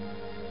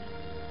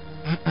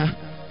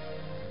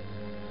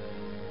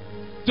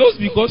 Just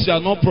because you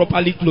are not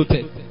properly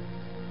clothed,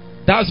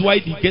 that's why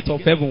the gate of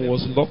heaven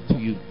was locked to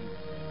you.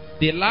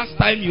 The last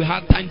time you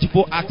had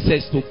tangible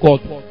access to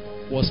God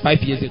was 5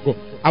 years ago.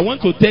 I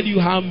want to tell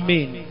you how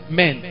men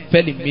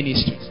fell in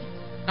ministries.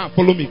 Now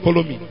follow me.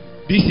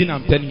 This thing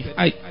I'm telling you,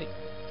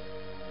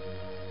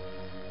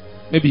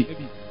 maybe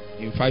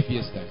in 5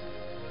 years' time.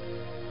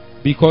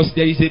 Because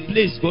there is a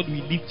place God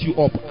will lift you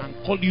up and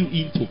call you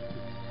into.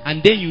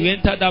 And then you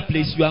enter that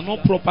place, you are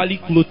not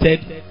properly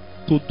clothed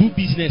to do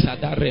business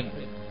at that realm.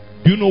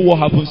 Do you know what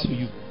happens to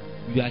you?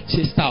 You are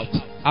chased out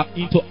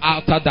into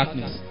outer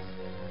darkness.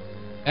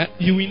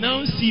 You will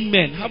now see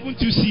men.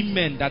 Haven't you seen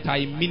men that are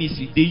in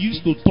ministry? They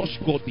used to touch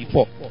God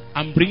before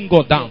and bring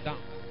God down.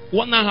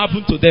 What now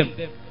happened to them?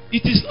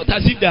 It is not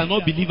as if they are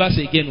not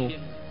believers again. Oh.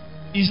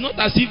 It's not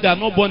as if they are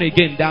not born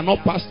again. They are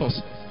not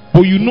pastors.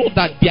 But you know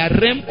that their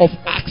realm of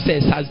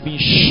access has been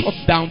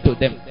shut down to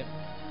them.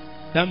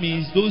 That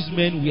means those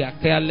men were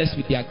careless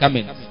with their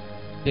garments.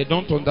 They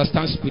don't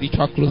understand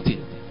spiritual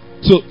clothing.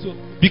 So,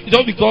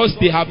 just because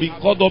they have been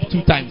called up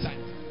 2 times,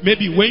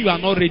 maybe when you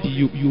are not ready,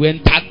 you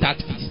enter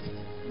that feast.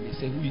 They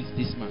say, who is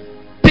this man?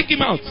 Take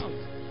him out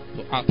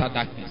to outer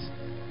darkness.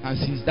 And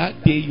since that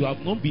day, you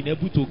have not been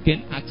able to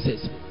gain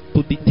access to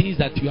the things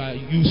that you are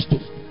used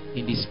to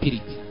in the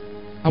spirit.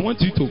 I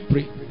want you to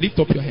pray. Lift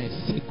up your hands.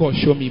 Say, God,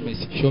 show me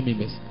mercy. Show me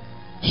mercy.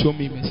 Show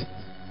me mercy.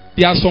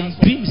 There are some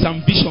dreams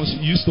and visions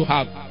you used to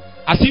have,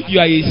 as if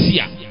you are a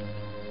seer.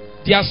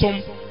 There are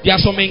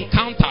some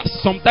encounters.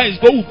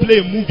 Sometimes God will play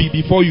a movie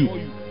before you.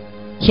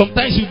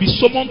 Sometimes you'll be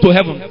summoned to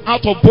heaven,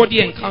 out of body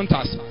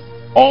encounters.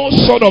 All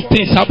sort of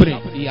things happening.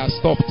 He has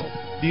stopped.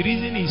 The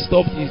reason he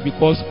stopped is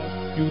because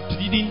you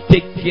didn't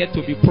take care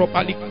to be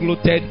properly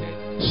clothed,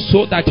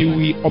 so that you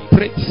will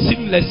operate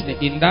seamlessly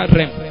in that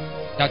realm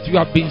that you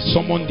have been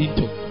summoned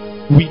into.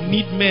 We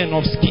need men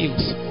of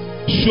skills.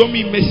 Show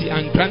me mercy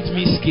and grant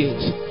me skills.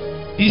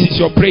 This is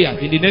your prayer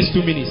in the next 2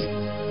 minutes.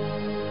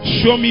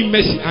 Show me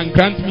mercy and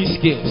grant me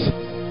skills.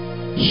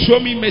 Show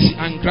me mercy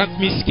and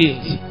grant me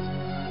skills.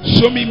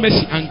 Show me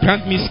mercy and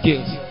grant me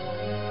skills.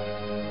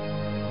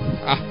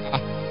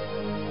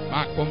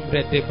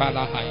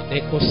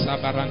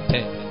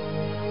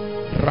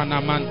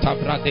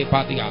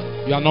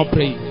 You are not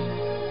praying.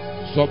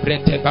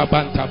 Zobrete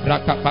babanta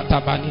braka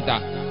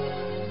patabanida.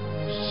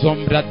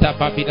 Zombrata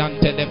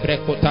babidante de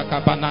brekota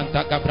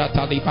kabananta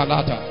gabrata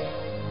libalata.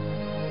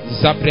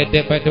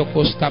 Zabrede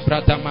bedokos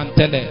kabrata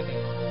mantele.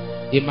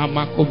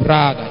 Imama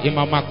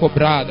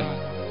kobrada.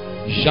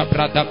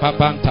 Jabrada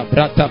babanta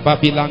brata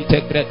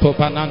babilante greto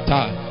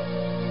bananta.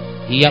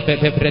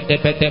 Iabebe brede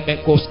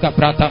bekos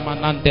kabrata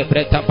manante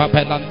breta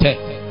babelante.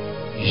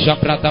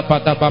 Jabrada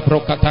bada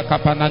babroka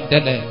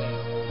takapanandele.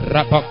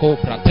 Rabako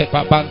brate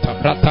babanta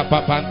brata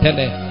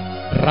babantele.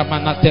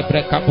 Ramanate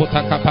breka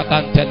buta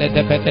kapatantele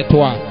de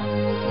bedetua.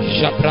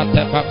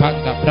 Jabrate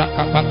babanta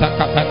braka bata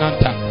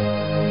kapananta.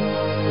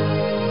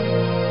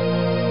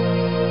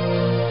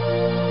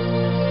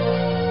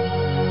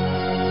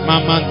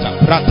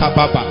 Mamanta brata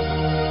baba.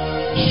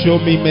 Show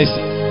me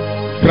mercy.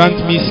 Grant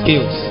me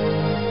skills.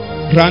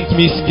 Grant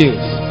me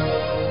skills.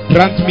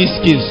 Grant me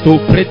skills to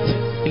operate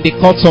in the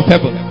courts of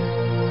heaven.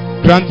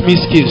 Grant me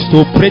skills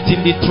to operate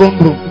in the throne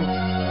room.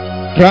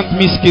 Grant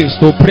me skills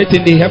to operate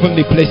in the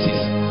heavenly places.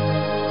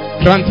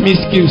 Grant me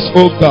skills,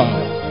 oh God.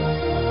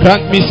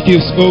 Grant me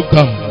skills, oh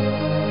God.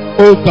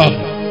 Oh God.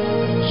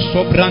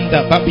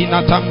 Sobranda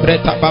babinatam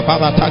breta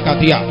babarata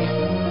gadia.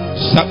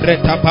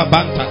 Sabreta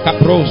babanta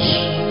capros.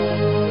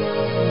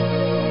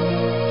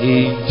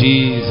 In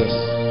Jesus'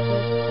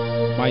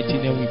 mighty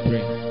name we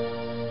pray.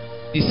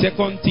 The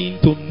second thing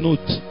to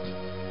note,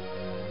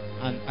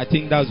 and I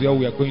think that's where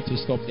we are going to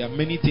stop. There are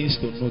many things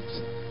to note,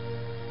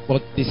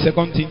 but the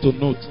second thing to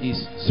note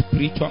is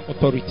spiritual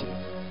authority.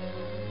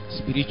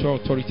 Spiritual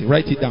authority.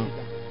 Write it down.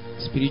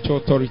 Spiritual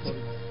authority.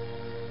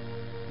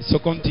 The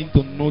second thing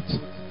to note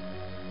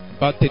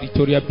about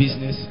territorial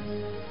business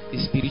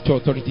is spiritual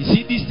authority.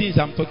 See, these things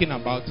I'm talking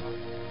about,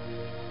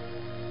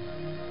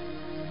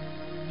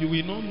 you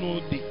will not know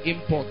the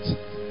import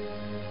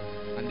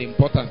and the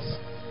importance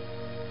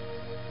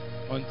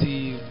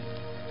until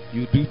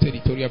you do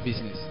territorial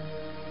business.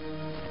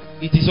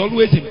 It is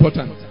always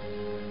important,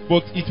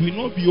 but it will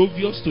not be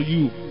obvious to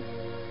you.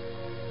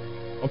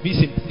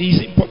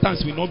 Its importance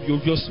will not be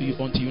obvious to you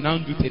until you now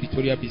do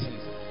territorial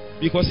business.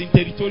 Because in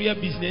territorial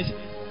business,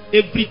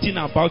 everything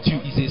about you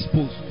is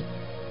exposed.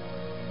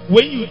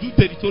 When you do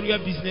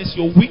territorial business,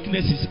 your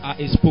weaknesses are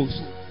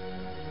exposed.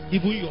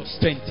 Even your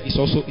strength is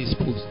also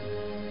exposed.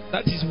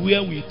 That is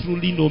where we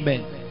truly know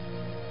men.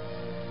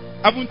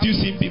 Haven't you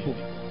seen people?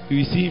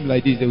 You will see him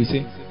like this. They will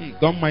say, hey,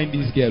 don't mind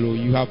this girl. Or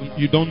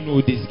you don't know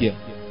this girl.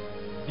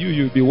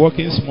 You'll be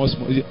walking small.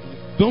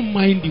 Don't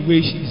mind the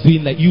way she's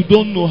doing. Like you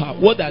don't know her.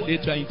 What are they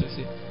trying to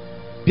say?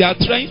 They are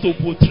trying to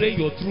portray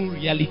your true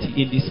reality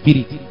in the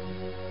spirit.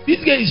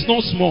 This girl is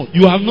not small.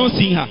 You have not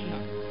seen her.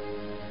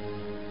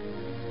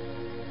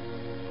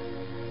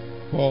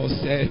 Paul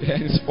said,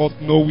 henceforth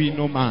know we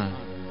no man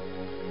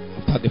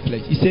after the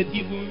flesh. He said,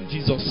 even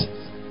Jesus.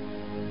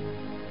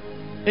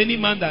 Any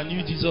man that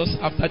knew Jesus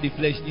after the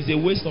flesh is a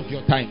waste of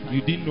your time.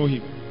 You didn't know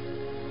him.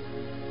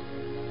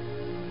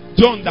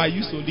 John that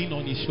used to lean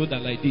on his shoulder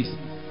like this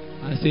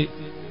and say,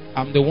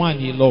 I'm the one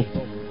he loved.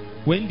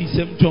 When the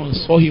same John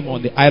saw him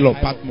on the Isle of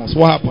Patmos,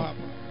 what happened?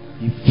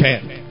 He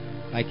fell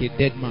like a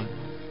dead man.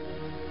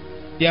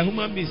 They are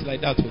human beings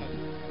like that.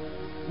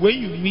 When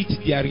you meet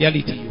their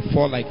reality, you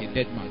fall like a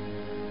dead man.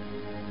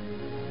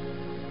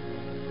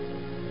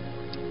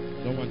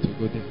 Don't want to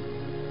go there.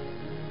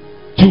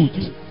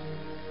 Jude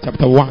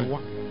chapter 1.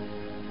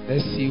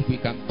 Let's see if we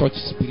can touch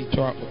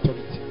spiritual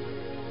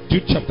authority.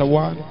 Jude chapter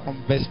 1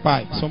 from verse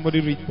 5.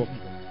 Somebody read for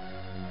me.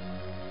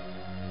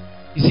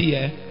 You see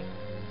here,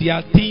 there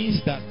are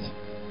things that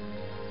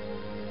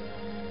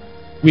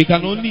we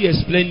can only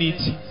explain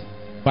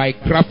it by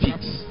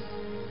graphics.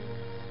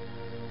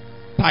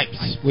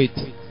 Types. Wait.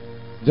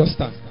 Just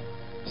stand.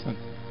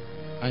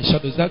 And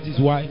shadows. That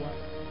is why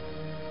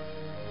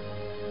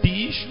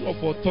the issue of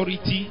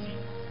authority,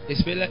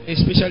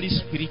 especially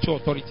spiritual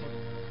authority,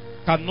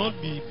 cannot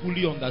be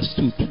fully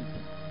understood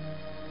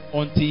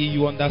until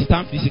you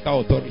understand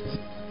physical authority.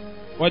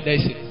 What they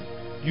say?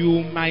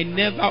 You might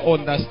never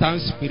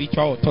understand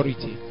spiritual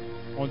authority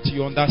until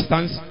you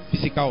understand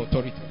physical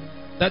authority.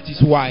 That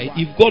is why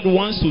if God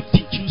wants to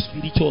teach you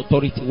spiritual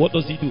authority, what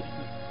does he do?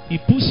 He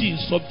puts you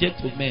in subject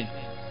to men.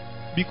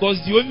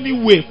 Because the only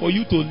way for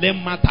you to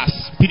learn matters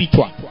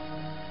spiritual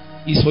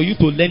is for you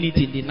to learn it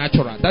in the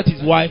natural. That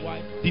is why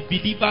the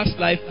believer's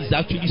life is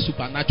actually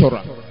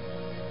supernatural.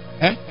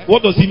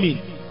 What does it mean?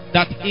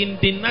 That in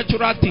the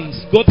natural things,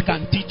 God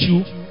can teach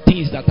you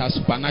things that are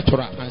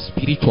supernatural and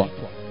spiritual.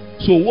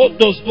 So what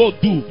does God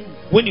do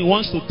when he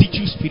wants to teach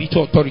you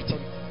spiritual authority?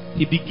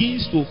 He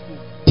begins to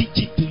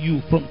teach it to you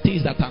from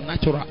things that are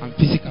natural and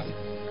physical.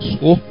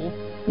 So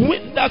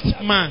when that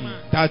man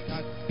that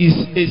is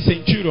a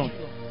centurion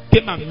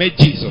came and met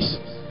Jesus,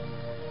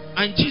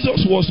 and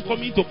Jesus was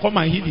coming to come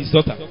and heal his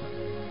daughter,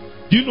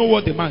 do you know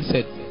what the man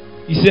said?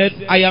 He said,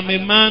 I am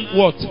a man,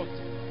 what?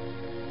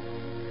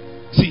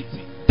 See,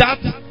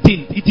 that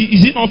thing,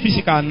 is it not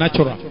physical and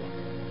natural?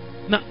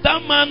 Now,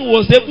 that man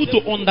was able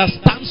to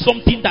understand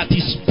something that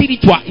is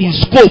spiritual in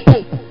scope,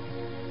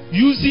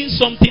 using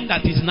something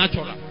that is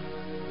natural.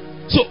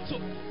 So,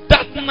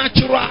 that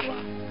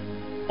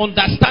natural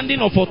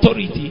understanding of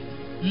authority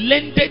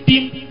lended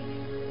him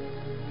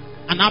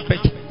an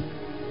aperture,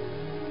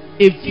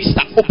 a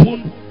vista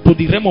open to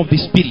the realm of the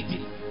spirit,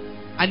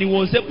 and he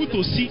was able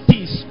to see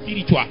things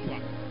spiritual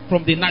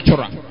from the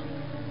natural.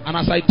 And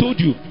as I told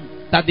you,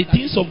 that the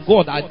things of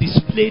God are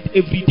displayed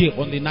every day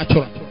on the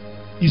natural.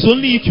 It's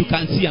only if you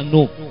can see and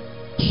know.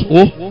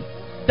 So,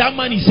 that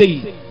man is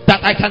saying that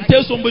I can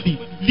tell somebody,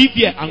 live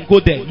here and go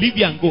there, live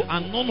here and go,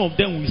 and none of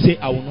them will say,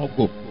 I will not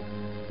go.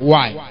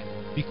 Why?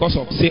 Because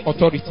of, say,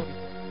 authority.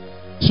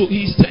 So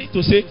he's trying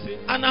to say,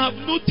 and I have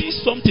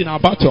noticed something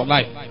about your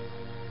life,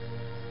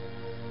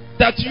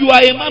 that you are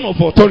a man of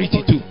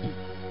authority too.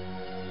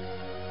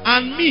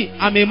 And me,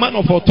 I'm a man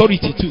of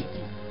authority too.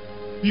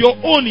 Your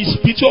own is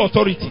spiritual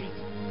authority.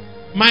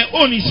 My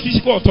own is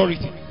physical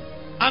authority.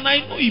 And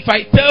I know if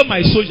I tell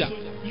my soldier,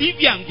 leave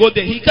here and go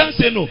there, he can't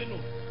say no.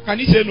 Can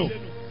he say no?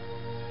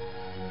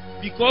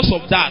 Because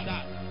of that,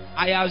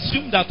 I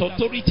assume that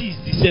authority is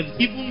the same,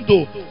 even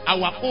though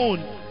our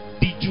own,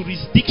 the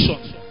jurisdiction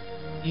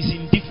is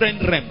in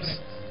different realms.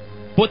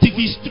 But if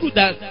it's true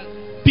that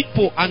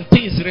people and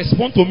things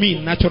respond to me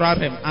in natural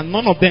realm, and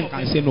none of them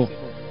can say no,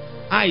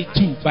 I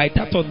too, by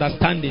that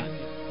understanding,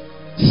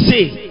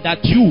 say that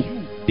you,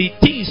 the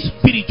thing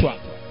spiritual,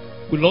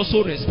 will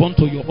also respond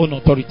to your own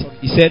authority.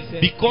 He said,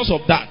 because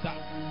of that,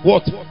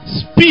 what?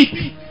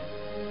 Speak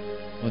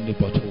on the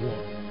bottom wall.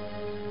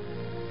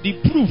 The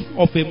proof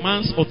of a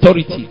man's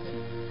authority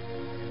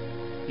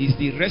is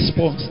the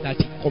response that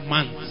he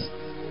commands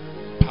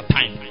per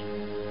time.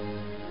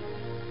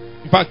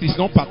 In fact, it's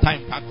not per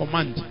time, per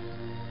command.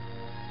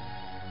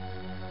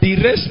 The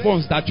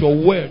response that your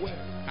word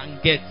can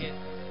get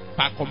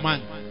per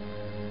command.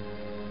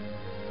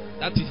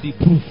 That is the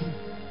proof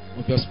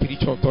of your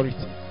spiritual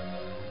authority.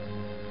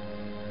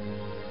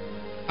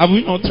 Have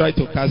we not tried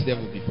to cast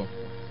devil before?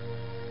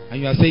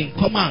 And you are saying,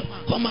 come out,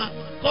 come out,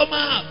 come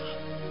out.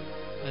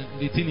 And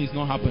the thing is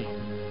not happening.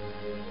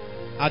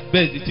 At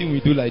best, the thing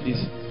we do like this.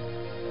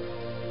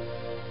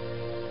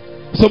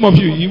 Some of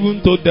you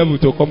even told devil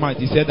to come out.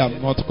 He said,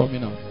 I'm not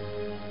coming out.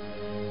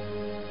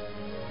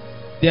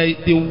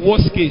 The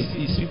worst case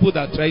is people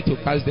that try to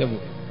cast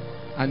devil,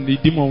 and the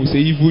demon will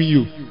say, even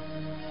you.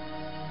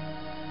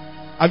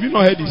 Have you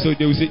not heard it? So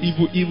they will say,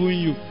 even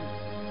you.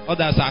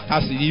 Others are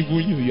casting,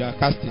 even you are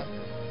casting.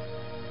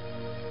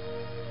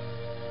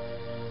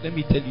 Let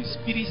me tell you,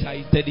 spirits are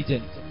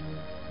intelligent.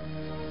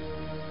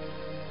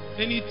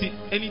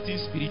 Anything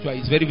spiritual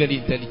is very, very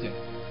intelligent.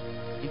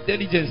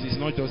 Intelligence is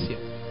not just here.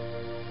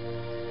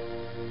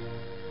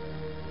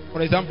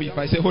 For example, if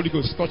I say, Holy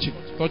Ghost, touch him,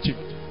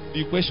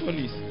 the question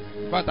is,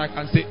 but I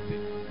can say,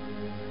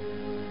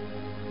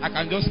 I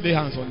can just lay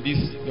hands on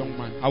this young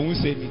man. I won't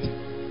say anything.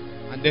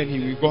 And then he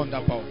will go under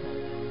power.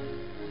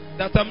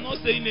 That I'm not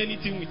saying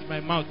anything with my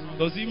mouth,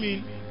 does it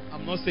mean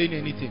I'm not saying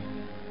anything?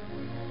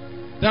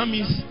 That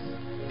means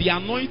the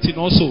anointing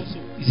also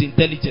is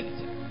intelligent.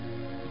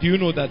 Do you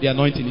know that the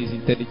anointing is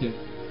intelligent?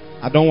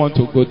 I don't want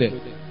to go there.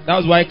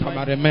 That's why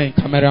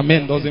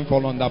cameraman doesn't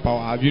fall under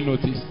power. Have you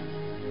noticed?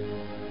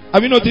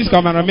 Have you noticed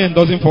cameraman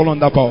doesn't fall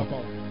under power?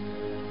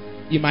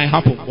 It might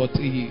happen, but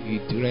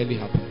it rarely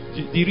happens.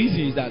 The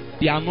reason is that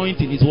the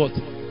anointing is what?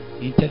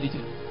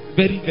 Intelligent.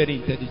 Very,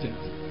 very intelligent.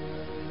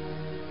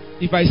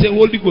 If I say,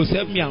 Holy Ghost,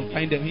 help me and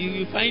find them,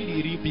 he will find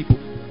the real people.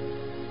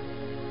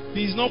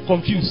 He is not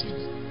confused.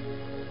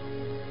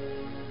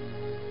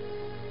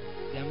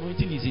 The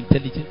anointing is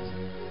intelligent.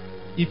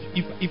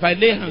 If I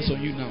lay hands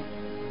on you now,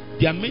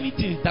 there are many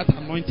things that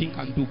anointing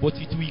can do, but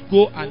it will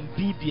go and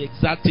do the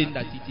exact thing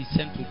that it is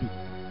sent to do.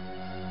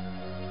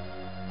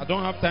 I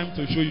don't have time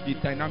to show you the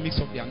dynamics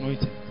of the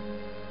anointing.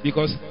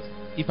 Because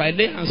if I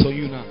lay hands on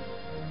you now,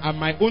 and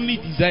my only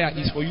desire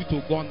is for you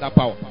to go under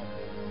power.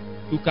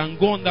 You can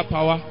go under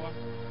power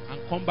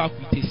and come back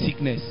with a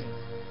sickness.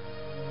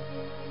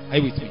 Are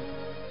you with me?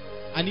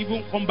 And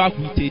even come back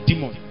with a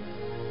demon.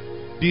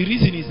 The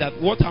reason is that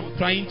what I'm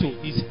trying to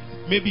is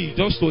maybe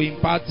just to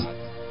impart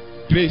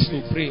grace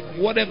to pray.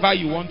 Whatever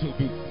you want to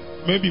do.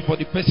 Maybe for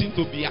the person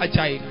to be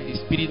agile in the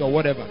spirit or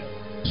whatever.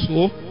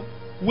 So,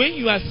 when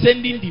you are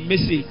sending the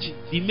message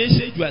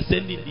you are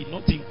sending did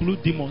not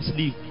include demons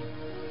leave.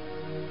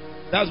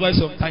 That's why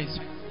sometimes,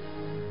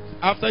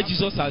 after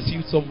Jesus has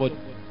healed somebody,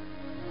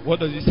 what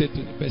does he say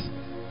to the person?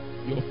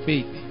 Your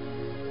faith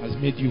has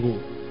made you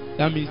whole.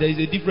 That means there is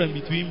a difference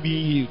between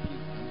being healed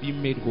and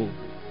being made whole.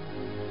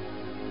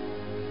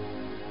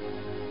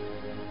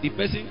 The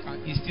person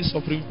is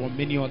still suffering from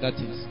many other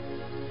things.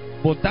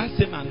 But that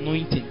same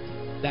anointing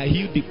that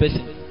healed the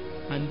person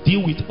and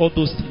deal with all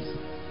those things.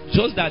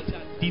 Just that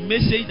the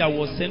message that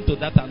was sent to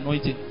that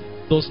anointing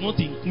does not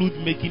include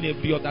making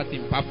every other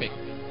thing perfect.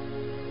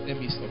 Let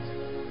me stop.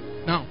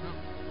 Now,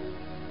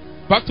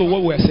 back to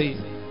what we are saying.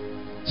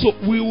 So,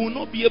 we will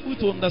not be able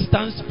to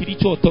understand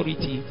spiritual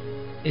authority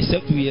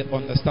except we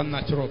understand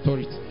natural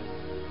authority.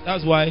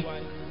 That's why,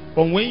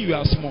 from when you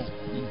are small,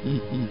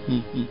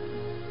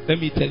 let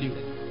me tell you.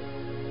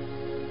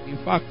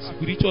 In fact,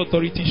 spiritual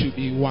authority should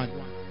be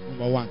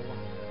number one.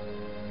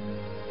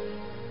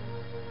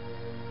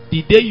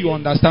 The day you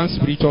understand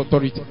spiritual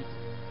authority,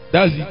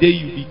 that's the day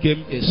you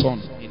became a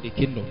son in the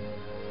kingdom.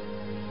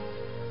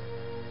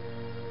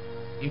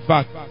 In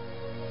fact,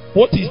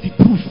 what is the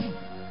proof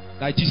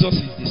that Jesus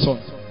is the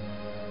son?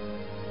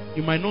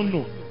 You might not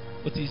know,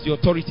 but it's the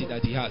authority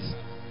that he has.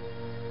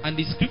 And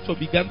the scripture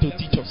began to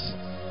teach us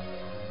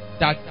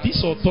that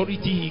this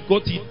authority, he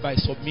got it by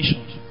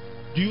submission.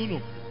 Do you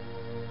know?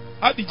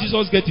 How did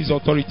Jesus get his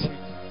authority?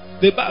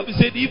 The Bible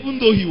said even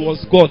though he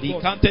was God, he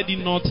counted it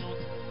not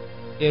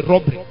a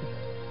robbery.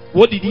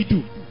 What did he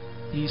do?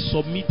 He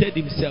submitted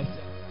himself.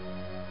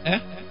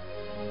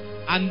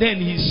 And then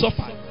he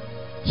suffered.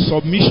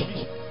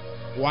 Submission.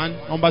 One.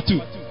 Number two,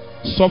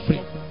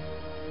 suffering.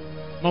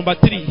 Number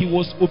three, he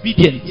was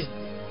obedient.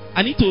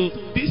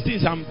 These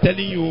things I'm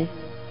telling you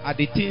are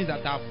the things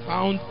that are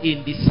found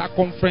in the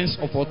circumference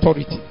of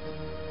authority.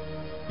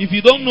 If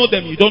you don't know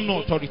them, you don't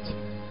know authority.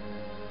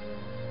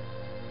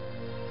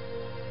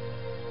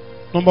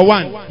 Number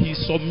one, he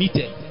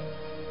submitted.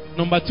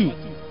 Number two,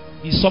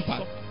 he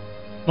suffered.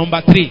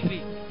 Number three,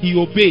 he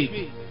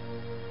obeyed.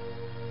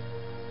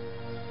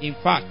 In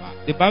fact,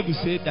 the Bible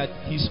said that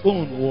his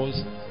own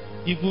was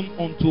even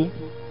unto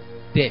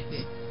death.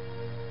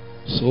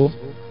 So,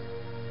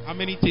 how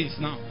many things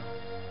now?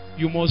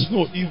 You must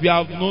know. If you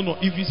have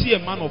if you see a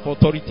man of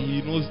authority,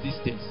 he knows these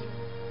things.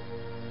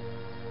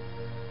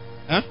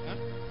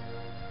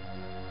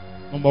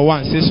 Number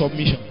one, say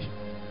submission.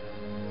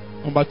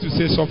 Number two,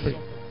 say suffering.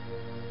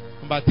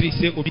 Number three,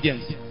 say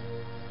obedience.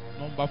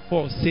 Number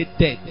four, say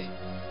death.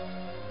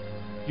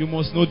 You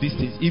must know these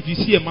things. If you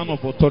see a man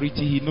of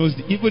authority, he knows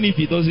it. Even if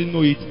he doesn't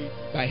know it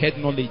by head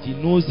knowledge, he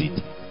knows it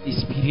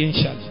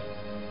experientially.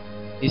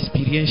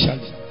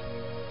 Experientially.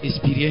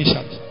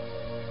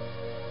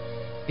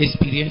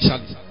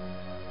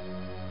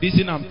 This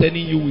thing I'm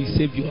telling you will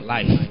save your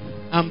life.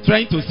 I'm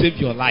trying to save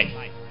your life.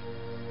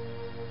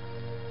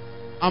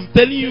 I'm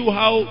telling you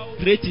how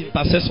great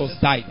intercessors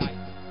died.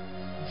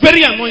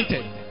 Very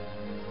anointed.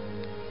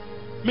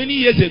 Many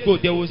years ago,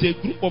 there was a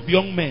group of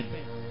young men.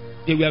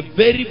 They were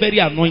very, very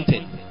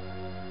anointed.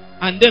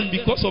 And then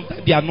because of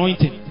the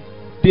anointing,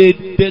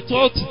 they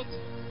thought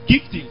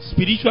gifting,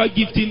 spiritual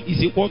gifting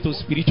is equal to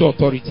spiritual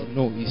authority.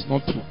 No, it's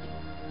not true.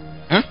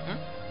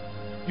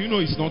 You know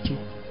it's not true.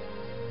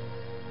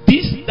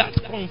 That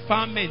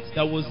confinement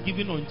that was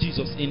given on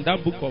Jesus in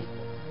that book of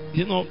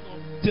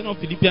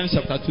Philippians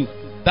chapter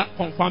 2. That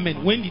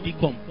confinement, when did it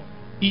come?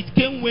 It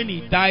came when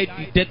he died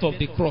the death of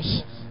the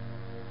cross.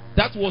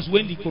 That was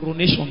when the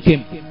coronation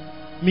came.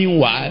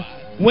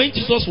 Meanwhile, when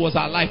Jesus was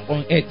alive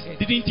on earth,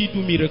 didn't he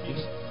do miracles?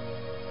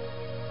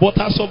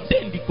 But as of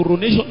then, the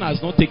coronation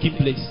has not taken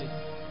place.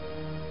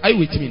 Are you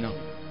with me now?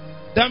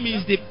 That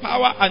means the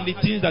power and the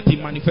things that he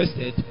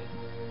manifested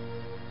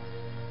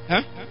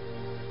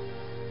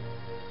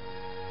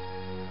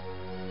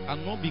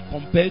cannot be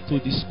compared to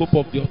the scope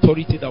of the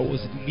authority that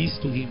was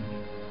released to him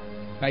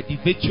by the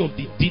virtue of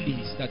the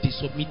dealings that he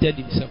submitted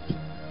himself to.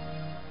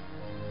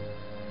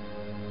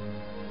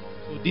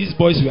 So these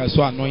boys were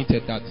so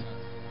anointed that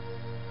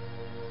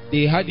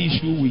they had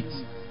issue with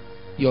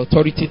the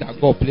authority that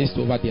God placed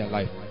over their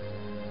life.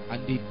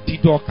 And they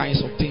did all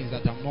kinds of things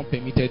that I'm not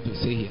permitted to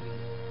say here.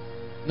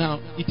 Now,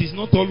 it is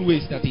not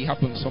always that it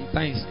happens.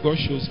 Sometimes God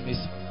shows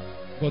mercy.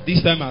 But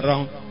this time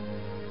around,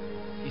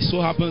 it so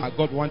happens that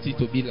God wants it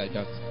to be like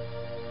that.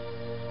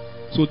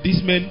 So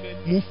these men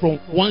moved from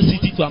one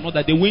city to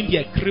another. They went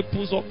there,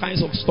 cripples, all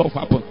kinds of stuff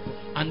happened.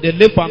 And they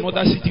left for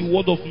another city,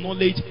 word of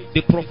knowledge,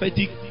 the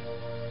prophetic.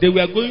 They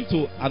were going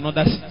to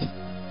another city.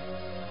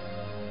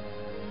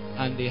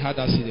 And they had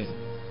accident.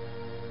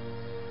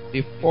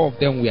 The 4 of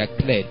them were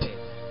cleared.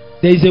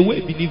 There is a way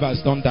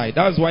believers don't die.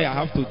 That's why I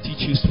have to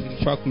teach you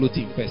spiritual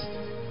clothing first.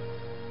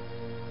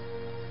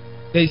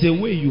 There is a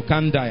way you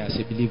can't die as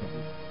a believer.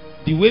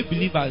 The way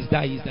believers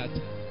die is that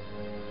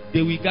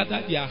they will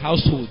gather their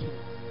household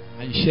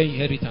and share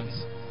inheritance.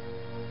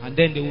 And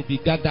then they will be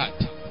gathered.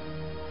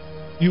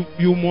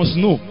 You must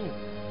know.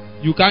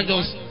 You can't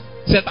just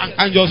Satan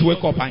can't just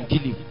wake up and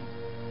kill you.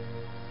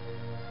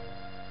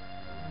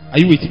 Are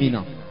you with me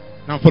now?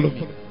 Now follow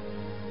me.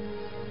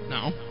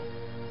 Now,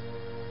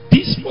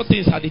 these 4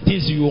 things are the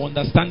things you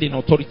understand in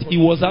authority. It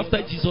was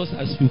after Jesus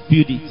has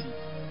fulfilled it.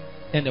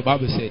 And the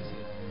Bible said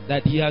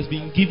that he has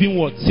been given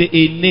what? Say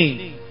a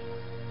name.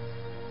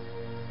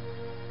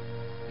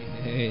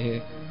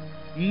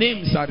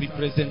 Names are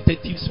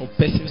representatives of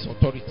person's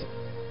authority.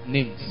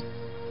 Names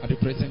are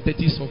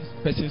representatives of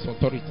person's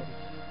authority.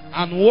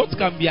 And what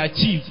can be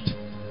achieved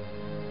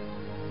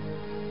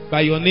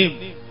by your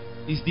name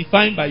is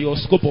defined by your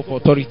scope of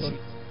authority.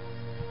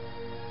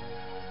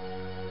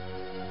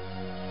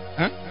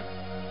 Huh?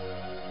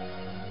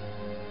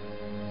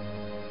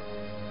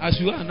 As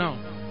you are now,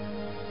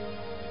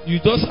 you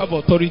just have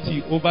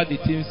authority over the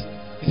things.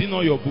 Is it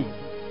not your book?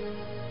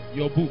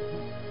 Your book.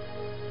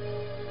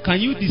 Can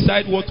you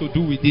decide what to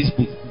do with this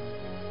book?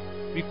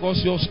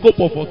 Because your scope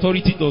of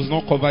authority does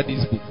not cover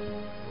this book.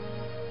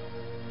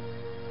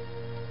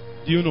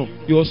 Do you know?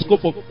 Your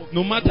scope of,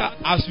 no matter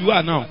as you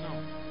are now,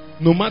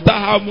 no matter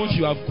how much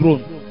you have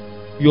grown,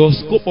 your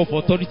scope of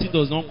authority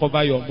does not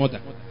cover your mother.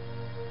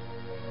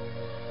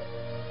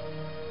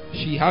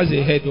 She has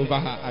a head over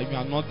her and you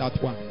are not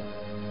that one.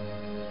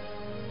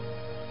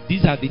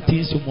 These are the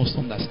things you must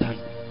understand.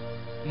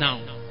 Now,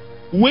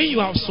 when you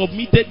have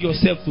submitted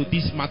yourself to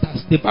these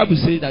matters, the Bible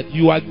says that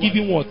you are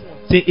given what?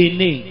 Say a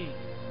name.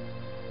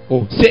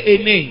 Oh, say a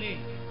name.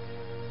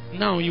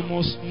 Now you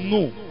must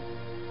know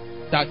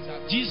that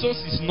Jesus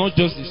is not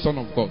just the Son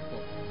of God.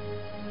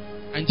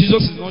 And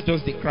Jesus is not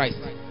just the Christ.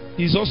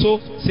 He's also,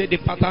 say, the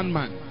pattern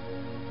man.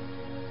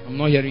 I'm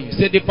not hearing you.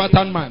 Say the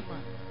pattern man.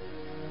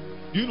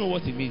 Do you know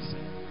what it means?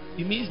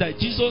 It means that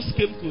Jesus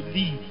came to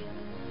live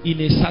in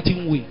a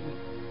certain way.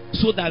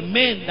 So that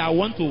men that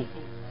want to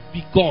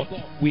be God,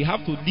 we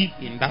have to live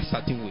in that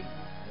certain way.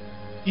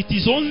 It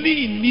is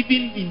only in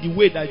living in the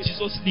way that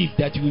Jesus lived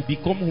that you will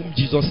become whom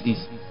Jesus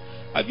is.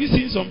 Have you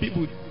seen some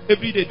people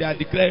every day they are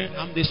declaring,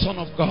 I'm the Son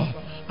of God,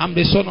 I'm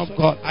the Son of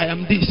God, I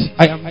am this,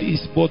 I am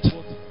this, but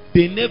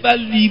they never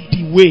live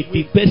the way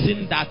the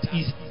person that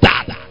is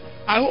that.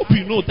 I hope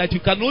you know that you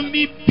can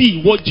only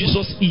be what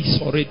Jesus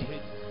is already.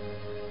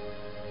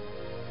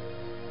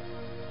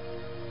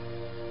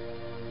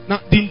 Now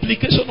the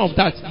implication of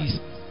that is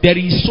there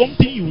is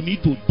something you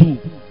need to do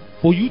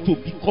for you to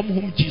become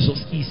whom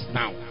Jesus is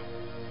now.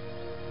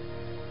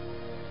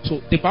 So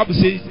the Bible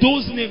says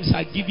those names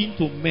are given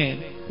to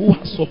men who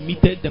have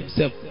submitted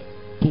themselves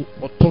to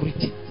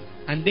authority.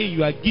 And then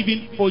you are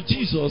given, for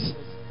Jesus,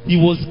 he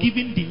was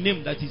given the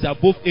name that is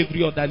above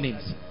every other name.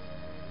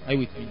 Are you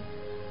with me?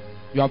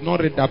 You have not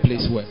read that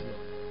place well.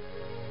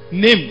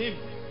 Name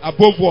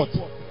above what?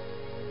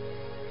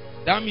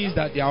 That means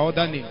that there are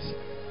other names.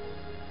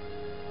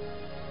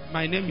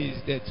 My name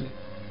is there too.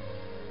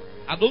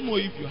 I don't know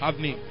if you have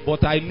name,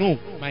 but I know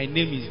my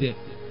name is there.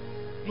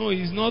 No,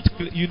 it's not.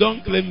 You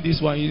don't claim this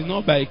one. It's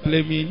not by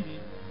claiming.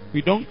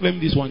 We don't claim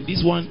this one.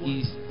 This one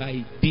is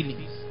by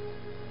dealings.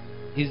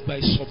 It's by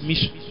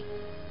submission.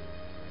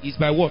 It's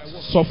by what?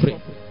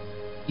 Suffering.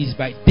 It's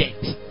by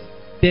death.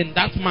 Then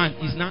that man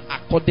is now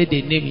accorded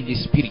a name in the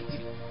spirit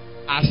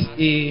as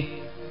a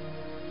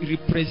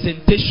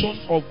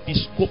representation of the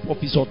scope of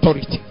his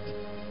authority.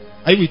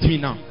 Are you with me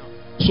now?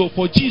 So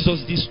for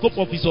Jesus, the scope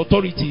of his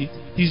authority,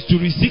 his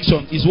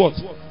jurisdiction is what?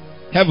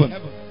 Heaven,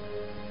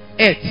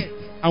 earth,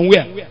 and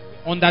where?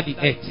 Under the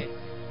earth.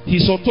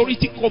 His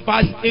authority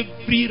covers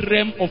every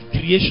realm of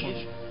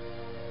creation.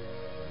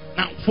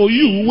 Now for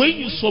you, when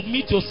you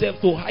submit yourself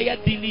to higher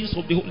dealings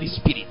of the Holy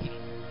Spirit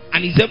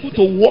and is able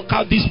to work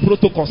out these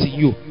protocols in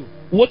you,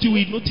 what you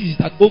will notice is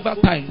that over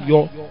time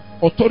your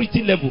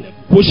authority level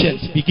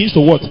quotient begins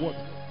to what?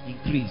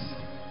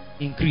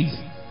 Increase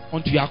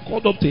until you are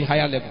called up to a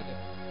higher level.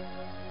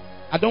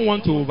 I don't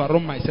want to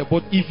overrun myself,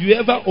 but if you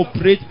ever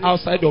operate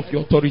outside of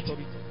your authority,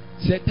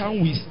 Satan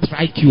will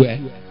strike you.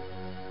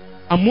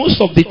 And most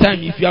of the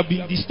time, if you have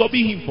been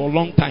disturbing him for a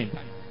long time,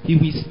 he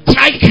will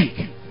strike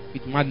you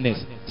with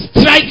madness,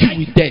 strike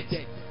you with death.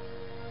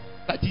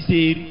 That is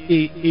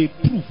a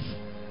proof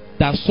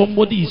that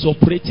somebody is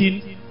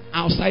operating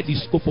outside the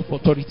scope of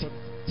authority.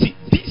 See,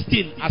 this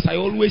thing, as I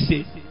always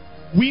say,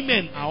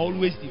 women are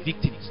always the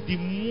victims. The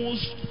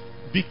most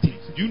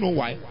victims. Do you know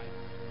why?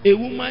 A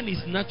woman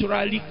is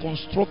naturally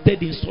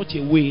constructed in such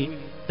a way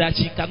that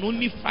she can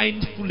only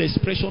find full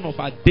expression of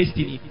her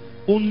destiny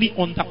only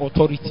under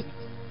authority.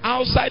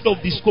 Outside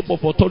of the scope of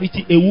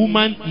authority, a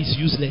woman is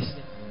useless.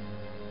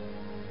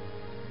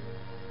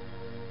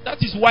 That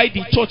is why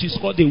the church is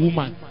called a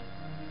woman.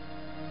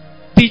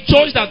 The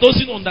church that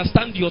doesn't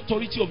understand the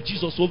authority of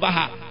Jesus over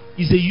her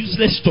is a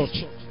useless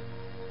church.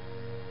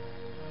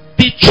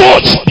 The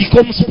church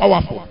becomes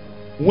powerful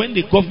when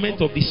the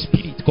government of the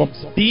Spirit comes.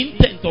 The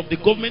intent of the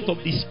government of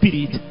the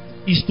Spirit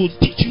is to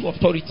teach you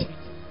authority.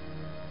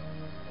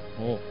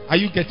 Oh, are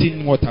you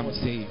getting what I'm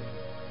saying?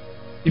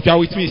 If you are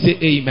with me, say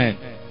amen.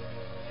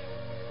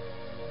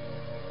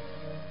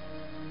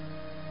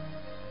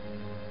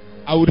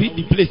 I will read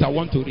the place I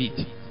want to read,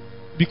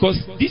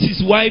 because this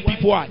is why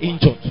people are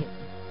injured.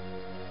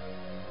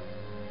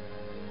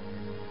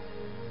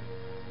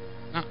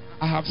 Now,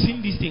 I have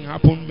seen this thing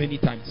happen many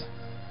times,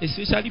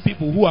 especially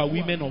people who are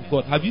women of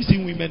God. Have you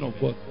seen women of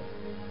God?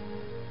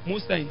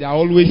 Most times they are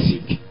always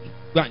sick.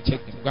 Go and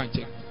check them. Go and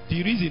check them.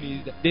 The reason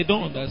is that they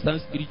don't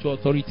understand spiritual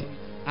authority,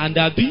 and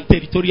they are doing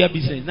territorial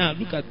business. Now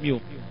look at me.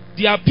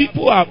 There are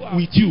people are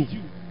with you.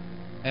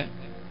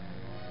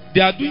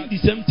 They are doing the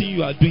same thing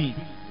you are doing,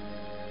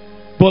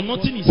 but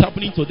nothing is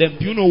happening to them.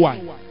 Do you know why?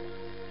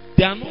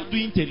 They are not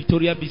doing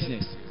territorial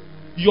business.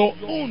 Your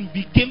own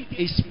became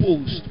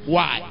exposed.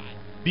 Why?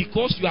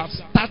 Because you have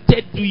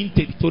started doing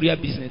territorial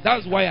business.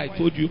 That's why I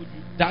told you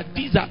that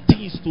these are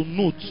things to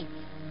note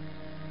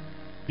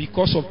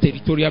because of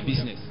territorial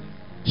business.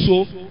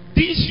 So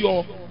this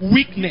your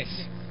weakness,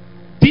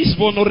 this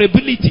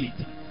vulnerability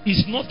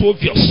is not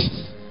obvious.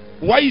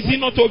 Why is it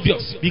not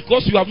obvious?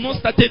 Because you have not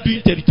started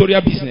doing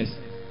territorial business.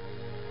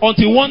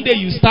 Until one day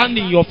you stand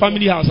in your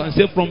family house and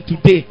say, from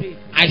today,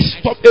 I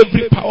stop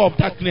every power of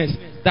darkness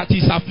that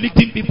is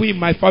afflicting people in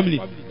my family.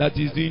 That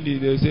is doing this.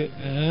 They will say,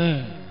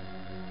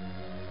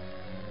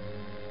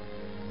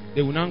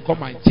 They will now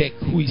come and check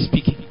who is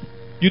speaking.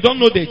 You don't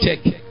know they check.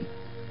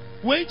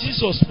 When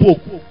Jesus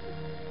spoke,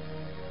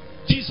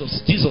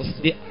 Jesus,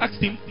 they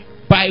asked him,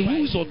 by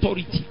whose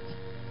authority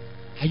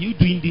are you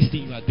doing this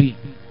thing you are doing?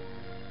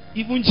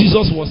 Even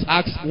Jesus was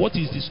asked, what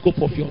is the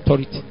scope of your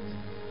authority?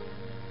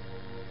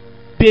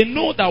 They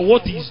know that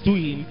what he is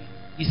doing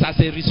is as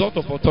a result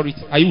of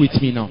authority. Are you with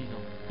me now?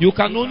 You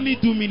can only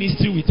do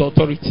ministry with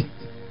authority.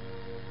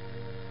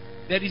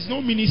 There is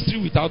no ministry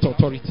without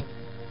authority.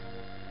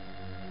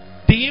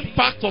 The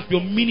impact of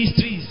your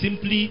ministry is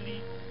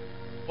simply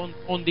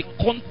on the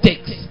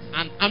context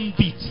and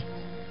ambit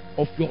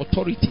of your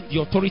authority, the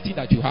authority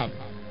that you have.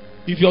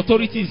 If your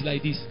authority is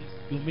like this,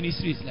 your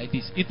ministry is like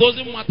this. It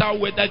doesn't matter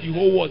whether the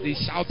whole world is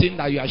shouting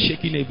that you are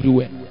shaking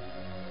everywhere.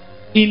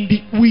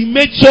 We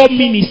measure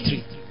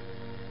ministry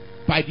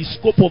by the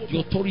scope of the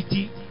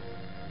authority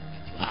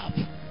that you have.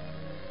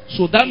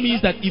 So that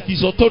means that if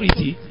it's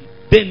authority,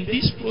 then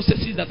these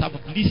processes that I've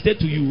listed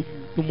to you,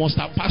 you must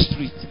have passed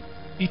through it.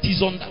 It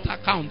is on that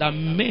account that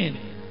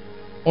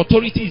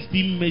authority is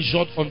being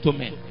measured unto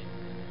men.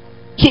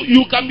 So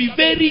you can be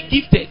very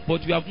gifted,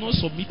 but you have not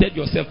submitted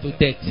yourself to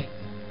death.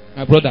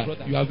 My brother,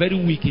 you are very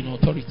weak in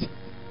authority.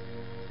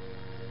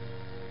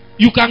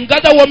 You can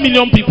gather 1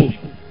 million people,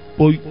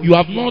 but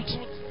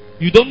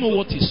you don't know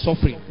what is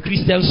suffering,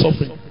 Christian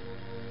suffering.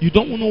 You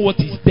don't know what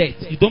is death.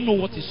 You don't know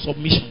what is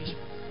submission.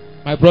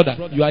 My brother,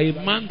 you are a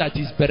man that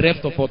is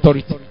bereft of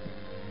authority.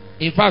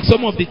 In fact,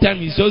 some of the time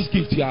it's just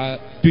gifts you are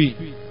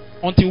doing.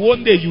 Until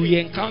one day you will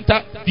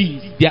encounter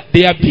these.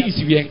 They are things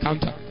you will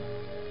encounter.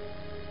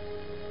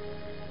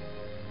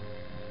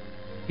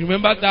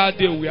 Remember that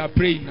day we are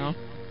praying now?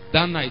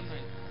 That night.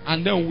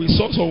 And then we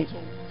saw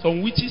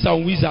some witches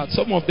and wizards.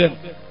 Some of them,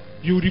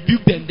 you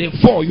rebuke them, they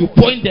fall. You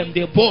point them,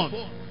 they burn.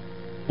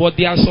 But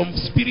there are some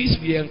spirits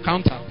we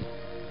encounter.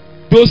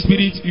 Those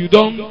spirits, you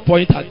don't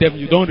point at them,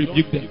 you don't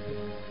rebuke them.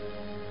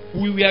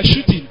 We were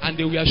shooting and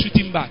they were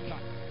shooting back.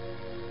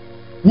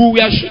 We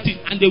were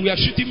shooting and they were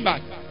shooting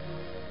back.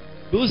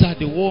 Those are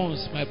the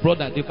ones, my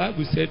brother. The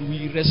Bible said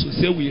we wrestle.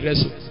 Say we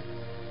wrestle.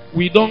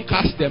 We don't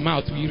cast them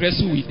out. We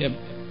wrestle with them.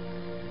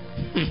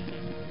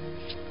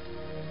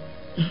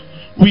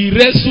 We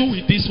wrestle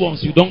with these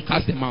ones. You don't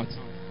cast them out.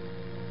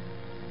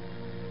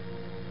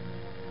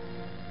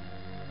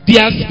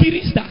 There are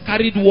spirits that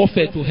carried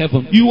warfare to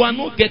heaven. You are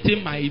not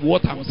getting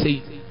what I'm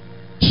saying.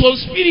 So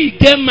spirit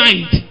get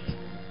mind.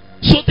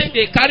 So that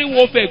they carry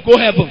warfare, go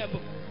heaven.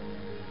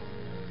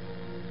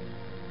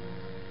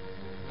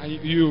 And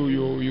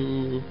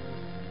you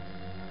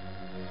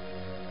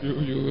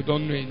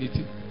don't know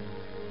anything.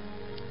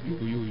 You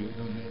don't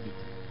know anything.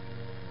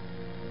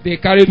 They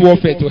carried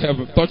warfare to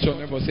heaven. Touch your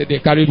neighbor, say they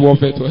carried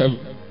warfare to heaven.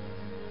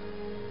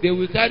 They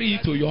will carry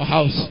it to your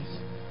house.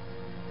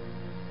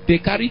 They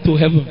carry it to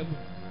heaven.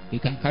 They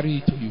can carry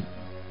it to you.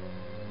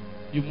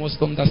 You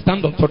must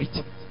understand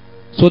authority,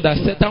 so that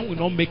Satan will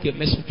not make a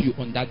mess of you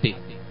on that day.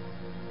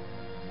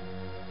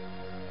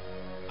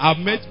 I've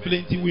met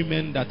plenty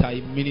women that are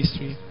in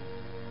ministry.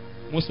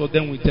 Most of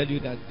them will tell you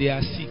that they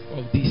are sick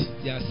of this,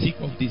 they are sick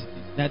of this,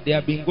 that they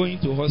have been going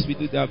to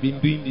hospital, they have been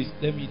doing this.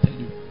 Let me tell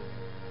you,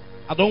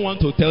 I don't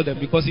want to tell them,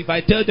 because if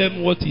I tell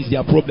them what is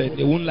their problem,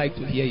 they won't like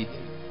to hear it.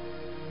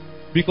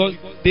 Because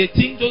they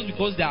think just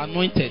because they are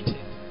anointed,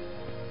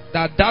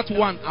 that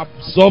one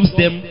absorbs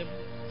them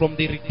from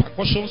the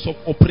repercussions of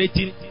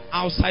operating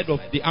outside of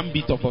the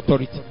ambit of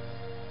authority.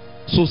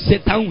 So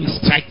Satan will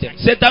strike them.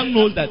 Satan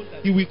knows that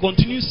he will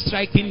continue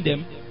striking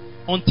them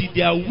until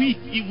they are weak,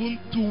 even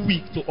too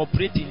weak to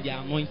operate in their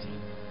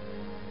anointing.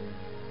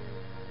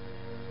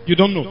 You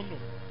don't know.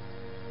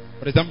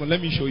 For example,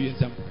 let me show you an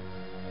example.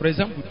 For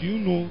example, do you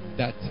know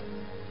that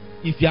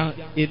if you are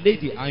a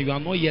lady and you are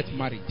not yet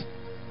married,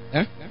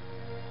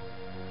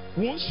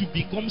 once you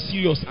become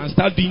serious and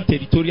start doing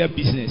territorial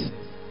business,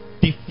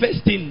 the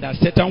first thing that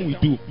Satan will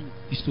do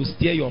is to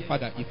steer your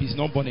father, if he's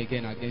not born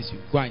again, against you.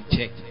 Go and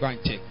check. Go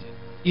and check.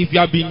 If you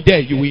have been there,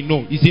 you will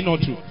know. Is it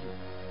not true?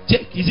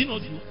 Check. Is it not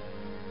true?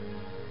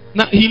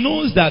 Now, he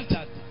knows that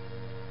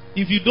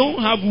if you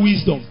don't have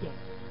wisdom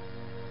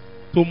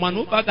to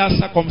maneuver that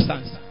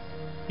circumstance,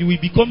 you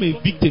will become a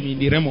victim in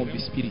the realm of the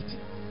spirit.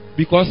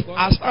 Because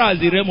as far as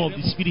the realm of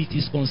the spirit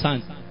is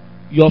concerned,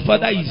 your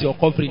father is your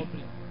covering.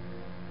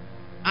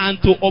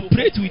 And to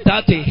operate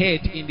without a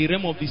head in the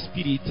realm of the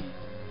spirit,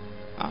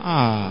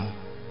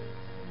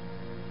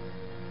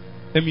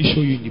 let me show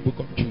you in the book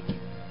of Jude.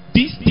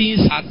 These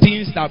things are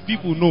things that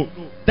people know.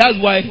 That's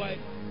why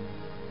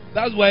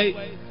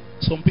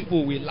some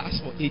people will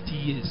last for 80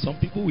 years. Some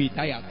people will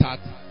die at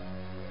 30.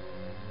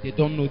 They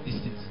don't know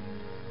these things.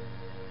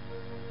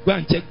 Go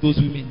and check those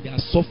women. They are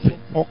suffering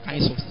all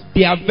kinds of stuff.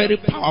 They are very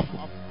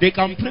powerful. They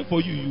can pray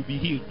for you. You'll be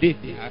healed.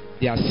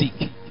 They are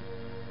sick.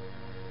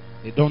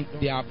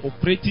 They are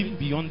operating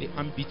beyond the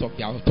ambit of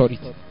their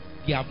authority.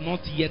 They have not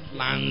yet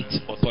learned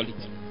authority.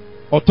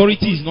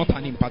 Authority is not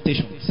an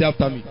impartation. Say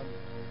after me.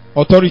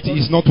 Authority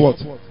is not what?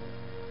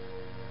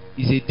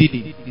 It's a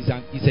dealing.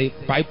 It's a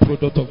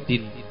byproduct of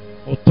dealing.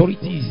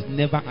 Authority is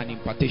never an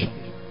impartation.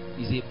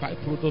 It's a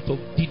byproduct of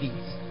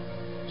dealings.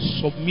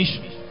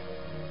 Submission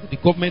to the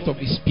government of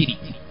the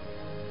spirit.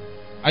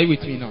 Are you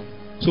with me now?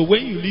 So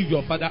when you leave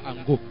your father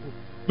and go,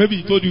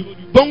 maybe he told you,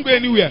 don't go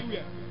anywhere.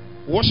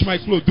 Wash my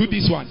clothes, do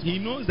this one. He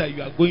knows that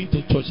you are going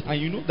to church and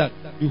you know that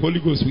the Holy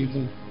Ghost will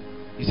move.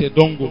 He said,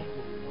 don't go.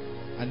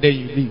 And then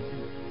you leave.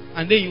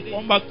 And then you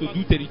come back to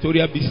do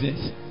territorial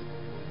business.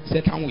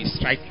 Satan will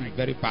strike you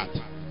very bad.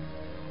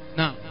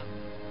 Now,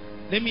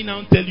 let me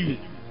now tell you,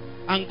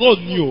 and God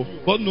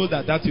knows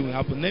that thing will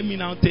happen. Let me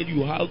now tell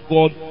you how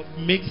God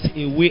makes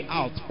a way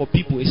out for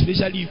people,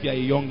 especially if you are a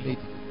young lady,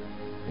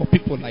 for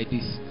people like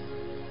this.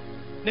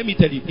 Let me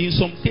tell you, in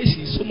some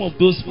cases, some of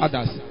those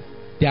fathers,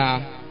 they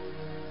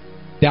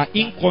are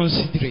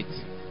inconsiderate.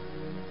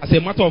 As a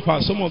matter of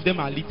fact, some of them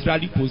are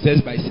literally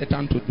possessed by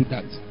Satan to do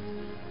that.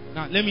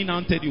 Now, let me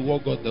now tell you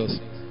what God does.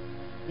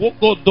 What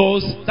God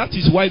does, that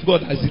is why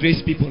God has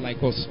raised people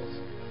like us,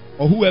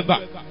 or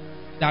whoever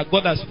that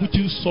God has put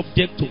you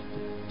subject to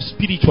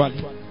spiritually.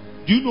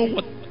 Do you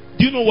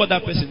know what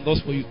that person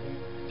does for you?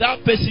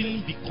 That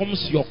person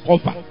becomes your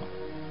cover,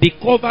 the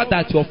cover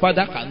that your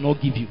father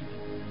cannot give you,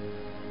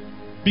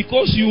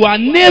 because you are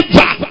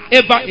never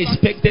ever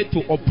expected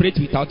to operate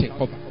without a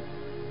cover.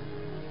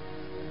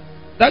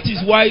 That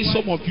is why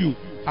some of you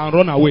can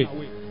run away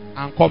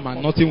and come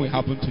and nothing will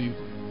happen to you.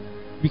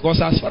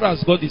 Because as far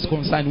as God is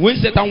concerned, when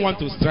Satan wants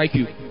to strike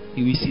you,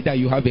 he will see that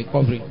you have a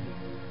covering.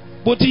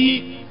 But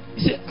he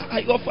said,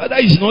 your father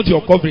is not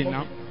your covering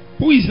now.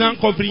 Who is now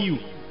covering you?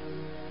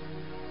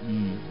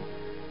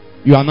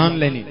 You are not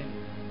learning.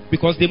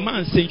 Because the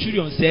man,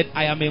 centurion, said,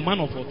 I am a man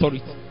of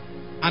authority.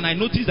 And I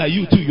notice that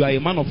you too, you are a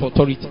man of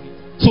authority.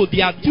 So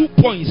there are 2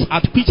 points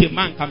at which a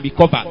man can be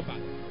covered.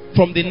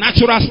 From the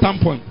natural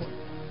standpoint,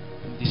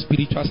 from the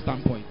spiritual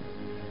standpoint.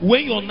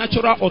 When your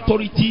natural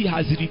authority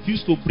has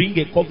refused to bring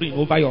a covering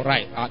over your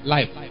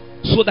life,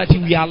 so that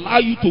it will allow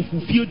you to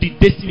fulfill the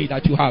destiny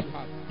that you have,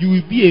 you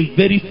will be a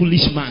very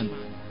foolish man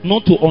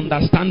not to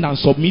understand and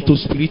submit to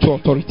spiritual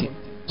authority,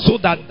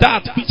 so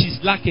that which is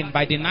lacking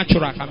by the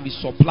natural can be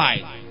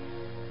supplied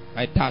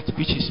by that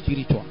which is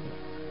spiritual.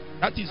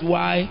 That is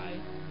why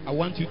I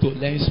want you to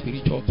learn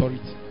spiritual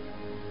authority.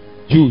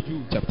 Jude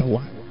chapter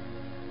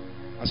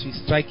 1. As we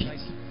strike it,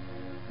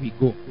 we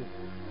go.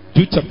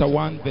 Jude chapter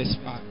 1 verse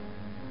 5.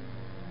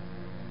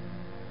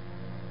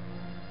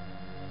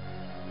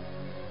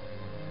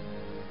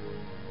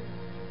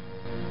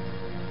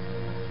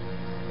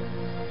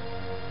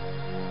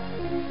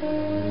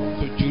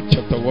 Jude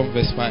chapter 1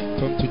 verse 5.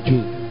 Come to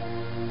Jude.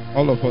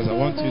 All of us, I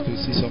want you to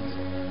see something.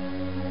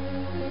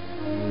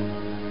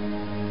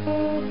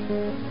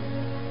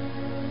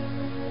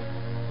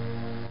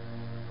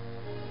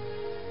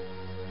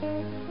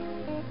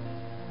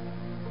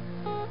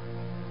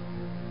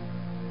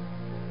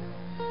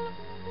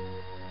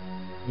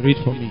 Read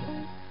for me.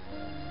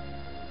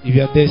 If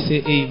you are there,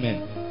 say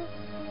amen.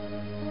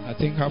 I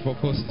think half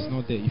of us is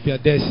not there. If you are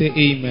there, say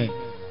amen.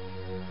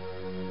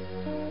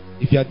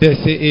 If you are there,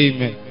 say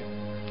amen.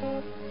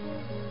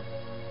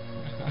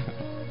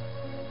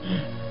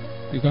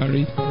 You can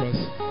read for us.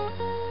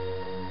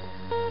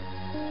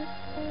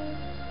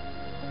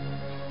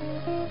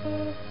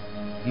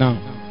 Now,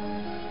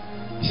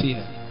 see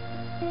here.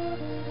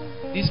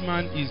 This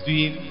man is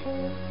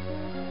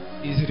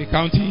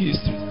recounting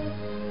history.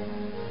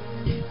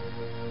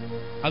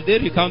 Have they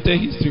recounted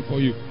history for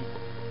you?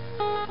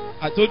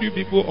 I told you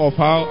people of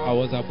how I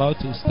was about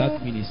to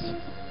start ministry,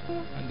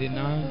 and they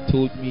now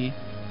told me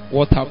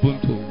what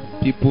happened to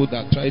people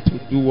that try to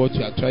do what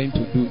you are trying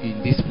to do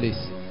in this place.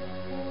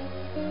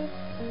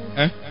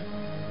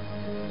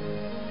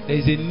 There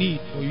is a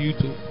need for you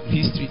to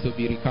history to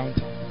be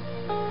recounted.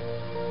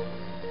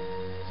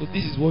 So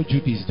this is what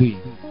Jude is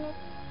doing.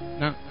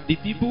 Now, the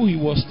people he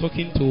was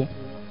talking to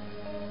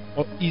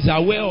is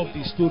aware of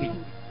the story.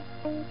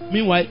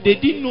 Meanwhile, they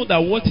didn't know that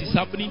what is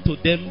happening to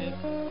them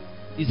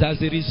is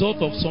as a result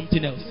of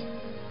something else.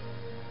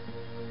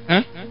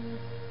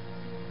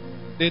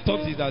 They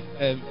thought is that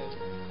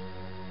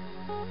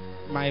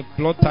my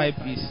blood type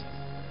is.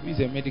 Who is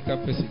a medical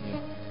person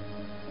here?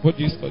 What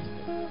do you study?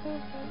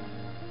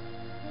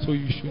 So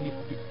you should.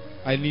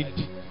 I need.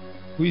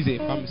 Who is a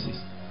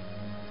pharmacist?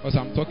 Because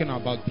I'm talking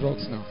about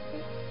drugs now.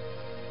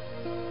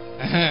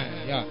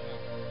 Yeah.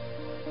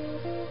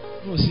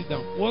 No, sit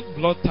down. What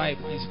blood type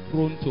is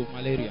prone to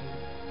malaria?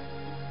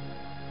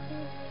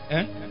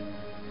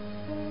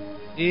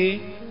 A,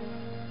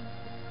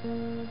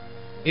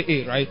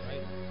 right?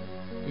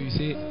 So you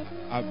say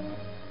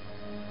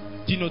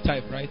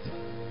genotype, right?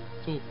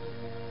 So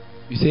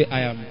you say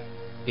I am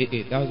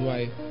AA. That's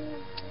why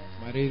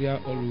malaria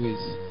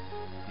always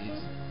is.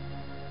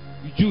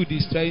 Jude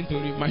is trying to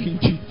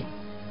remind you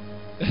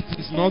that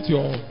it's not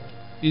your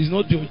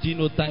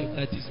genotype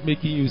that is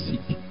making you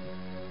sick.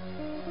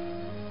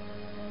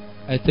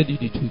 I tell you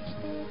the truth.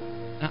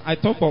 Now, I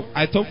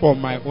talk from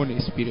my own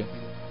experience.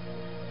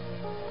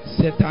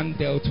 Satan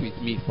dealt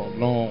with me for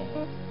long.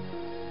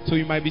 So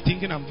you might be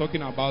thinking I'm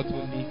talking about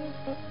only.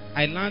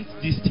 I learned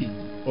this thing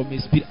from a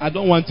spirit. I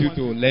don't want you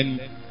to learn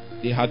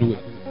the hard way.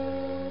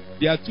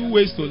 There are two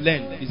ways to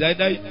learn.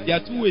 There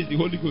are two ways the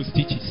Holy Ghost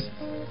teaches.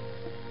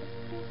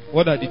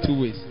 What are the two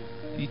ways?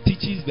 He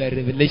teaches by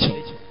revelation,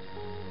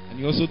 and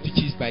he also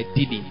teaches by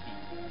dealing.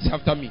 It's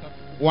after me.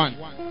 One.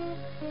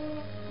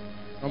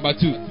 Number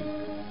two.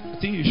 I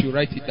think you should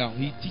write it down.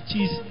 He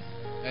teaches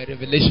by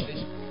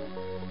revelation,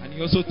 and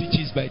he also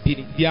teaches by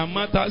dealing. There are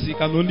matters he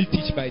can only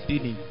teach by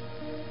dealing.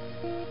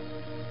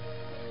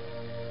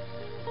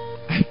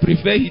 I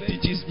prefer he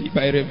teaches me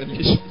by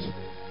revelation.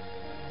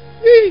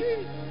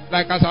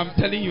 Like as I'm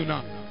telling you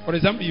now. For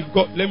example,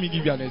 let me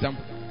give you an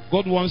example.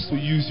 God wants to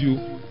use you,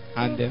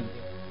 and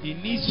he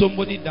needs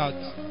somebody that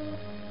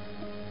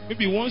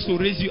maybe wants to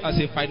raise you as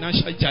a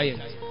financial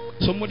giant.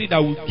 Somebody that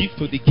will give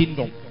to the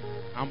kingdom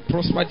and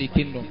prosper the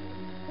kingdom.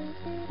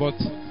 But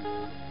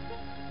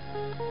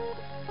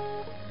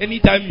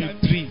anytime you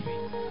dream,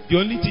 the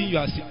only thing you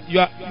are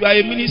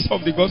a minister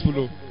of the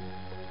gospel.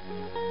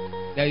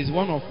 There is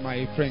one of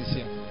my friends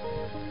here.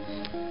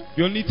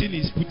 The only thing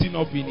he's putting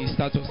up in his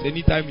status,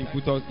 anytime he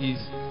put up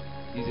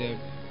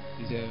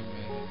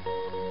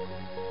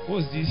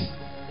what's this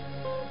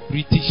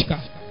British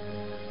car?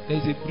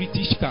 There's a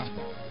British car.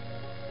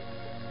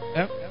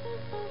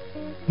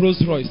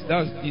 Rolls Royce.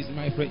 That is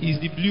my friend. He's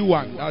the blue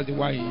one. That's the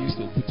one he used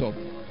to put up.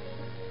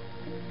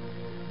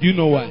 Do you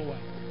know why?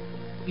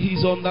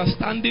 His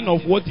understanding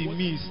of what it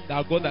means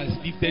that God has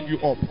lifted you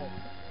up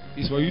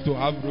is for you to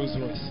have Rolls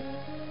Royce.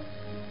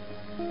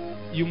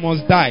 You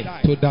must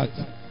die to that.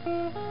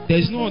 There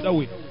is no other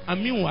way.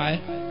 And meanwhile,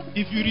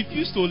 if you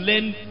refuse to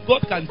learn,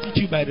 God can teach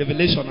you by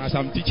revelation as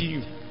I'm teaching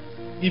you.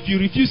 If you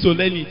refuse to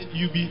learn it,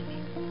 you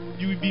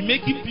will be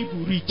making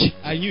people rich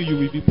and you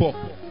will be poor.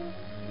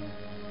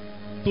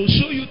 To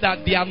show you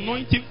that the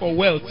anointing for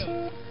wealth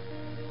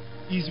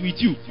is with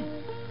you,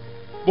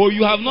 but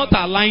you have not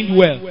aligned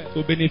well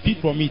to benefit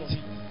from it.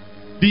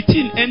 The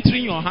thing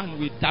entering your hand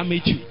will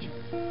damage you.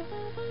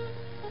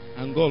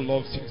 And God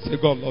loves you. Say,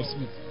 God loves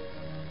me.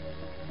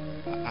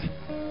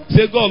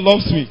 Say, God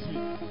loves me.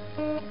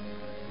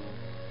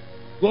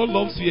 God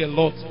loves you a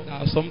lot.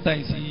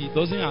 Sometimes He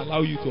doesn't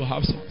allow you to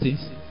have some things.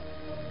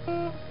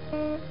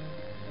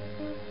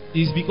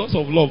 It's because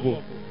of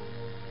love.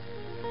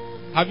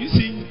 Have you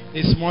seen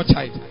a small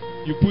child?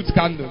 You put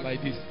candle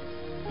like this.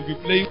 You'll be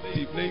playing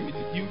with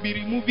it, You'll be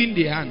removing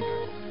the hand.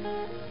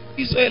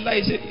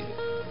 Israelites say,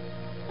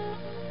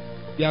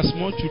 there are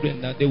small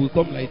children that they will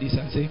come like this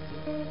and say,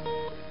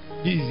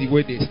 this is the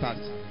way they start.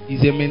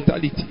 It's a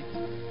mentality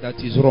that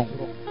is wrong.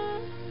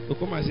 They'll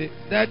come and say,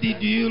 Daddy,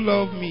 do you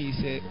love me?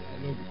 He said,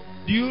 I love you.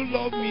 Do you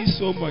love me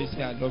so much?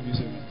 He said, I love you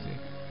so much. He said,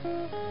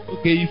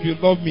 okay, if you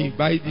love me,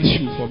 buy this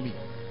shoe for me.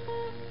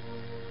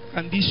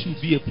 And this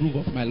should be a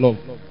proof of my love.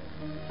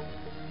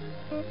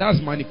 That's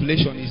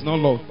manipulation, it's not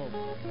love.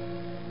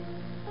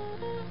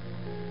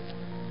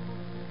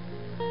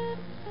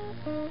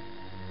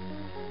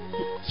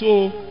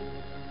 So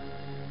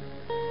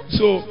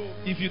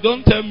if you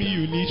don't tell me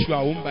you need shoe,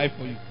 I won't buy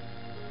for you.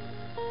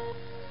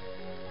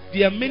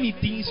 There are many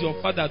things your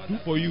father do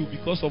for you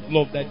because of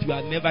love that you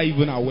are never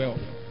even aware of.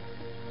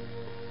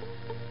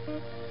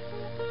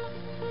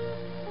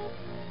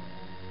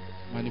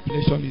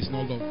 Manipulation is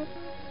not love.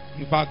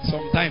 In fact,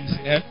 sometimes,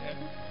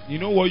 you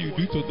know what you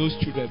do to those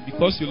children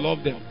because you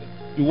love them.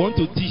 You want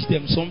to teach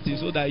them something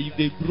so that if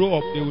they grow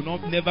up, they will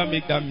not never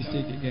make that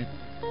mistake again.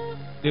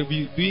 They'll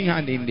be doing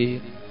hand in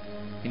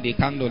the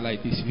candle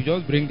like this. You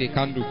just bring the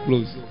candle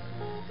close,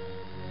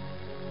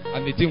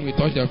 and the thing will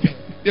touch your face.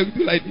 They'll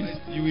do like this.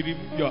 You will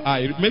remove your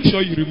eye. Make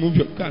sure you remove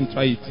your. You can't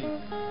try it.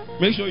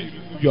 Make sure you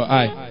remove your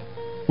eye.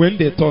 When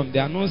they turn, they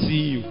are not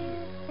seeing you.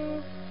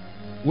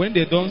 When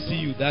they don't see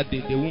you that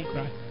day, they won't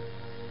cry.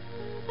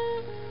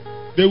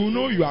 They will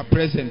know you are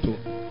present. Oh.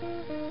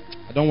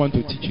 I don't want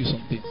to teach you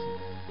something.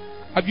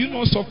 Have you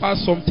not suffered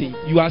something?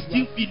 You are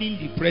still feeling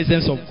the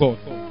presence of God.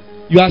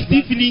 You are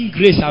still feeling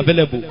grace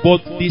available,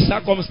 but the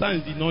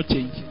circumstance did not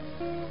change.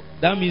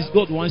 That means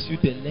God wants you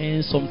to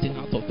learn something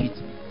out of it.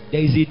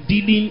 There is a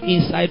dealing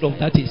inside of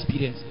that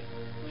experience.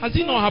 Has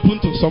it not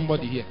happened to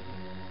somebody here?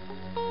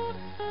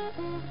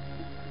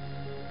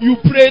 You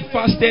prayed,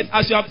 fasted.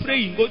 As you are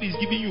praying, God is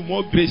giving you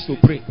more grace to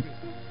pray.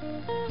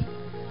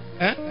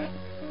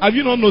 Have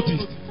you not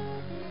noticed?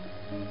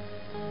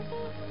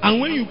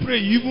 And when you pray,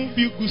 you even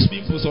feel goose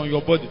pimples on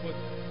your body.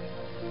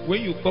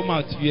 When you come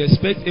out, you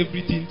expect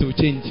everything to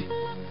change.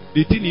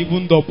 The thing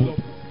even double.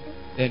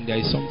 Then there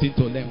is something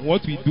to learn.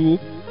 What we do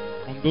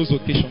on those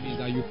occasions is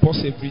that you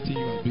pause everything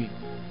you are doing.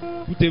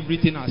 Put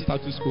everything as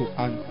status quo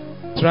and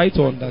try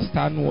to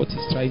understand what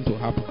is trying to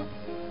happen.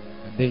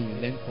 And then you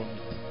learn from it.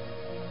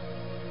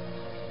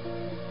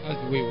 That's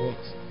the way it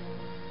works.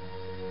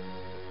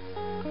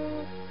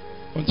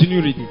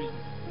 Continue reading.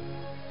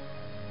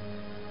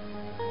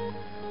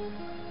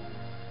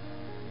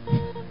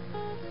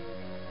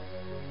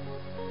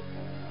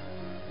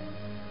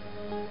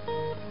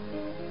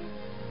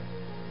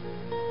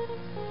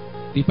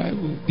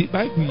 The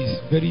Bible is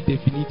very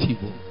definitive.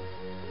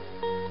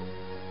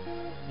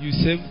 You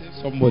save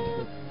somebody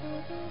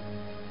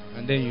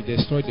and then you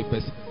destroy the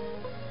person.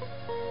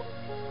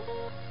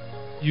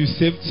 You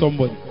saved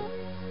somebody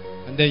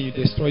and then you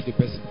destroy the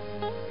person.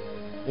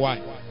 Why?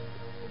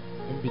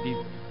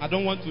 Unbelief. I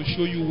don't want to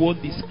show you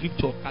what the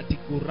scripture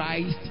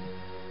categorized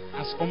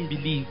as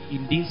unbelief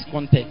in this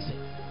context.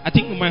 I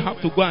think we might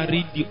have to go and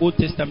read the Old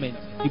Testament,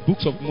 the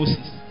books of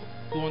Moses,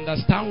 to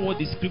understand what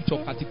the scripture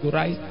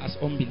categorized as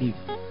unbelief.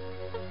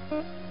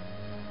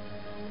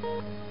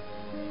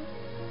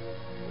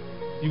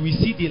 You will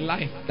see the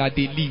life that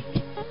they lived.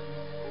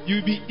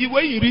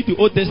 When you read the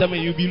Old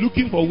Testament, you'll be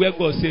looking for where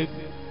God said,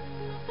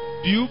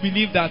 do you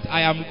believe that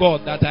I am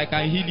God, that I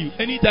can heal you?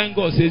 Anytime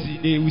God says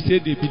it, they will say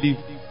they believe.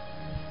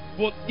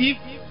 But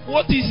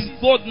what is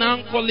God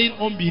now calling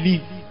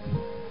unbelief?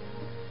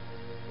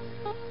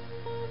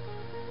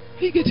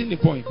 Are you getting the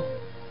point?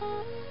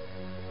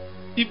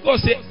 If God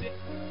says,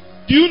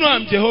 do you know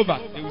I'm Jehovah?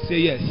 They will say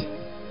yes.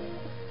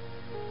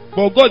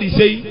 But God is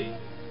saying,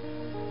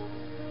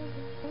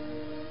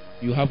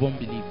 you have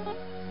unbelief.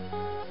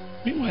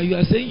 Meanwhile, you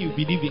are saying you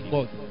believe in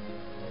God.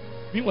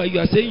 Meanwhile, you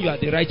are saying you are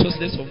the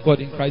righteousness of God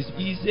in Christ.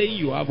 He is saying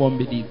you have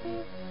unbelief.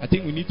 I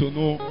think we need to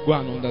go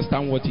and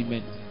understand what he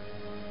meant.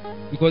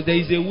 Because there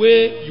is a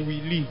way you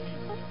will live.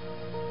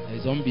 There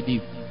is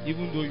unbelief.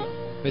 Even though you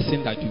are the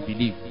person that you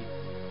believe.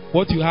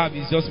 What you have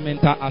is just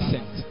mental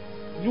assent.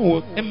 You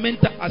know, a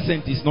mental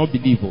assent is not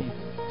belief.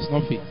 It's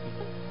not faith.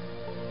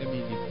 Let me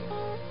leave it.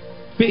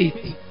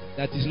 Faith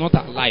that is not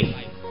alive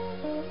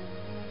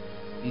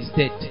is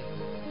dead.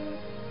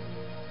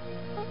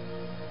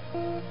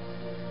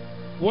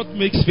 What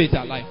makes faith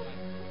alive?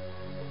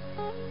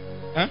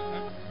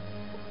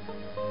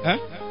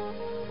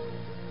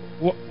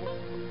 What?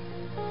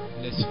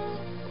 Listen.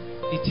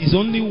 It is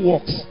only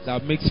works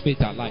that makes faith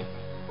alive.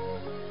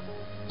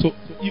 So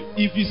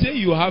if you say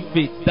you have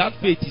faith, that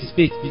faith is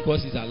faith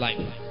because it's alive.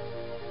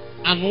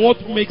 And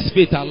what makes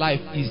faith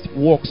alive is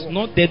works,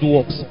 not dead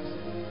works,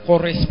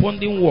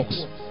 corresponding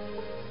works.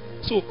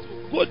 So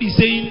God is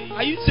saying,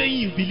 are you saying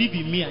you believe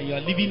in me and you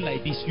are living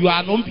like this? You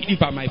are an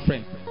unbeliever, my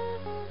friend.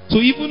 So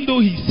even though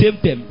he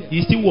saved them,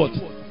 he still what?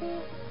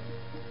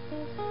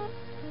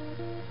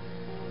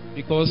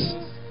 Because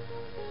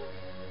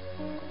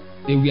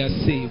they were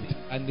saved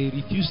and they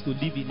refused to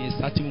live in a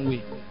certain way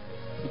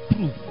to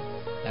prove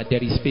that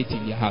there is faith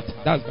in their heart.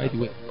 That's by the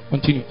way.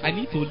 Continue. I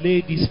need to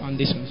lay these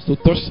foundations to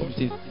touch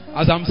something.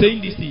 As I'm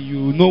saying this thing,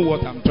 you know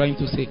what I'm trying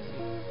to say.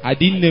 I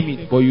didn't name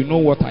it, but you know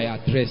what I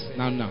address.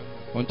 Now.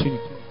 Continue.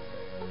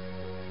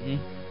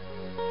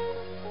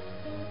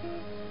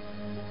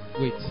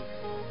 Wait.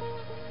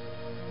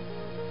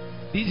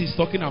 This is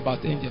talking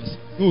about angels.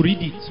 No,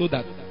 read it so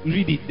that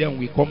read it, then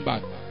we come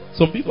back.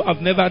 Some people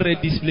have never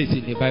read this place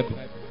in the Bible.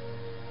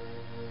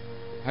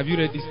 Have you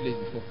read this place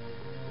before?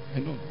 I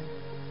know.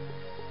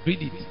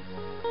 Read it.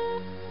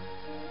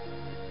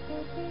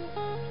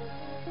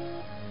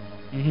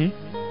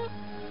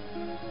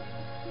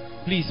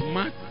 Please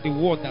mark the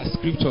word that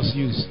scriptures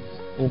use.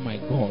 Oh my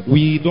God.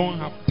 We don't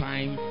have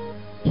time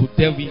to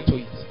delve into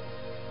it.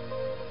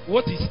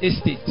 What is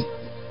estate?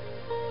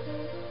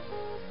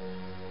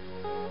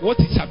 What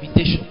is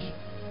habitation?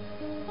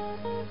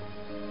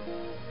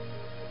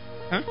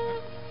 You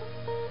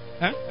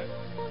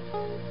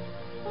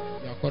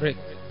are correct.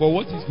 But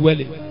what is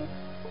dwelling?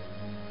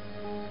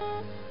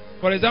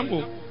 For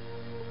example,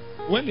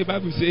 when the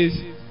Bible says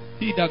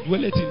He that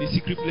dwelleth in the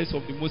secret place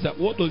of the Most High.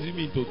 What does it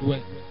mean to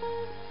dwell?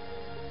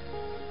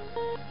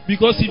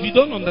 Because if you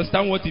don't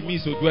understand what it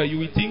means to dwell, you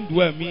will think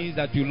dwell means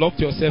that you locked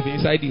yourself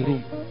inside the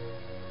room.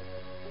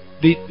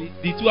 The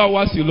 2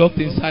 hours you locked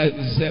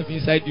yourself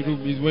inside the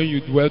room is when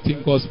you dwelt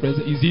in God's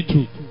presence. Is it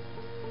true?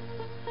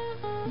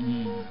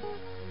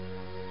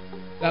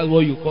 That's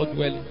what you call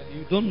dwelling.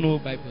 You don't know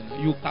Bible.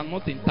 You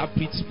cannot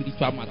interpret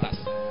spiritual matters.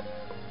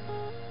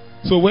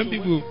 So when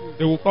people,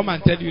 they will come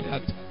and tell you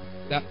that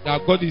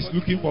God is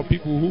looking for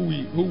people who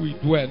will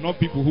dwell, not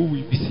people who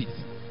will visit.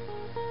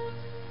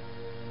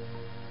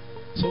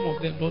 Some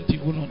of them don't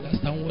even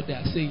understand what they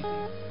are saying.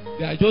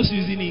 They are just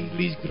using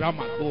English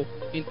grammar to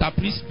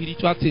interpret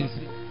spiritual things,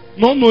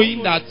 not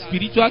knowing that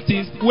spiritual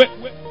things.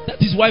 That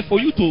is why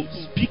for you to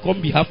speak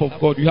on behalf of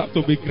God, you have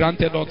to be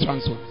granted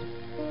utterance.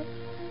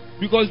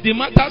 Because the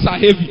matters are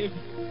heavy.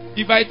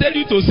 If I tell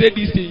you to say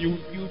this thing,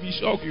 you'll be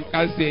shocked. You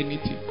can't say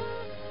anything.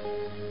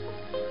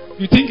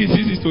 You think it's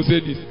easy to say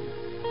this?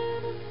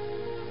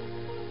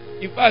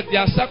 In fact,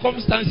 there are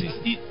circumstances.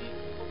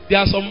 There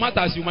are some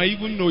matters you might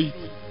even know it,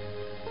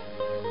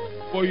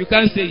 but you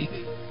can't say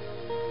it.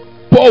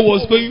 Paul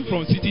was going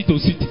from city to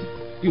city.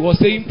 He was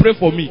saying, "Pray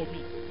for me."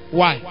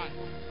 Why?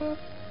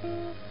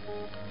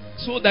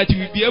 So that you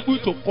will be able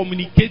to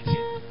communicate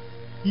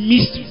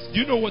mysteries.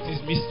 Do you know what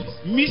is mysteries?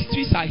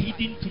 Mysteries are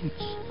hidden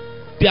truths.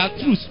 They are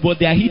truths, but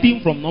they are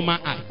hidden from normal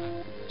eye.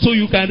 So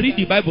you can read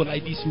the Bible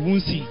like this, you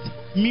won't see it.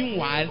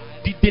 Meanwhile,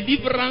 the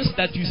deliverance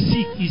that you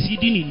seek is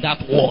hidden in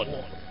that word.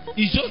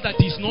 It's just that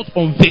it's not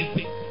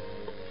unveiled.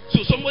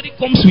 So somebody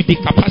comes with the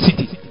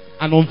capacity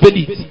and unveil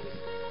it.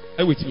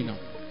 Are you with me now?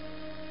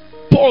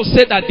 Paul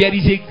said that there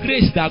is a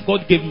grace that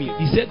God gave me.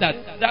 He said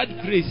that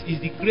grace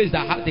is the grace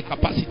that has the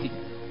capacity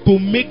to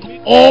make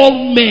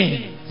all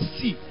men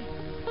see.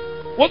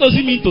 What does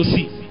it mean to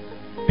see?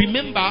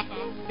 Remember,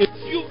 a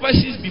few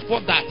verses before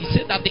that, he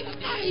said that the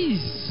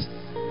eyes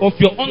of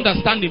your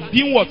understanding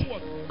being what?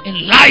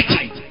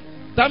 Enlightened.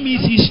 That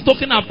means he's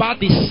talking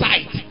about the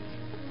sight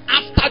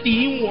after the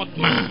inward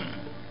man.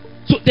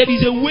 So there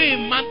is a way a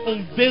man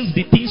unveils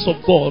the things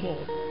of God.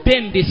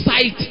 Then the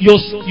sight,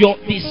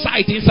 the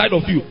sight inside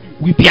of you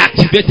will be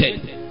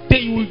activated.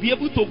 Then you will be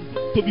able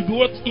to be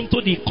brought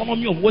into the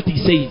economy of what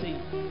he's saying.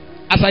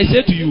 As I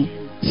said to you,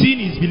 seeing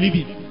is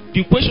believing.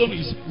 The question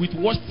is, with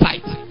what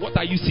sight? What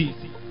are you seeing?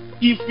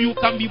 If you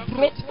can be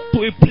brought to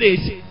a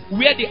place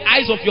where the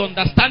eyes of your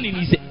understanding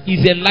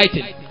is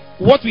enlightened,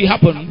 what will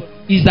happen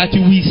is that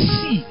you will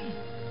see.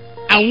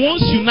 And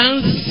once you now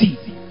see,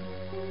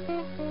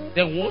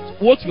 then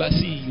what you are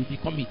seeing, you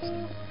become it.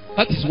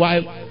 That is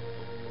why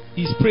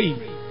he's praying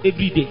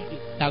every day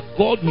that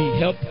God will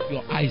help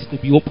your eyes to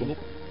be open.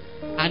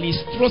 And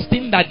he's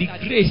trusting that the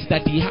grace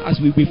that he has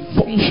will be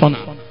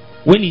functional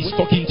when he's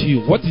talking to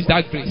you. What is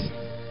that grace?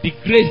 The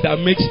grace that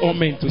makes all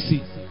men to see.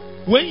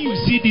 When you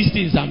see these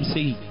things I'm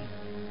saying,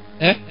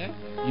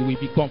 you will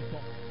become.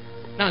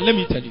 Now let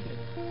me tell you.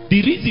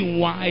 The reason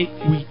why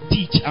we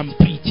teach and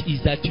preach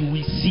is that you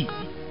will see.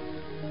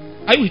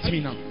 Are you with me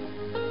now?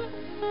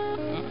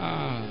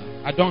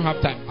 I don't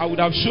have time. I would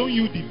have shown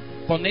you the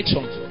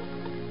connections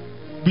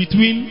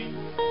between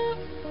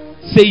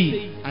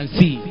saying and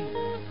seeing.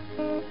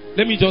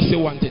 Let me just say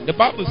one thing. The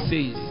Bible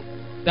says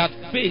that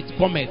faith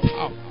cometh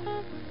how?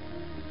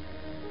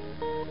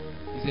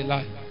 It's a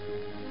lie.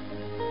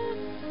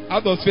 How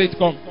does faith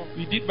come?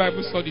 We did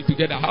Bible study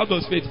together. How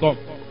does faith come?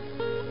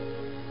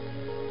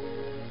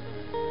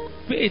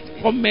 Faith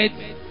cometh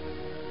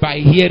by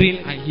hearing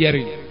and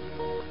hearing.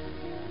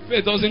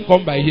 Faith doesn't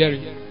come by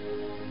hearing.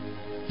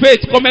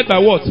 Faith cometh by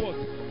what?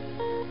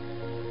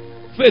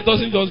 Faith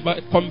doesn't just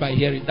come by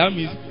hearing. That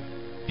means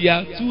there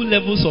are two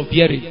levels of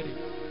hearing.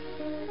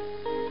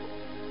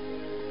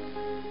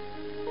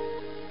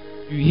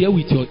 You hear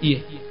with your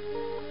ear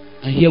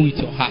and hear with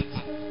your heart.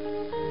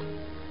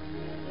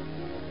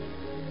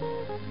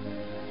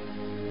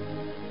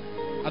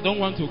 I don't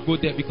want to go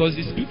there because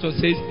the scripture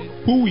says,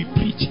 who will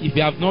preach if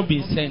they have not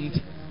been sent?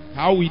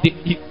 How will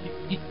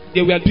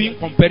they were doing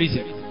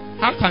comparison.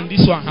 How can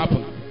this one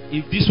happen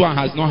if this one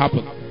has not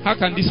happened? How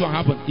can this one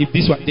happen if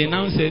this one? They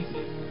now said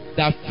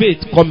that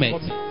faith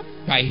cometh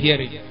by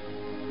hearing.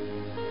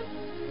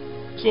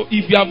 So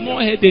if you have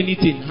not heard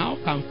anything, how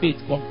can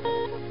faith come?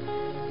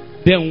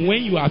 Then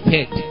when you have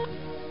heard,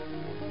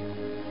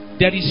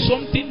 there is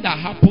something that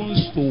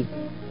happens to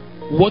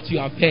what you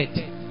have heard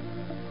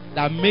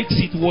that makes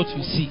it what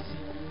you see.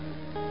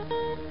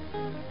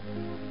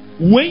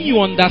 When you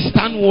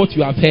understand what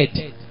you have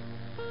heard,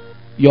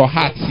 your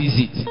heart sees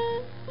it.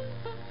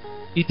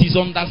 It is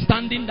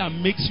understanding that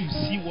makes you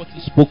see what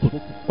is spoken.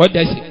 What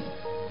does it?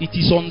 It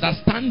is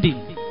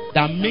understanding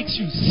that makes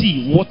you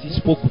see what is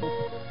spoken.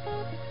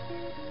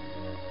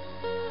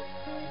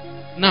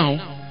 Now,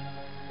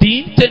 the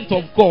intent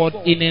of God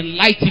in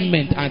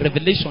enlightenment and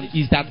revelation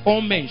is that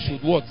all men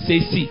should what? Say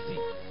see.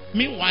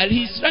 Meanwhile,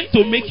 he's trying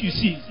to make you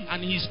see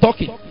and he's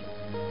talking.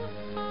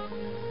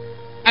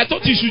 I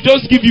thought he should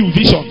just give you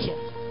visions.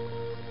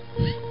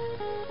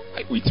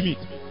 Are you with me?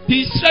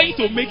 He's trying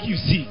to make you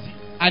see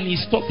and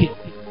he's talking.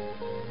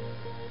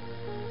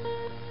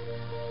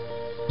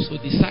 So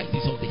the sight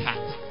is of the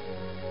heart.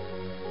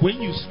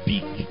 When you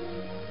speak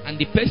and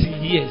the person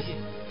hears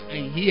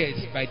and hears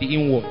by the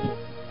inward,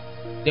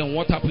 then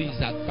what happens is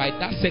that by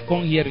that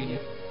second hearing,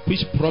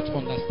 which brought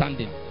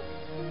understanding,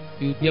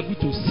 you will be able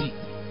to see.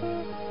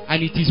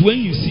 And it is when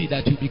you see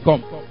that you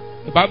become.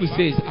 The Bible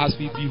says, as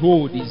we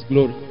behold his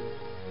glory,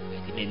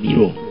 like in a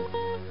mirror,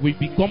 we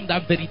become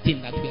that very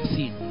thing that we are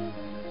seeing.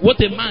 What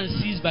a man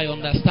sees by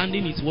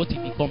understanding is what he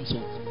becomes.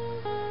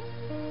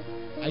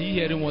 Are you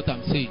hearing what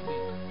I'm saying?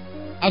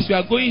 As we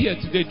are going here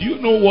today, do you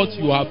know what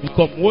you have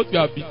become? What you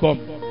have become.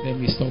 Let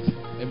me stop.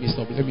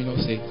 Let me not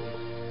say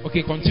it.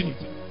 Okay, continue.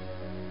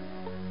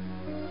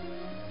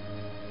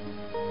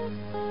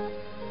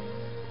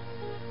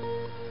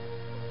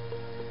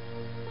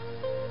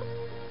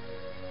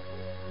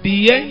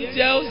 The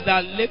angels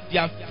that left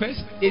their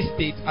first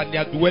estate and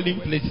their dwelling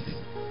places,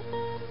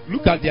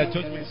 look at their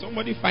judgment.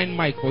 Somebody find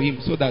Mike for him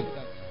so that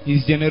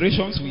his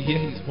generations will hear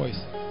his voice.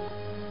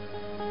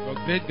 Your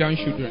great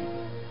grandchildren,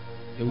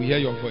 they will hear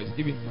your voice.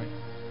 Give him Mike.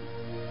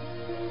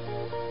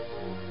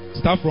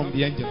 Start from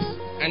the angels.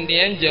 And the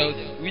angels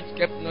which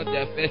kept not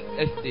their first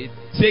estate.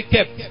 Say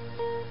kept.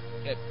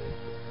 Kept.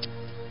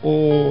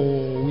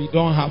 Oh, we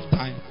don't have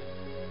time.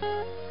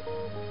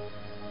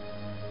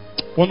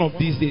 One of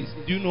these days,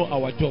 do you know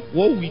our job?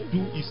 What we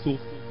do is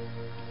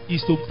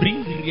to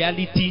bring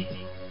reality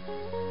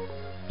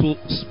to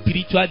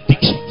spiritual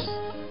dictions.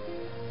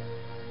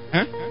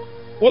 Huh?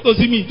 What does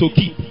it mean to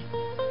keep?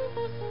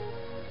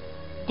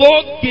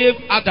 God gave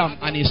Adam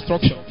an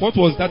instruction. What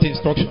was that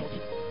instruction?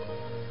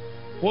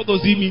 What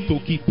does it mean to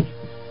keep?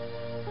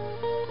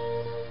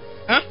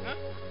 Huh?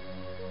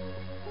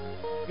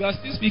 You are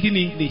still speaking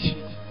English.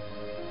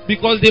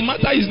 Because the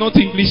matter is not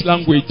English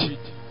language.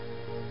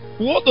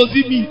 What does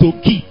it mean to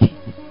keep?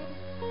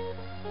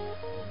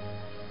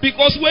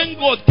 Because when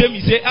God came,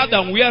 he said,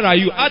 Adam, where are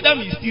you? Adam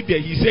is still there.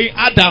 He's saying,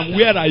 Adam,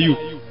 where are you?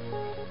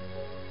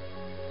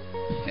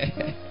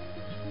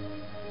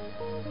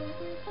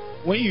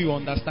 When you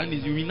understand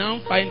this, you will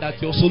now find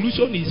that your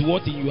solution is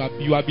what you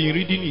have been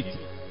reading it.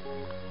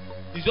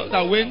 It's just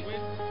that when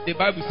the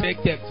Bible said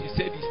kept, you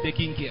said it's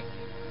taking care.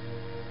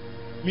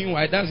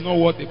 Meanwhile, that's not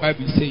what the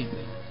Bible is saying.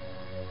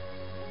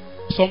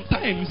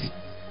 Sometimes,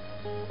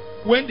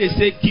 when they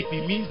say keep,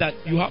 it means that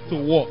you have to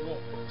walk.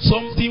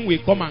 Something will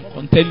come and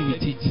contend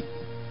with it.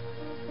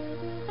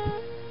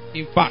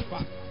 In fact,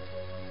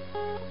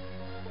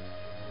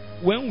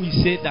 when we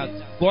say that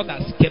God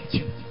has kept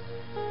you,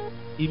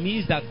 it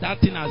means that that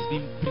thing has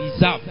been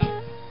preserved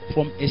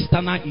from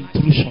external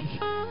intrusion.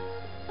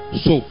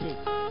 So,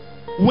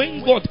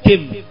 when God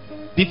came,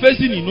 the first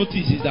thing he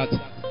noticed is that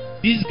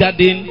this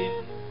garden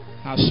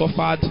has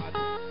suffered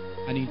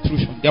an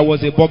intrusion. There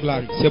was a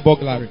burglary. Say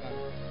burglary.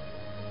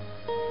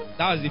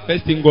 That was the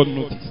first thing God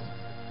noticed.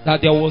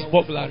 That there was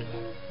burglary.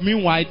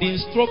 Meanwhile, the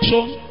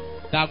instruction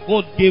that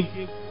God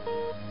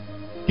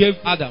gave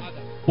Adam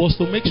was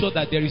to make sure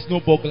that there is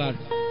no burglary.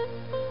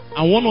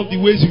 And one of the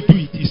ways you do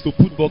it is to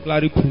put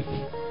burglary proof.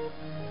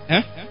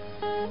 Eh?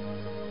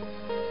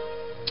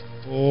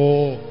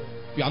 Oh,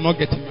 you are not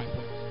getting my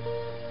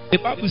point. The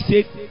Bible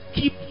said,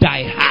 keep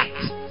thy heart,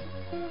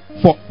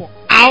 for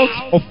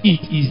out of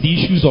it is the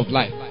issues of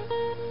life.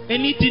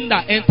 Anything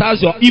that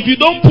enters if you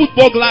don't put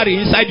burglary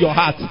inside your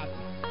heart,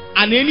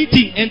 and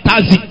anything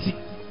enters it,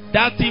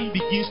 that thing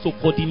begins to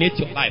coordinate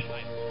your life.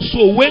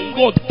 So when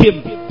God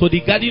came to the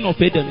Garden of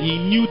Eden, he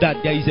knew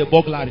that there is a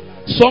burglary.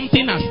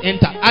 Something has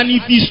entered. And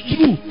if it's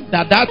true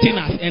that that thing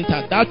has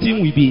entered, that thing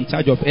will be in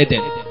charge of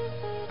Eden.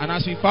 And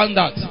as we found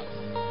out,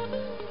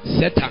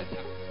 Satan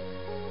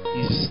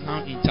is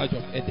now in charge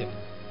of Eden.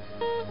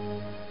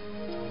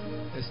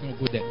 Let's not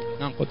go there.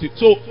 Now continue.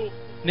 So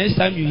next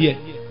time you hear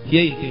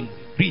again,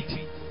 read.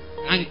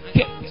 And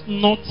kept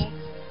not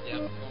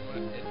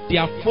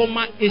their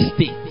former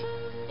estate,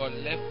 but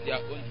left their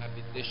own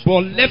habitation.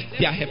 But left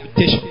their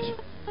habitation.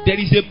 There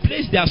is a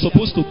place they are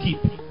supposed to keep,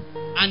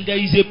 and there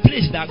is a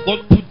place that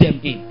God put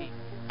them in.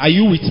 Are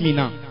you with me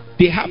now?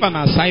 They have an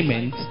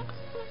assignment,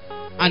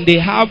 and they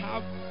have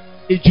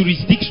a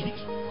jurisdiction.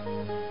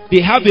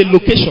 They have a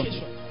location.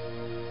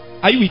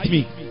 Are you with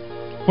me?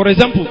 For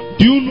example,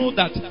 do you know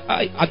that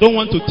I don't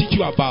want to teach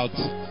you about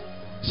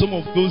some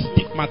of those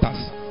deep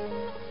matters?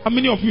 How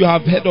many of you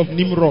have heard of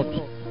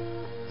Nimrod,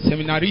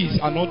 seminaries,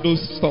 and all those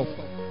stuff?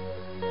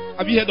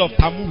 Have you heard of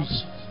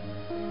Tammuz?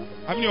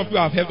 How many of you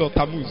have heard of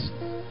Tammuz?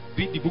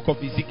 Read the book of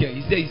Ezekiel.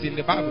 He says it's in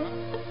the Bible.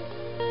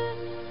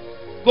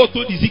 God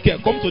told Ezekiel,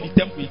 come to the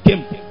temple. He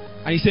came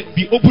and he said,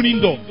 be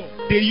opening door.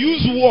 They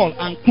use wall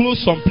and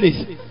close some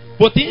place.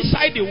 But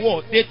inside the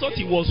wall, they thought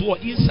it was wall.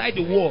 Inside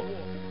the wall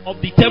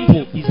of the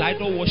temple is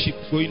idol worship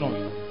going on.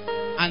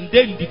 And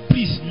then the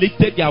priests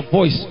lifted their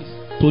voice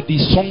to the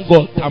sun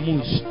god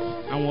Tammuz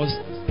and was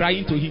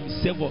crying to him,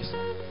 save us,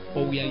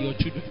 for we are your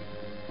children.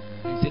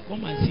 And he said,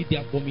 come and see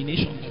the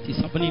abomination that is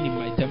happening in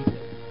my temple.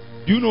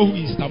 Do you know who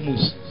is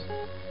Tammuz?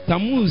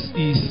 Tammuz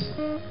is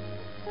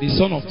the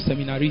son of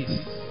seminaries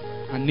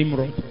and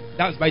Nimrod.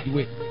 That's by the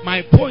way.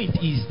 My point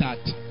is that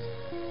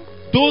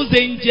those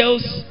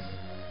angels,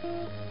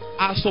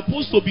 are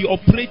supposed to be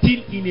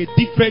operating in a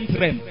different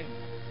realm.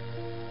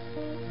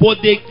 But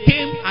they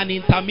came and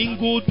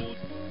intermingled.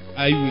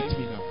 Are you with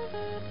me now?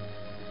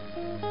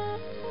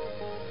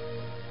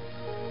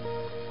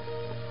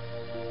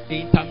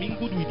 They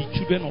intermingled with the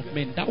children of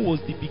men. That was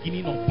the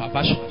beginning of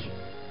perversion.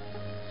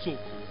 So,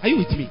 are you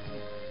with me?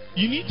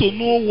 You need to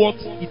know what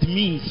it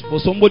means for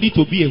somebody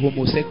to be a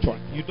homosexual.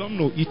 You don't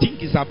know. You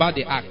think it's about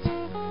the act.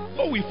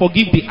 Oh, we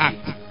forgive the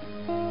act.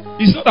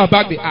 It's not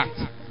about the act.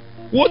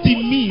 What it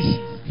means,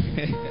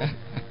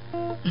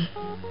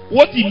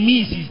 what it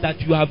means is that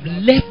you have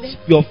left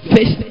your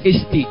first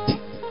estate.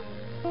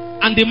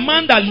 And the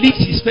man that leaves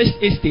his first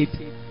estate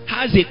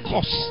has a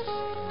cost.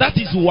 That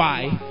is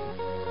why,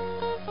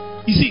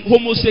 you see,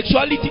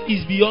 homosexuality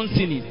is beyond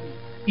sinning.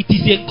 It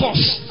is a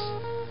cost.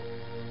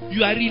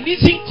 You are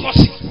releasing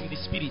curses in the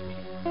spirit.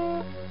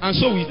 And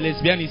so with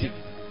lesbianism,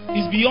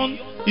 it's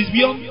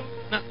beyond.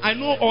 Now, I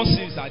know all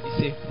sins are the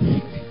same.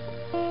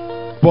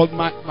 But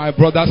my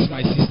brothers,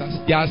 my sisters,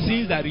 there are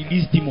sins that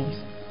release demons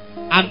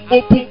and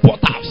open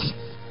portals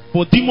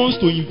for demons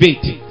to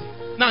invade.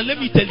 Now let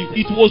me tell you,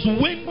 it was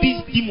when these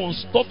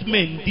demons taught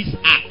men this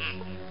act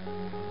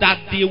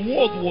that the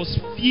world was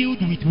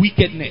filled with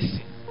wickedness.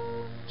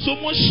 So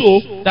much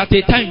so that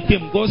a time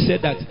came, God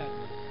said that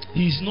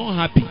He is not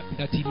happy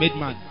that He made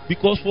man,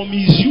 because from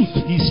his youth,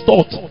 his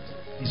thought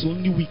is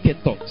only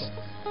wicked thoughts.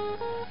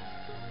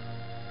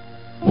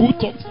 Who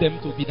taught them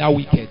to be that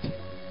wicked?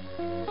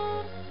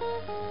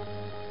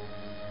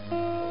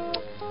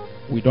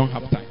 We don't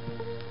have time.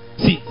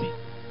 See,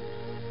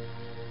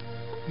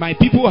 my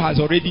people has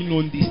already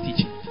known this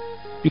teaching.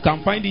 You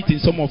can find it in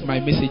some of my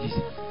messages.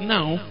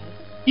 Now,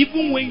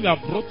 even when you are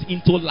brought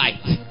into light,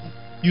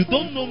 you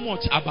don't know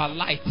much about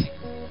light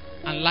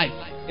and life,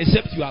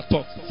 except you are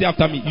taught. Say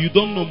after me, you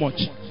don't know much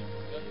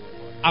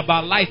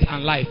about light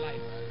and life,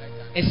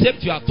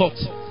 except you are taught.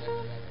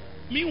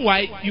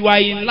 Meanwhile, you are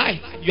in life.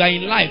 You are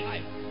in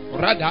life.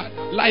 Rather,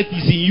 life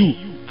is in you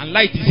and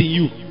light is in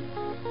you.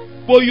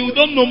 But you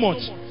don't know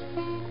much.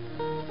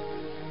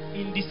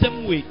 In the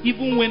same way,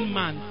 even when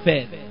man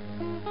fell,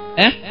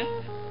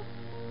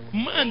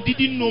 man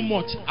didn't know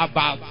much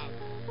about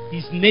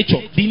his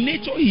nature. The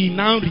nature he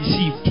now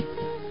received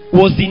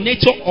was the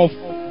nature of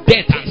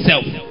death and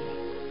self.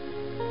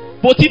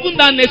 But even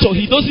that nature,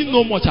 he doesn't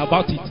know much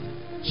about it.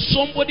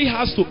 Somebody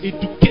has to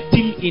educate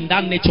him in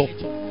that nature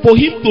for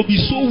him to be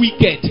so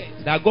wicked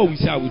that God will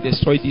say, I will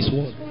destroy this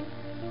world.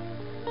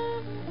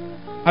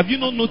 Have you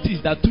not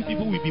noticed that two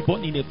people will be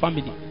born in a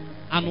family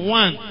and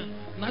one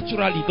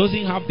naturally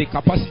doesn't have the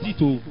capacity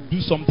to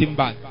do something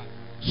bad?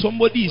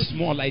 Somebody is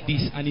small like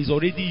this and is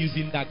already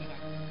using that.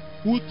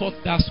 Who taught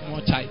that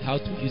small child how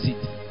to use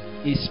it?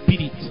 A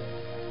spirit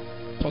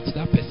taught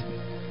that person.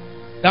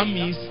 That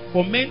means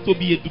for men to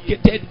be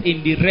educated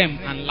in the realm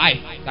and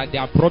life that they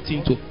are brought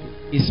into,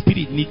 a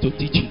spirit need to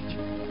teach you.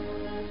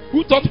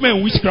 Who taught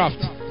men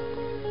witchcraft?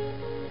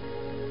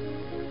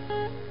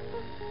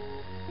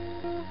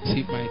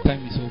 See, my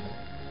time is over.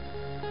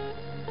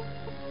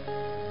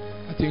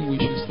 I think we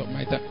should stop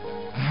my time.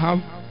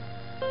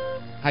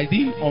 I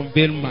didn't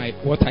unveil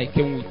what I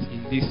came with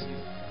in this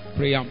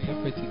prayer and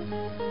prophetic.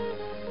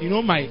 You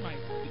know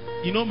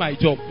my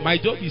job. My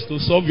job is to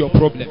solve your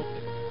problem.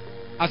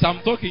 As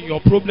I'm talking,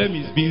 your problem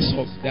is being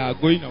solved. They are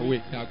going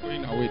away. They are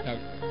going away.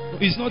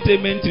 It's not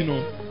amen, you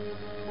know.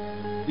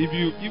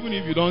 Even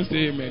if you don't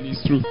say amen,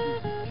 it's true.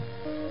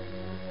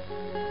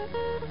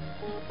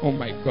 Oh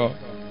my God.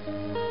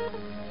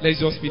 Let's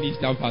just finish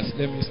that verse.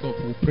 Let me stop.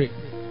 We'll pray.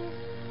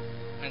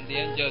 And the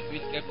angels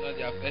which kept not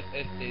their first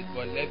estate,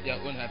 but left their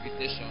own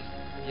habitation,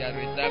 they are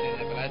reserved in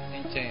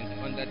everlasting chains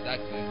under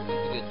darkness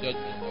unto the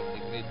judgment of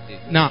the great day.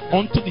 Now,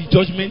 unto the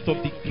judgment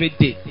of the great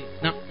day.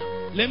 Now,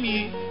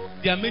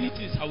 there are many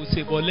things I will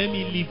say, but let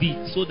me leave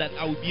it so that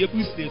I will be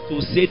able to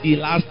say the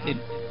last thing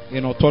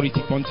in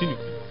authority. Continue.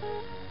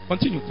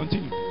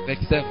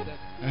 Verse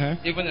 7.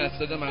 Even as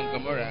Sodom and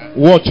Gomorrah,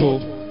 watch,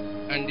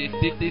 and the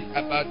cities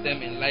about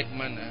them in like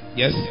manner,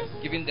 yes,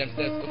 giving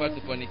themselves over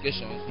to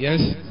fornication, yes,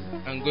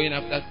 and going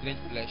after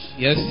strange flesh,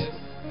 yes,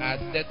 are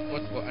set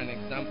forth for an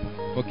example,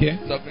 okay,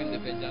 suffering the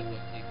vengeance of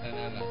the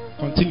eternal life.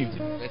 Continue.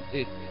 Verse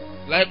 8.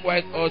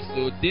 Likewise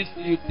also these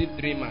filthy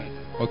dreamers,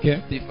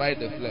 okay, defy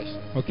the flesh,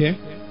 okay,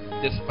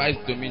 despise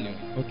dominion,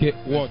 okay,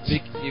 what?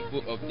 Speak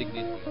evil of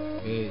dignity.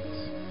 Yes,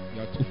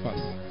 you are too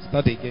fast.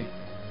 Start again.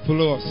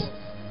 Follow us.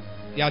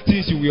 There are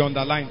things you will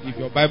underline. If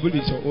your Bible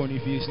is your own,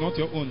 if it is not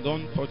your own,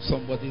 don't touch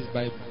somebody's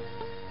Bible.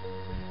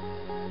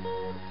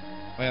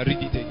 I read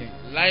it again.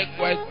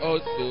 Likewise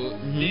also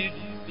these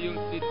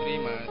filthy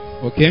dreamers,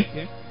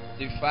 okay,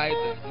 defy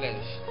the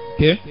flesh,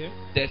 okay,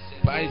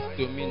 despise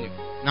dominion.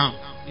 Now,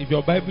 if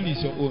your Bible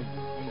is your own,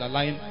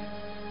 underline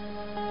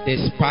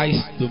despise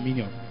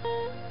dominion.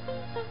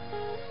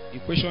 The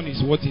question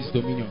is, what is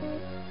dominion?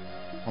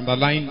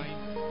 Underline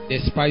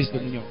despise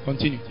dominion.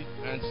 Continue.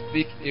 And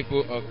speak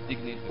evil of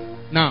dignity.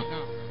 Now,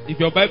 if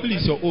your Bible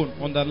is your own,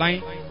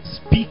 underline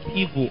speak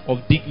evil of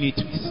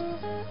dignitaries.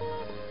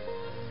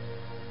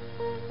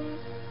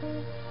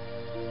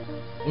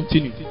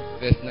 Continue.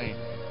 Verse 9.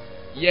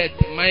 Yet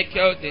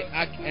Michael the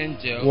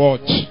archangel,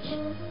 Watch.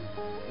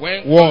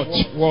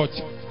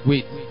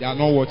 Wait, they are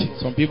not watching.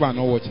 Some people are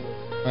not watching.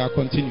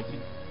 Continue.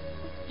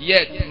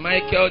 Yet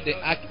Michael the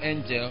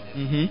archangel,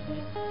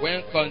 Mm-hmm.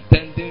 when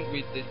contending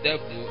with the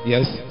devil,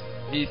 Yes.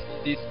 he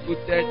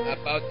disputed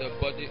about the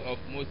body of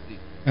Moses,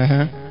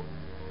 Uh-huh.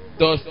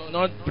 does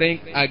not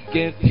bring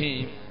against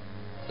him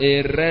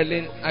a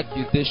railing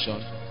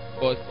accusation,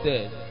 but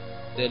said,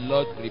 the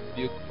Lord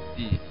rebuked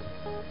thee.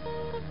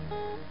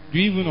 Do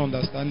you even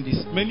understand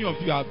this? Many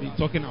of you have been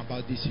talking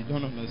about this. You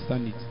don't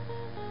understand it.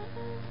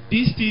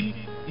 This thing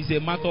is a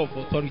matter of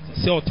authority.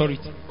 Say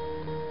authority.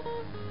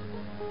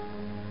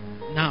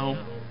 Now,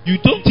 you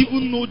don't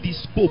even know the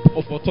scope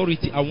of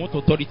authority and what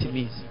authority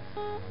means.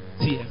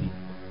 See here.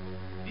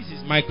 This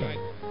is Michael.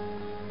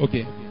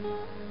 Okay.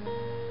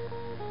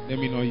 Let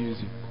me not use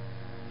it.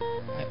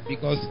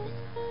 Because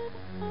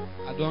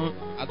I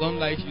don't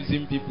like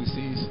using people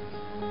since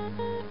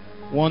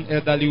one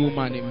elderly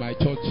woman in my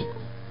church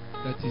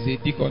that is a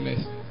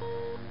deaconess.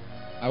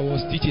 I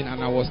was teaching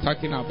and I was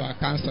talking about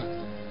cancer.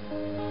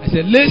 I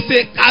said, let's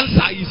say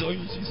cancer is on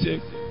you. She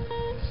said,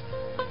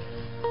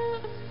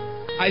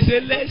 I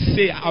said, let's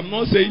say, I'm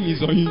not saying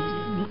it's on you.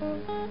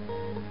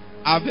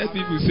 I've heard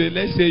people say,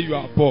 let's say you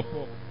are poor.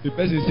 The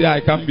person say, I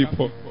can't be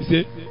poor. He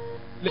say,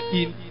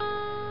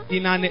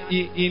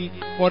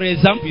 for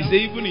example, he say,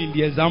 even in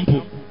the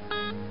example,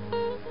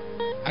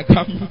 I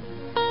can't be.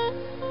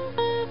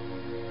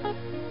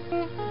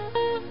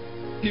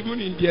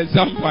 Even in the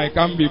example, I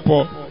can't be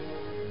poor.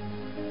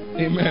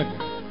 Amen.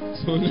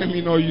 So let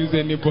me not use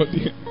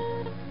anybody.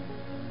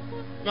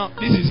 Now,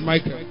 this is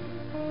Michael.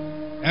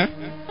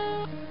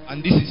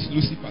 And this is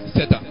Lucifer,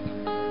 Satan.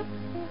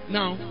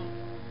 Now,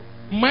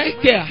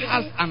 Michael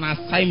has an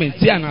assignment.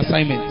 Say an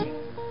assignment.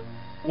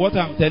 What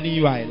I'm telling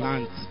you, I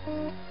learned.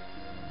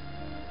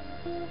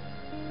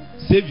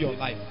 Save your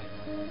life.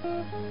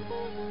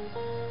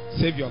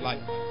 Save your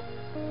life.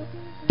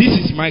 This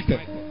is Michael.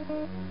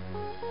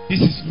 This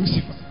is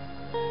Lucifer.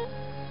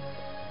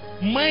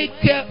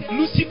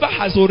 Lucifer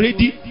has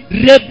already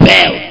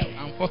rebelled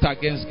and fought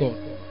against God.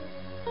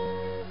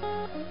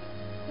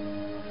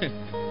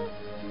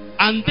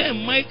 And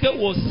then Michael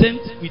was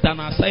sent with an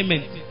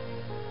assignment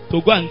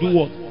to go and do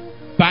what?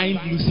 Bind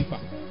Lucifer.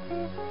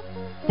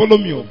 Follow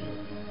me up.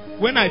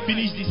 When I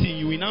finish this thing,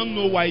 you will now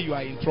know why you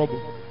are in trouble.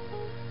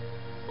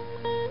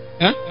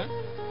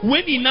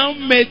 When he now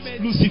met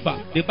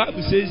Lucifer, the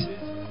Bible says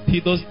he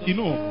does,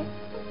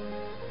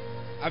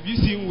 have you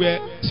seen where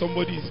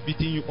somebody is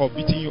beating you up,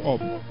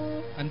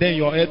 and then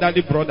your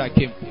elderly brother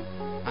came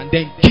and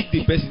then kicked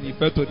the person, he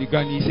fell to the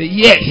ground, he said,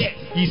 yes,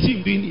 you see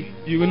him doing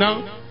it. You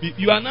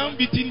are now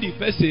beating the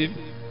person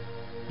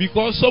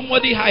because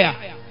somebody higher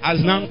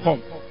has now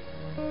come.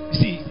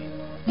 See,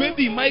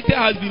 maybe Michael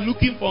has been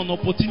looking for an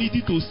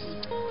opportunity to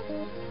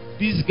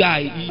this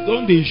guy, he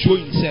don't they show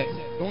himself.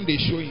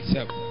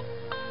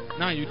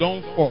 Now you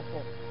don't fall.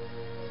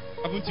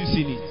 Haven't you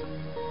seen it?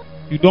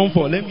 You don't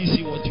fall. Let me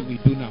see what you will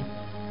do now.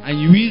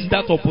 And you use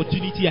that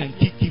opportunity and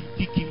kick him.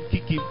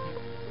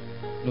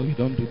 No, you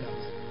don't do that.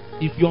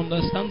 If you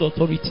understand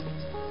authority,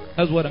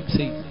 that's what I'm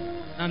saying.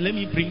 And let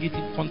me bring it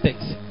in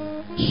context.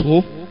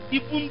 So,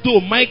 even though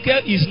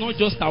Michael is not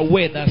just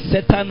aware that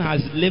Satan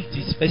has left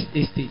his first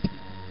estate,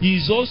 he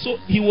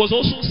was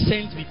also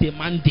sent with a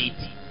mandate.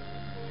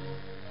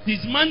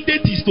 His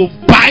mandate is to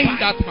bind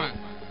that man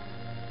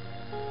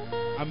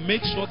and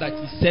make sure that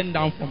he's sent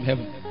down from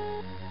heaven.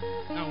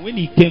 Now, when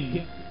he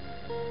came,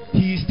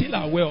 he is still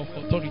aware of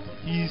authority.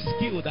 He is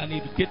skilled and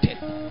educated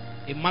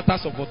in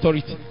matters of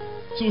authority.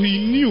 So he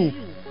knew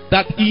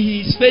that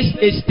in his first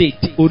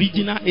estate,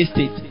 original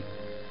estate,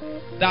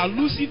 that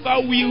Lucifer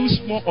wields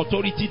more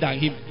authority than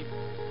him.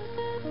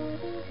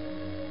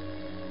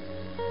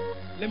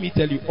 Let me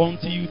tell you,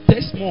 until you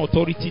test more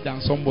authority than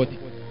somebody,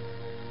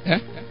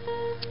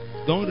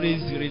 don't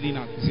raise railing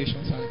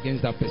accusations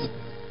against that person.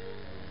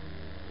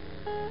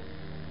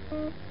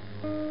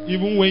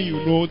 Even when you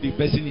know the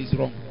person is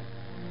wrong.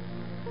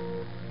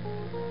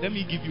 Let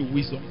me give you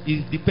wisdom.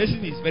 If the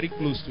person is very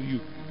close to you,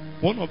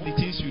 one of the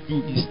things you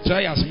do is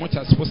try as much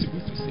as possible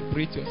to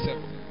separate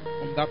yourself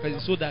from that person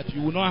so that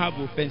you will not have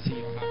offense in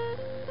your heart.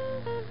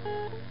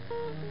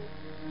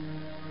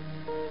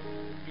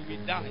 You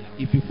will die.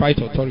 If you fight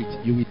authority,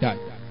 you will die.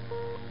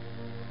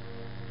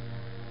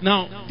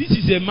 Now, this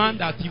is a man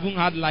that even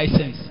had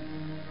license.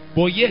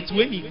 But yet,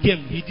 when he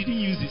came, he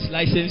didn't use his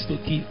license to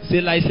kill. Say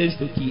license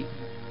to kill.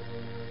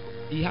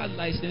 He had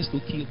license to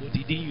kill, but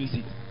he didn't use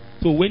it.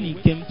 So when he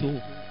came to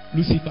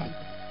Lucifer,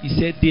 he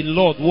said, the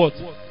Lord what?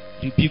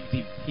 Rebuked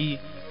him. He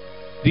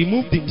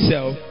removed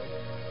himself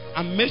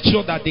and made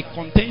sure that the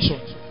contention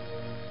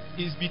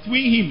is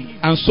between him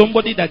and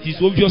somebody that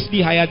is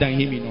obviously higher than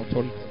him in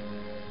authority.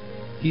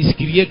 His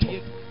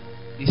creator.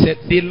 He said,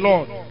 the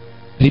Lord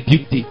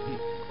rebuked him.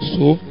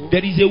 So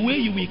there is a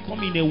way you will come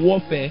in a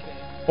warfare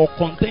or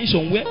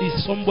contention where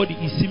is somebody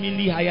is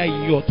seemingly higher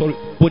in your authority,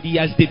 but he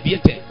has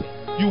deviated.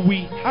 You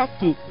will have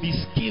to be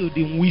skilled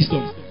in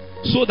wisdom,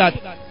 so that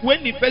when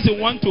Satan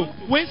wants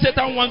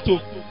to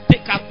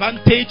take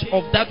advantage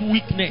of that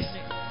weakness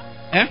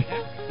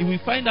He will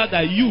find out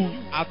that you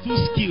are too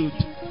skilled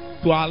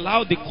to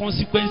allow the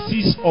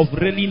consequences of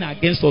railing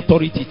against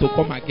authority to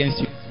come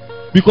against you.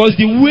 Because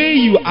the way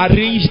you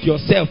arranged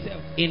yourself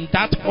in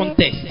that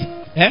context,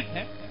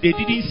 they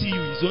didn't see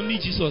you. It's only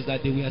Jesus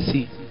that they were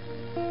seeing.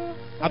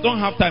 I don't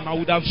have time. I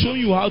would have shown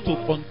you how to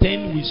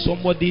contend with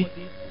somebody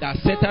that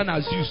Satan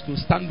has used to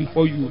stand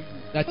before you,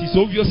 that is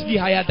obviously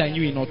higher than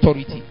you in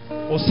authority.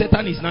 Or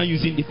Satan is now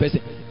using the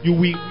person. You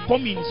will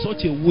come in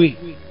such a way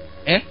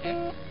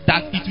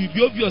that it will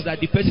be obvious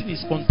that the person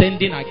is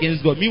contending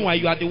against God. Meanwhile,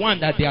 you are the one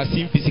that they are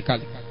seeing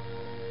physically.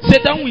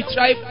 Satan will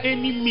try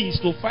any means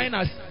to find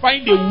a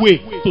way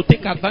to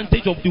take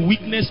advantage of the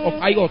weakness of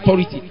high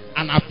authority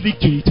and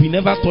afflict you. It will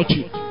never touch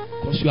you,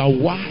 because you are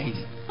wise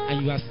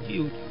and you are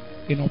skilled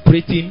in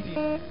operating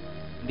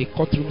in the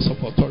courtrooms of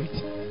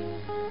authority.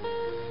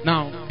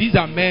 Now, these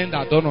are men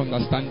that don't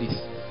understand this.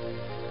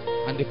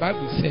 And the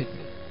Bible said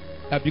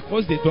that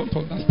because they don't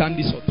understand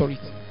this authority,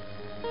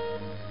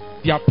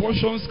 their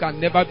portions can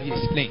never be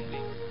explained.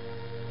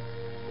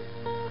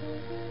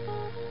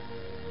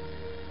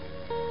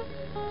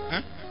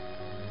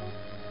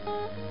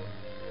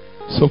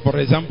 So, for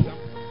example,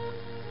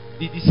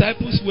 the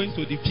disciples went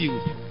to the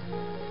field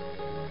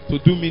to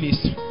do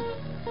ministry.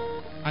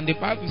 And the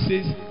Bible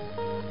says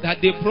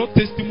that they brought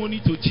testimony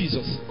to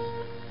Jesus.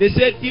 They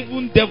said,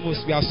 even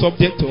devils were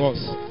subject to us.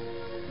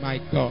 My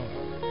God.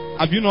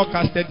 Have you not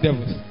casted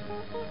devils?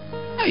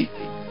 Hey,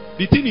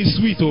 the thing is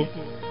sweet, oh.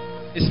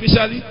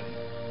 Especially,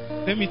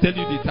 let me tell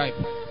you the type.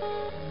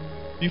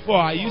 Before,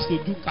 I used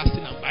to do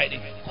casting and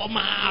binding. Come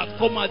out.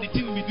 The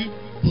thing we do.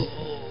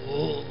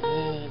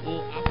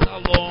 After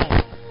long.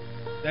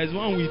 There's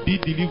one we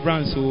did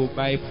deliverance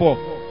by 4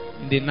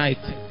 in the night.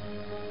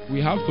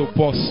 We have to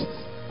pause.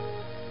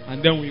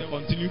 And then we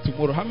continue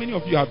tomorrow. How many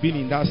of you have been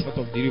in that sort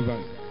of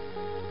deliverance?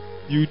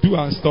 You do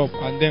and stop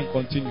and then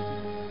continue.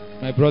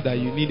 My brother,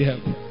 you need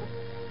help.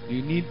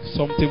 You need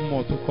something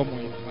more to come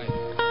on your life.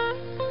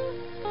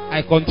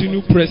 I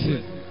continue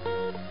pressing.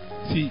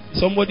 See,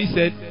 somebody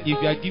said, if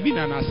you are given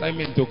an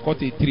assignment to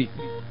cut a tree,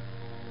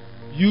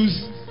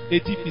 use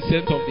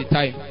 80% of the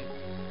time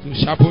to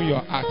sharpen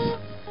your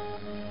axe.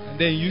 And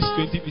then use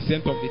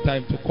 20% of the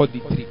time to cut the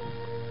tree.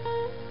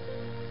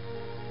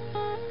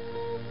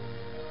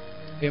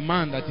 A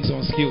man that is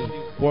unskilled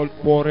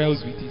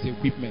quarrels with his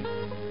equipment.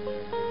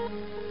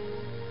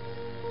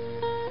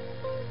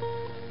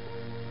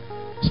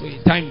 So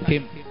a time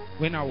came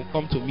when I will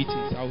come to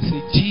meetings. I will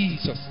say,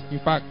 Jesus. In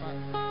fact,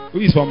 who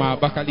is from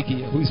Abakaliki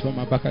here? Who is from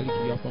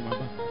Abakaliki? You are from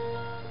Abakaliki.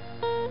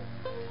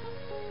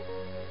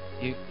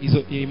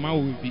 A man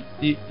will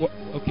be.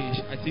 Okay,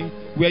 I think.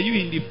 Were you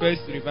in the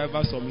first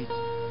revival summit?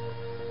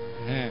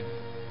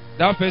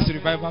 That first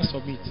revival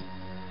summit,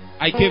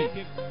 I came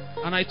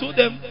and I told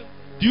them,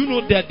 do you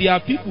know that there are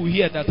people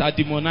here that are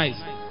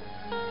demonized?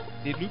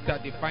 They looked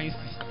at the fine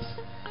sisters.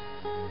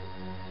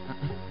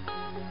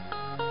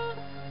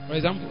 For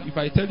example, if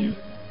I tell you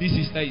this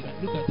sister is,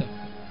 look at her.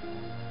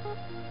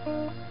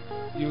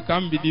 You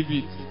can't believe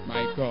it.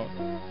 My God.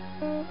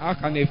 How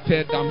can a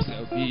fair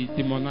damsel be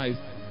demonized?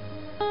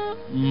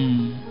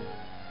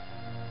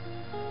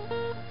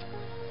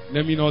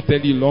 Let me not tell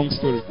you a long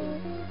story.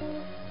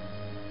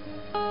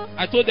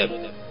 I told them,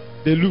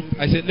 they looked.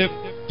 I said,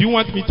 do you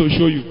want me to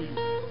show you?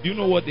 Do you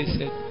know what they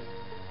said?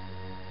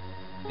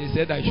 They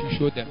said I should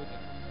show them.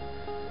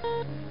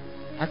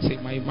 Actually,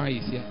 my mind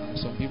is here.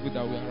 Some people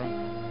that were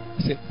around.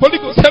 I said, Holy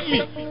Ghost, help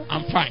me.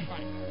 I'm fine.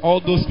 All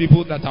those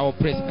people that are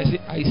oppressed. I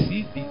said, I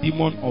see the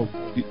demon of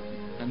the,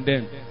 and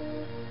then,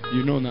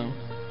 you know now.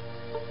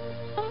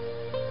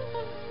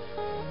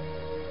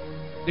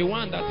 The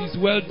one that is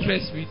well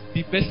dressed with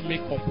the best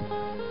makeup.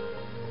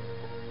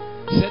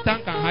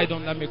 Satan can hide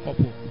under makeup.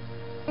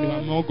 You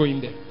are not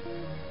going there.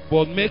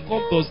 But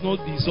makeup does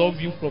not dissolve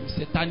you from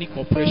satanic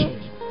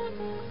oppression.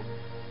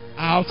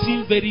 I have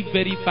seen very,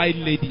 very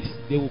fine ladies.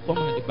 They will come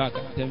at the back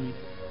and tell me,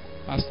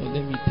 Pastor,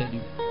 let me tell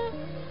you,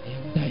 I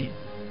am dying.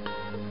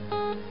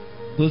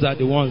 Those are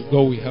the ones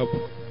God will help.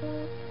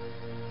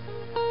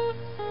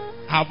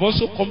 I have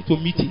also come to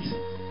meetings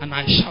and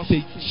I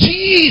shouted,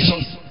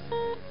 Jesus!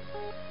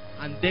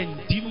 And then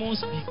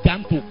demons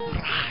began to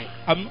cry.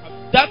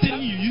 That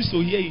thing you used to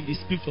hear in the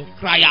scripture,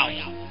 cry out.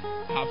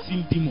 I have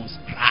seen demons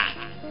cry.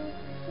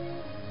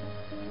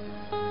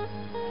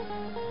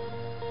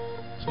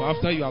 So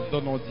after you have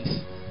done all this,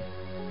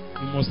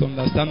 you must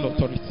understand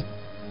authority.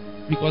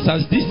 Because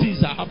as these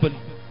things are happening,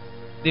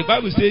 the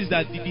Bible says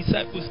that the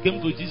disciples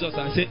came to Jesus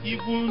and said,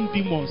 even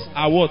demons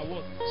are what?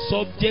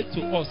 Subject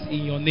to us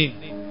in your name.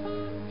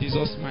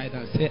 Jesus smiled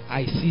and said,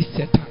 I see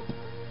Satan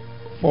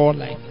fall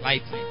like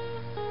lightning.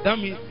 That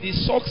means the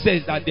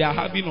success that they are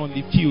having on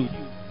the field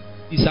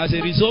is as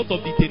a result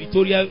of the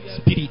territorial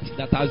spirit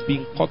that has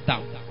been cut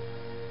down.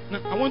 Now,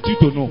 I want you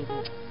to know,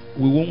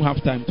 we won't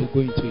have time to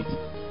go into it.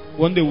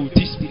 One day we'll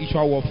teach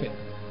spiritual warfare.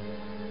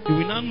 You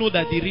will now know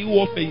that the real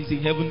warfare is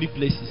in heavenly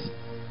places.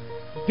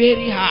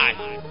 Very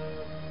high.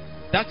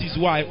 That is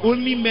why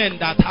only men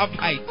that have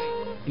height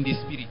in the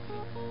spirit.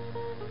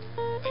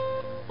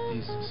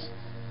 Jesus.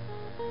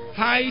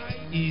 Height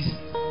is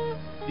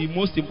the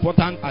most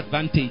important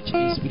advantage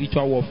in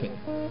spiritual warfare.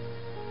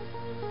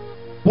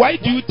 Why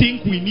do you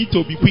think we need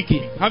to be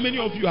quickened? How many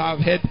of you have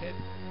heard?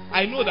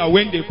 I know that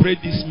when they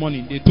prayed this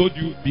morning, they told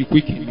you be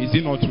quickened. Is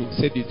it not true?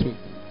 Say the truth.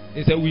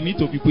 They said we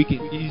need to be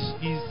quickened. It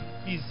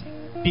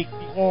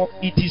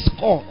is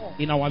core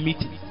in our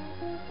meeting.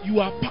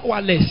 You are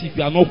powerless if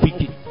you are not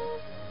quickened.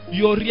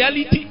 Your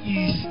reality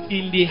is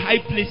in the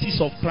high places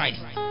of Christ.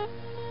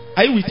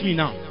 Are you with me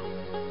now?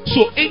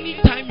 So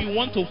anytime you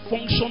want to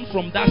function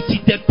from that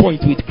seated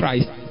point with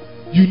Christ,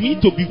 you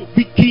need to be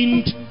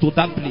quickened to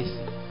that place.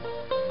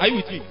 Are you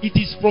with me? It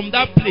is from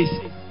that place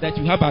that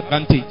you have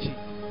advantage.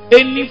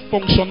 Any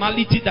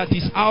functionality that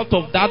is out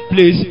of that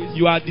place,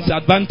 you are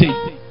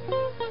disadvantaged.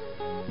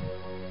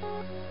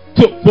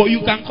 So, but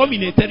you can come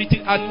in a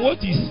territory, and what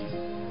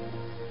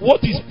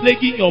is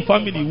plaguing your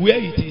family where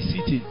it is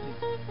sitting?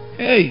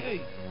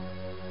 Hey,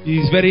 it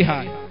is very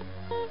high.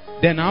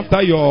 Then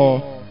after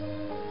you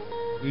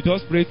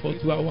just prayed for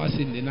 2 hours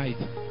in the night,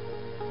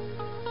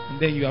 and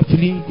then you are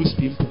feeling goose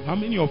pimples. How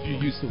many of you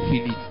used to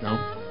feel it now?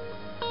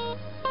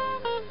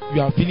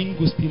 You are feeling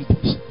goose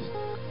pimples.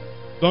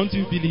 Don't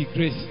you believe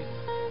Grace?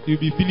 You'll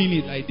be feeling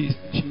it like this.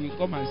 She will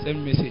come and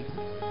send message.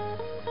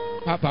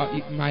 Papa,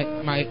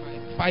 my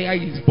fire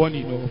is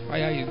burning, or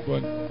fire is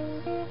burning.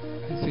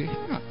 I say,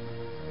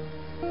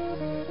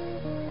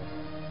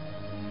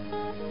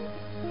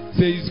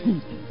 Say it's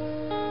good.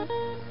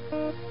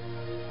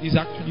 It's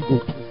actually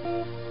good.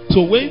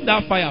 So when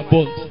that fire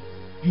burns,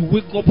 you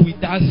wake up with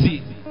that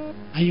zeal,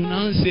 and you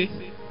now say,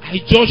 I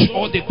judge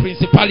all the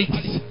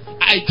principalities.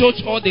 I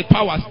judge all the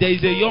powers. There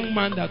is a young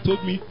man that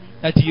told me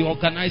that he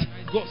organized,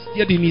 God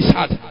stirred in his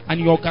heart, and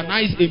he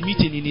organized a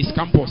meeting in his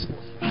campus.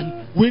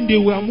 And when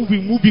they were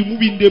moving,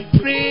 they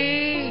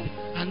prayed,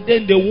 and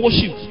then they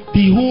worshiped.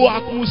 The whole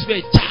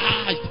atmosphere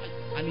charged.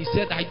 And he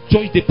said, I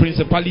judge the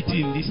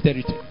principality in this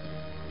territory.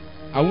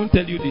 I won't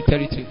tell you the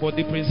territory, but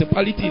the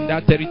principality in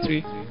that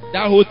territory,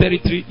 that whole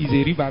territory is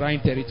a riverine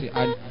territory.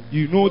 And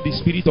you know the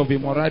spirit of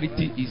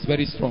immorality is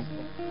very strong.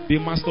 The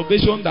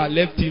masturbation that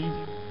left him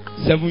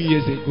 7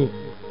 years ago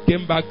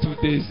came back 2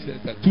 days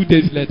later. 2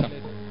 days later.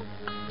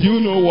 Do you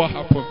know what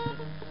happened?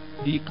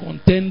 He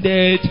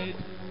contended.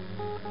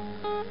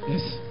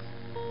 Yes.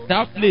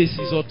 That place,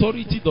 his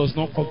authority does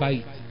not cover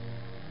it.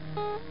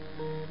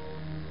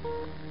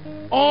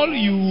 All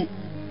you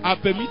are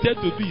permitted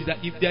to do is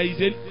that if there is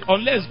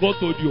unless God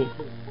told you,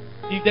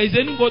 if there is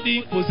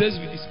anybody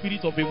possessed with the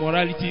spirit of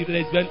immorality,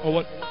 lesbian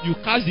or what, you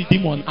cast the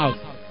demon out.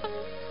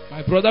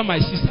 My brother, my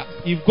sister,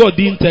 if God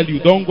didn't tell you,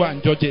 don't go and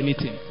judge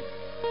anything.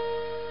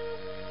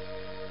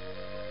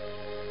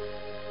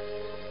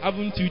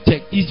 Haven't you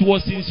checked? It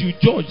was since you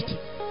judged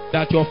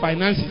that your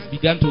finances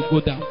began to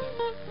go down.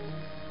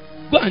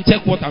 Go and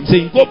check what I'm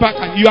saying. Go back,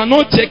 and you are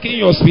not checking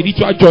your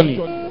spiritual journey.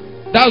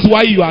 That's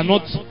why you are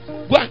not.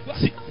 Go and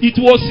see. It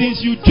was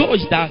since you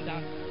judged that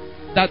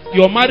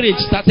your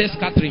marriage started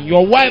scattering.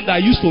 Your wife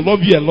that used to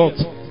love you a lot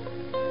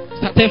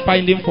started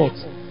finding fault.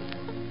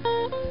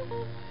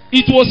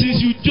 It was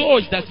since you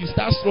judged that you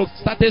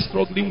started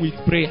struggling with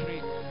prayer.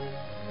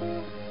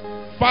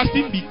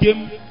 Fasting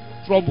became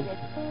trouble.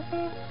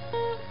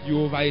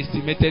 You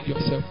overestimated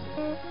yourself.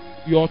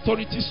 Your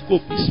authority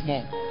scope is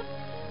small.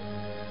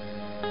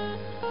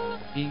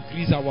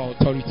 Increase our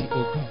authority,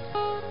 oh God.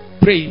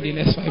 Pray in the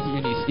next 5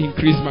 minutes.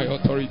 Increase my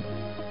authority.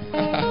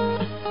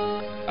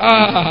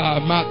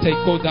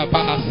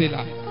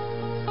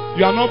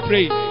 You are not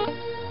praying.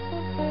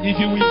 If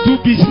you will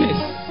do business,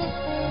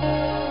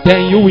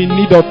 then you will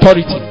need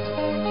authority.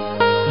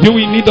 You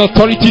will need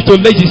authority to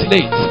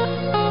legislate.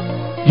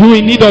 You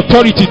will need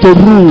authority to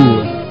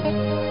rule.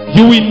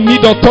 You will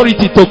need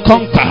authority to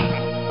conquer.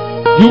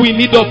 You will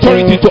need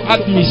authority to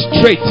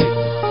administrate.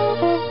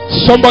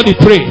 Somebody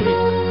pray.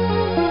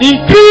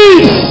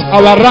 Increase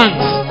our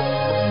ranks.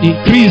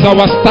 Increase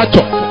our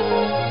stature.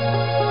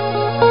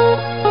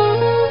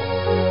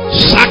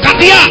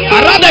 Shakadia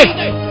Arade.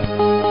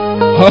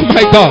 Oh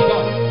my God.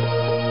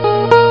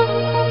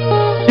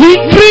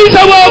 Increase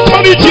our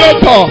authority, O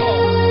God,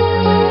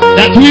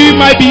 that we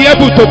might be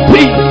able to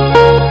bring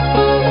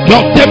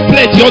your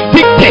template, your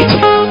dictate,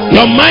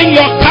 your mind,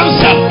 your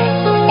counsel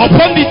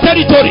upon the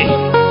territory.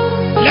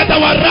 Let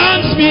our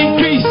ranks be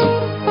increased.